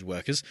undocumented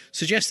workers,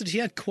 suggested he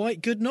had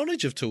quite good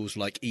knowledge of tools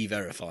like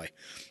E-Verify.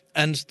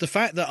 And the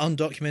fact that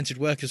undocumented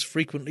workers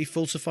frequently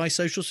falsify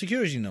social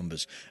security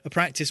numbers, a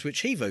practice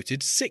which he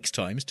voted 6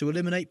 times to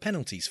eliminate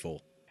penalties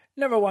for.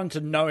 Never one to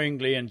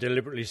knowingly and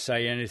deliberately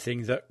say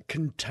anything that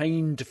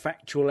contained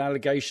factual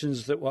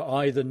allegations that were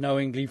either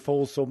knowingly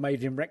false or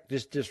made in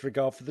reckless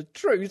disregard for the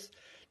truth,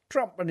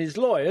 Trump and his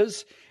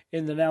lawyers,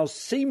 in the now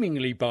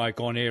seemingly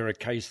bygone era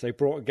case they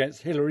brought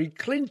against Hillary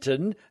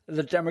Clinton,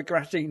 the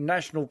Democratic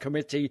National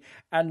Committee,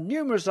 and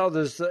numerous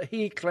others that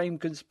he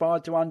claimed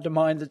conspired to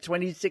undermine the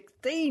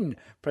 2016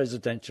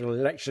 presidential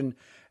election,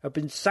 have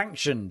been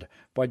sanctioned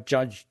by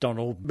Judge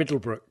Donald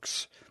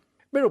Middlebrooks.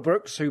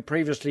 Middlebrooks, who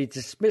previously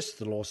dismissed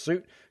the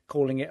lawsuit,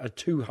 calling it a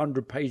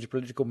 200-page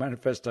political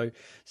manifesto,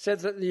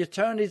 said that the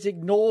attorneys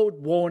ignored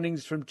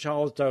warnings from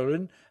Charles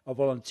Dolan, a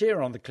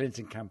volunteer on the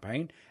Clinton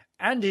campaign,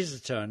 and his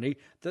attorney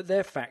that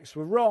their facts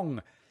were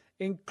wrong,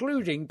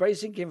 including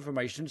basic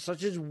information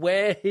such as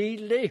where he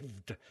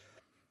lived.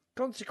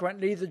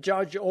 Consequently, the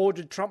judge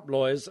ordered Trump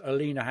lawyers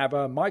Alina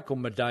Haber, Michael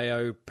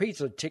Medeo,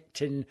 Peter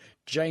Ticktin,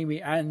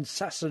 Jamie Ann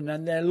Sasson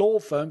and their law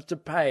firms to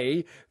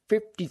pay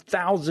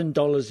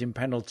 $50,000 in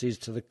penalties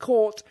to the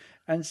court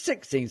and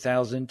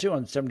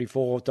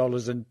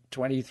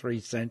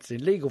 $16,274.23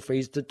 in legal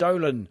fees to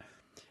Dolan.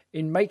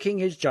 In making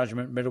his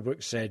judgment,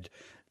 Middlebrooks said,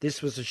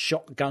 "This was a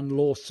shotgun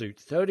lawsuit.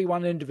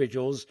 31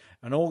 individuals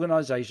and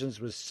organisations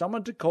were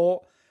summoned to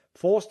court,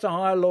 forced to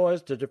hire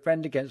lawyers to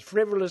defend against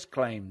frivolous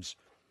claims.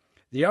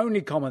 The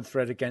only common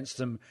thread against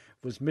them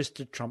was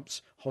Mr.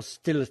 Trump's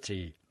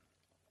hostility."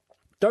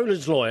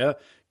 Dolan's lawyer,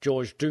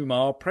 George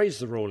Dumar, praised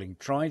the ruling.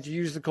 "Trying to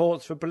use the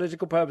courts for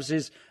political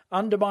purposes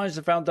undermines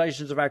the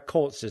foundations of our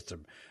court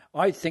system.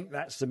 I think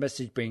that's the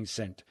message being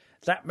sent.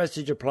 That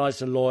message applies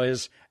to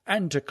lawyers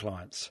and to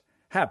clients."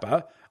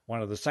 Haber,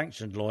 one of the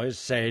sanctioned lawyers,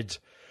 said,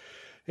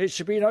 "It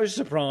should be no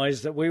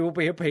surprise that we will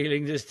be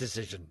appealing this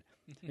decision."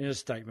 In a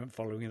statement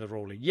following the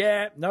ruling,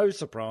 "Yeah, no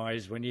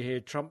surprise when you hear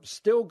Trump's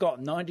still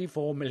got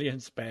 94 million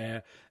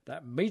spare.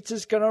 That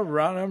meter's going to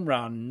run and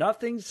run.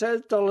 Nothing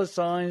says dollar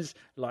signs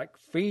like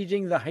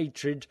feeding the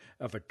hatred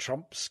of a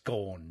Trump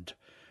scorned."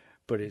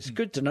 But it's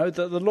good to know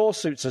that the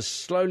lawsuits are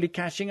slowly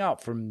catching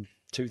up from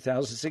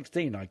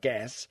 2016, I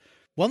guess.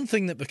 One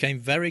thing that became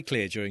very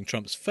clear during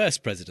Trump's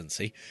first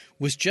presidency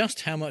was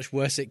just how much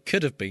worse it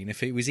could have been if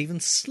he was even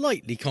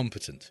slightly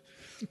competent.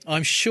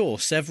 I'm sure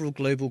several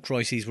global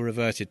crises were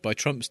averted by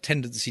Trump's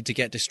tendency to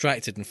get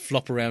distracted and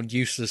flop around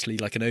uselessly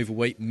like an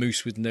overweight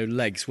moose with no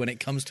legs when it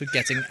comes to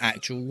getting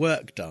actual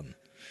work done.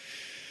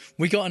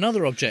 We got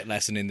another object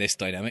lesson in this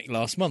dynamic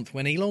last month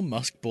when Elon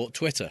Musk bought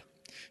Twitter.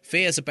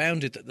 Fears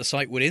abounded that the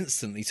site would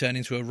instantly turn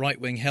into a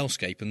right-wing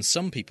hellscape, and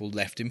some people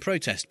left in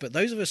protest, but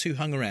those of us who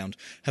hung around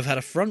have had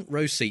a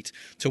front-row seat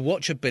to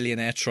watch a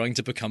billionaire trying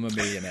to become a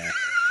millionaire.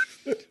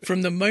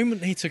 From the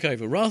moment he took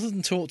over, rather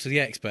than talk to the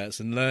experts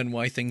and learn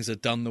why things are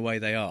done the way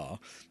they are,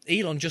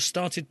 Elon just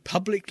started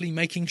publicly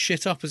making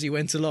shit up as he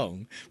went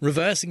along,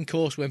 reversing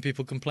course when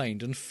people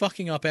complained, and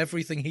fucking up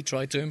everything he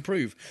tried to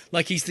improve,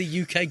 like he's the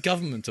UK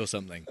government or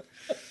something.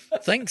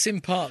 Thanks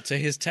in part to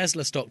his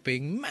Tesla stock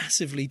being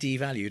massively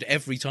devalued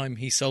every time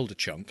he sold a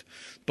chunk,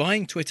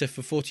 buying Twitter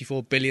for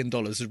 $44 billion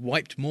had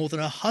wiped more than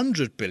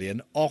 $100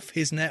 billion off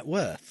his net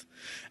worth.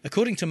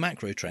 According to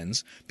Macro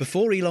Trends,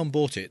 before Elon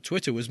bought it,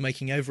 Twitter was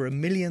making over $1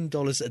 million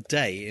a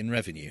day in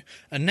revenue.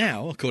 And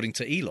now, according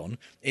to Elon,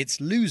 it's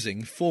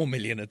losing $4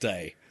 million a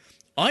day.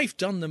 I've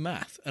done the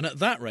math, and at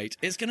that rate,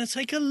 it's going to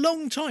take a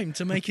long time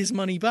to make his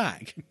money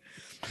back.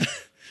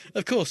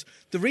 Of course,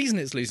 the reason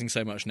it's losing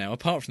so much now,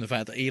 apart from the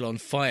fact that Elon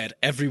fired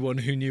everyone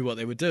who knew what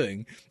they were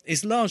doing,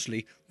 is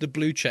largely the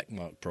blue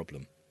checkmark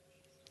problem.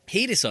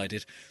 He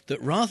decided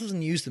that rather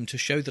than use them to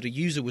show that a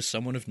user was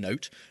someone of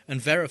note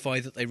and verify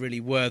that they really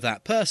were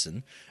that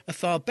person, a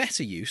far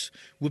better use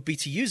would be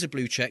to use a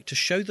blue check to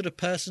show that a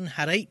person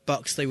had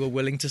 $8 they were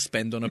willing to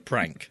spend on a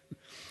prank.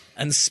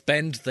 And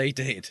spend they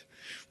did.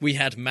 We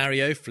had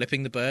Mario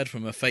flipping the bird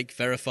from a fake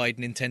verified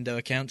Nintendo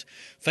account,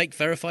 fake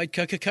verified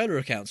Coca-Cola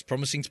accounts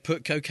promising to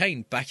put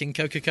cocaine back in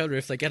Coca-Cola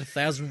if they get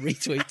 1,000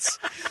 retweets,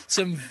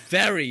 some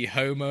very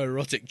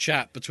homoerotic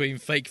chat between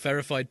fake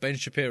verified Ben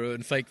Shapiro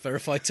and fake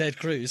verified Ted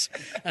Cruz,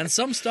 and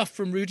some stuff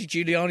from Rudy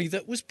Giuliani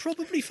that was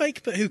probably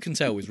fake, but who can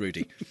tell with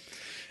Rudy?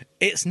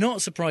 It's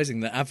not surprising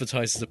that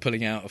advertisers are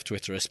pulling out of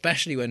Twitter,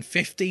 especially when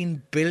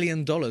 $15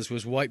 billion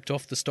was wiped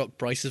off the stock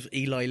price of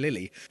Eli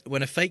Lilly,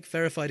 when a fake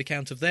verified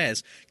account of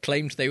theirs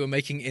claimed they were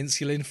making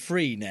insulin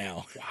free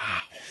now.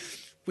 Wow.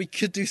 We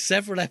could do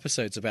several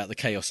episodes about the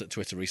chaos at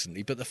Twitter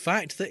recently, but the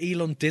fact that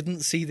Elon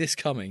didn't see this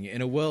coming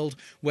in a world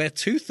where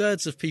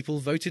 2/3 of people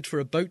voted for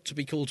a boat to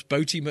be called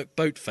Boaty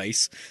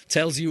McBoatface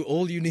tells you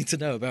all you need to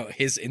know about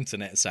his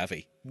internet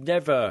savvy.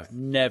 Never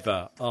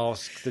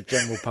ask the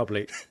general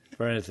public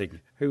for anything.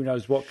 Who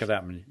knows what could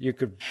happen? You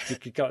could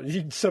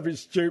something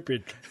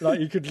stupid, like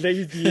you could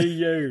leave the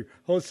EU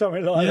or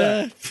something like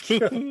that.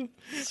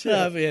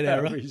 That'd be an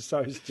error. That'd be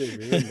so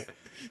stupid, wouldn't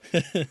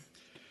it?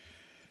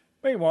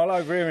 Meanwhile,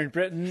 over here in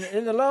Britain,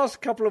 in the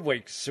last couple of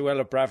weeks,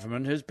 Suella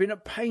Braverman has been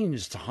at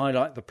pains to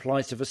highlight the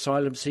plight of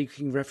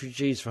asylum-seeking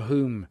refugees for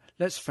whom,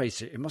 let's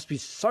face it, it must be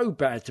so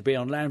bad to be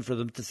on land for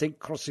them to think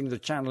crossing the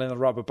channel in a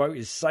rubber boat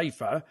is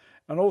safer,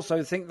 and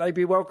also think they'd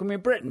be welcome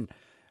in Britain.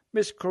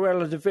 Miss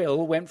Cruella de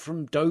Vil went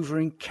from Dover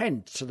in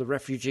Kent to the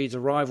Refugees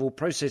Arrival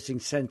Processing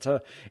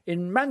Centre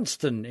in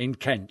Manston in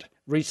Kent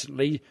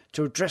recently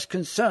to address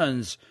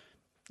concerns,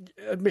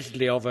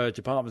 admittedly of her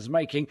department's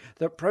making,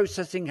 that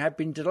processing had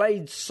been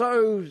delayed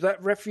so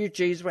that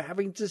refugees were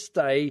having to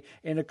stay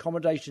in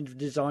accommodation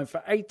designed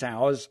for 8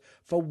 hours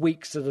for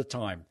weeks at a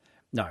time.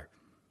 No,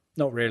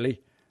 not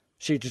really.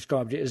 She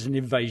described it as an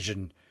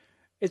invasion.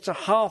 It's a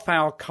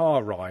half-hour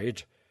car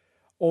ride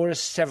or a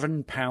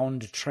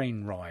 £7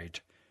 train ride.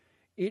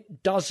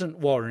 It doesn't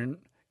warrant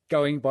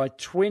going by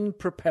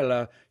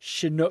twin-propeller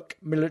Chinook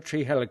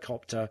military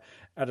helicopter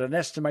at an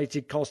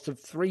estimated cost of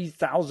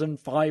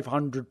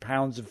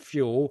 £3,500 of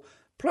fuel,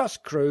 plus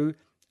crew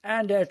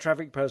and air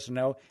traffic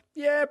personnel,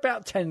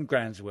 about 10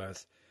 grand's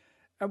worth.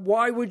 And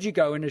why would you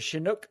go in a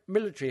Chinook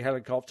military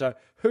helicopter?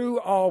 Who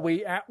are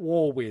we at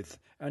war with,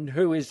 and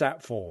who is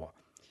that for?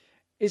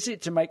 Is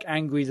it to make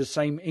angry the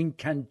same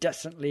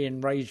incandescently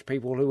enraged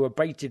people who were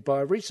baited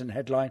by a recent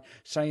headline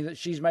saying that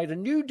she's made a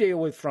new deal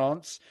with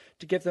France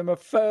to give them a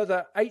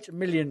further £8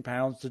 million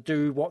to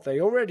do what they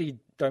already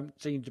don't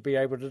seem to be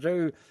able to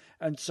do,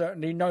 and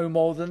certainly no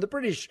more than the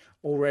British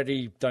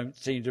already don't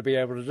seem to be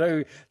able to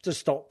do, to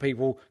stop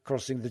people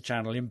crossing the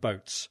channel in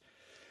boats?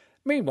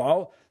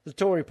 Meanwhile, the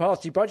Tory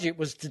party budget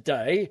was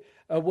today,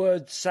 a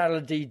word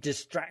salady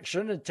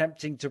distraction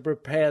attempting to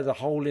repair the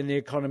hole in the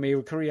economy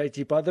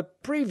created by the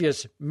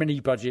previous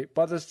mini-budget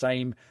by the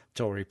same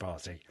Tory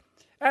party.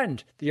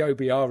 And the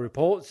OBR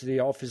reports, the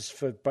Office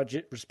for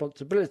Budget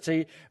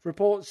Responsibility,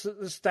 reports that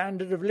the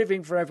standard of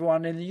living for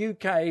everyone in the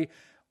UK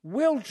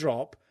will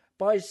drop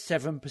by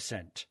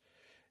 7%,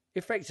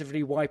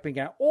 effectively wiping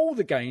out all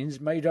the gains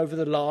made over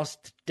the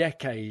last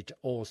decade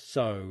or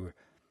so.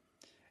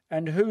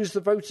 And who's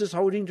the voters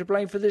holding to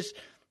blame for this?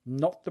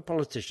 Not the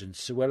politicians.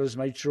 Suella's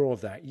made sure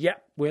of that.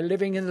 Yep, we're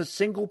living in the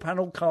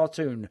single-panel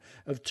cartoon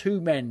of two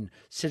men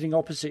sitting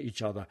opposite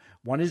each other.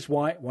 One is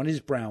white, one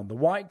is brown. The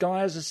white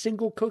guy has a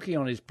single cookie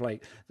on his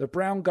plate. The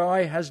brown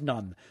guy has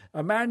none.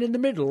 A man in the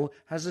middle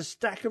has a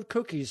stack of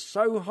cookies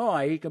so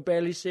high he can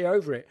barely see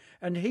over it.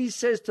 And he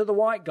says to the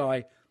white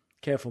guy,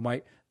 "Careful,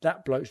 mate,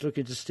 that bloke's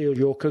looking to steal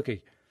your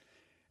cookie."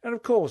 And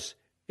of course,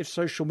 if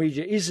social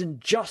media isn't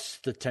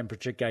just the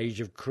temperature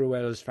gauge of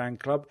Cruella's fan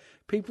club,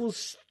 people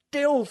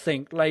still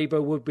think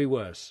Labour would be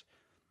worse.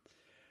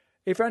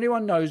 If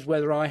anyone knows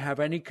whether I have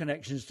any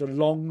connections to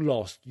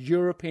long-lost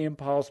European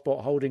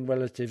passport-holding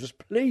relatives,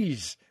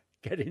 please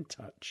get in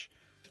touch.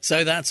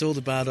 So that's all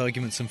the bad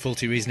arguments and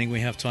faulty reasoning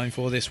we have time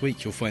for this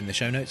week. You'll find the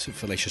show notes at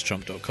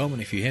fallacioustrump.com,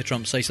 and if you hear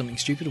Trump say something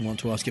stupid and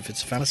want to ask if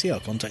it's a fallacy, our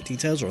contact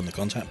details are on the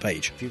contact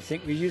page. If you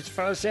think we used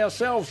fallacy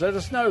ourselves, let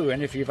us know.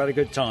 And if you've had a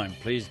good time,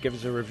 please give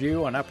us a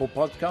review on Apple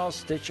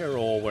Podcasts, Stitcher,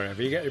 or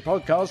wherever you get your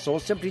podcasts,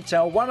 or simply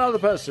tell one other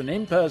person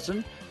in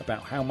person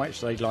about how much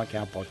they like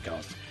our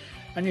podcast.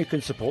 And you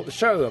can support the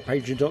show at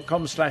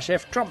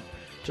patreon.com/ftrump,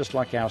 just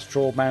like our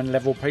straw man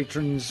level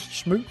patrons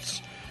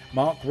Schmoots.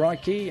 Mark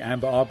Reike,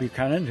 Amber R.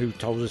 Buchanan, who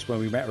told us when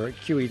we met her at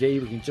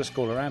QED, we can just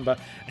call her Amber.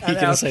 You're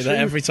going to say that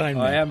every time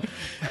now. I am.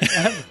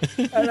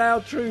 And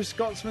our true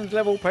Scotsman's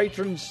level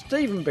patrons,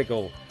 Stephen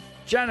Biggle,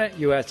 Janet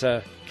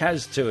Uetta,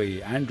 Kaz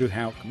Tui, Andrew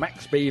Houck,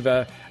 Max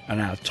Beaver,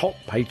 and our top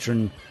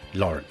patron,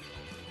 Lauren.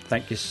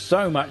 Thank you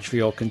so much for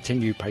your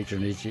continued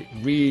patronage. It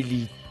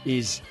really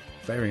is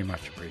very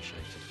much appreciated.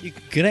 You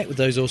can connect with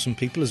those awesome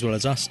people as well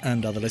as us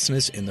and other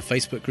listeners in the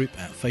Facebook group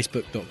at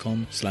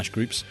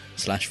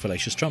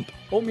facebook.com/groups/FallaciousTrump.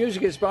 All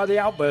music is by The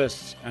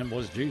Outbursts and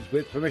was used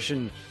with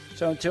permission.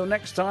 So until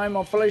next time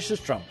on Fallacious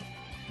Trump,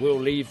 we'll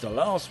leave the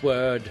last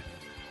word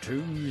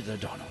to the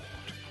Donald.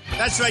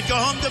 That's right, go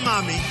home to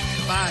mommy.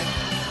 Bye.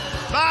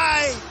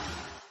 Bye!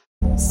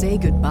 Say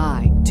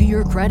goodbye to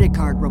your credit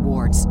card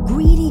rewards.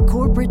 Greedy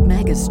corporate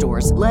mega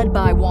stores, led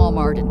by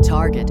Walmart and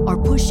Target, are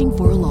pushing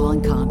for a law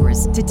in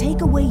Congress to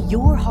take away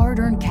your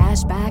hard-earned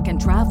cash back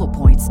and travel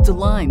points to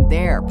line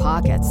their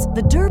pockets.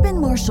 The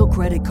Durbin-Marshall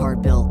credit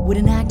card bill would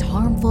enact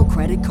harmful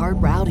credit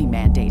card routing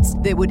mandates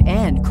that would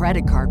end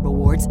credit card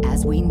rewards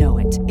as we know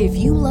it. If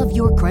you love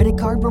your credit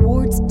card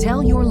rewards,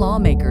 tell your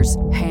lawmakers,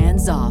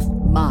 hands off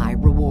my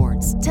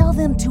rewards. Tell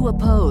them to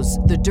oppose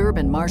the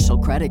Durbin-Marshall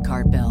credit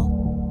card bill.